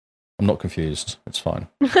 I'm not confused. It's fine.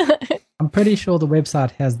 I'm pretty sure the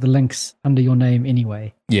website has the links under your name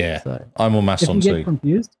anyway. Yeah, so I'm on Mastodon if you too. Get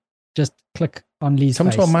confused, just click on Lee's Come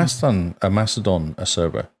face. to our Mastodon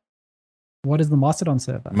server. What is the Mastodon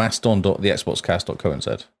server?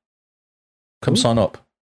 Mastodon.thexboxcast.co.nz. Come sign up.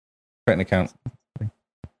 Create an account.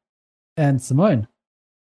 And Simone.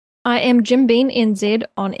 I am Jim Bean NZ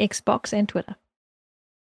on Xbox and Twitter.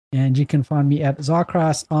 And you can find me at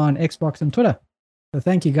Zarkras on Xbox and Twitter. So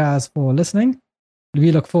thank you guys for listening.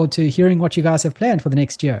 We look forward to hearing what you guys have planned for the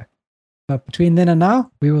next year. But between then and now,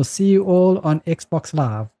 we will see you all on Xbox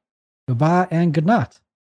Live. Goodbye and good night.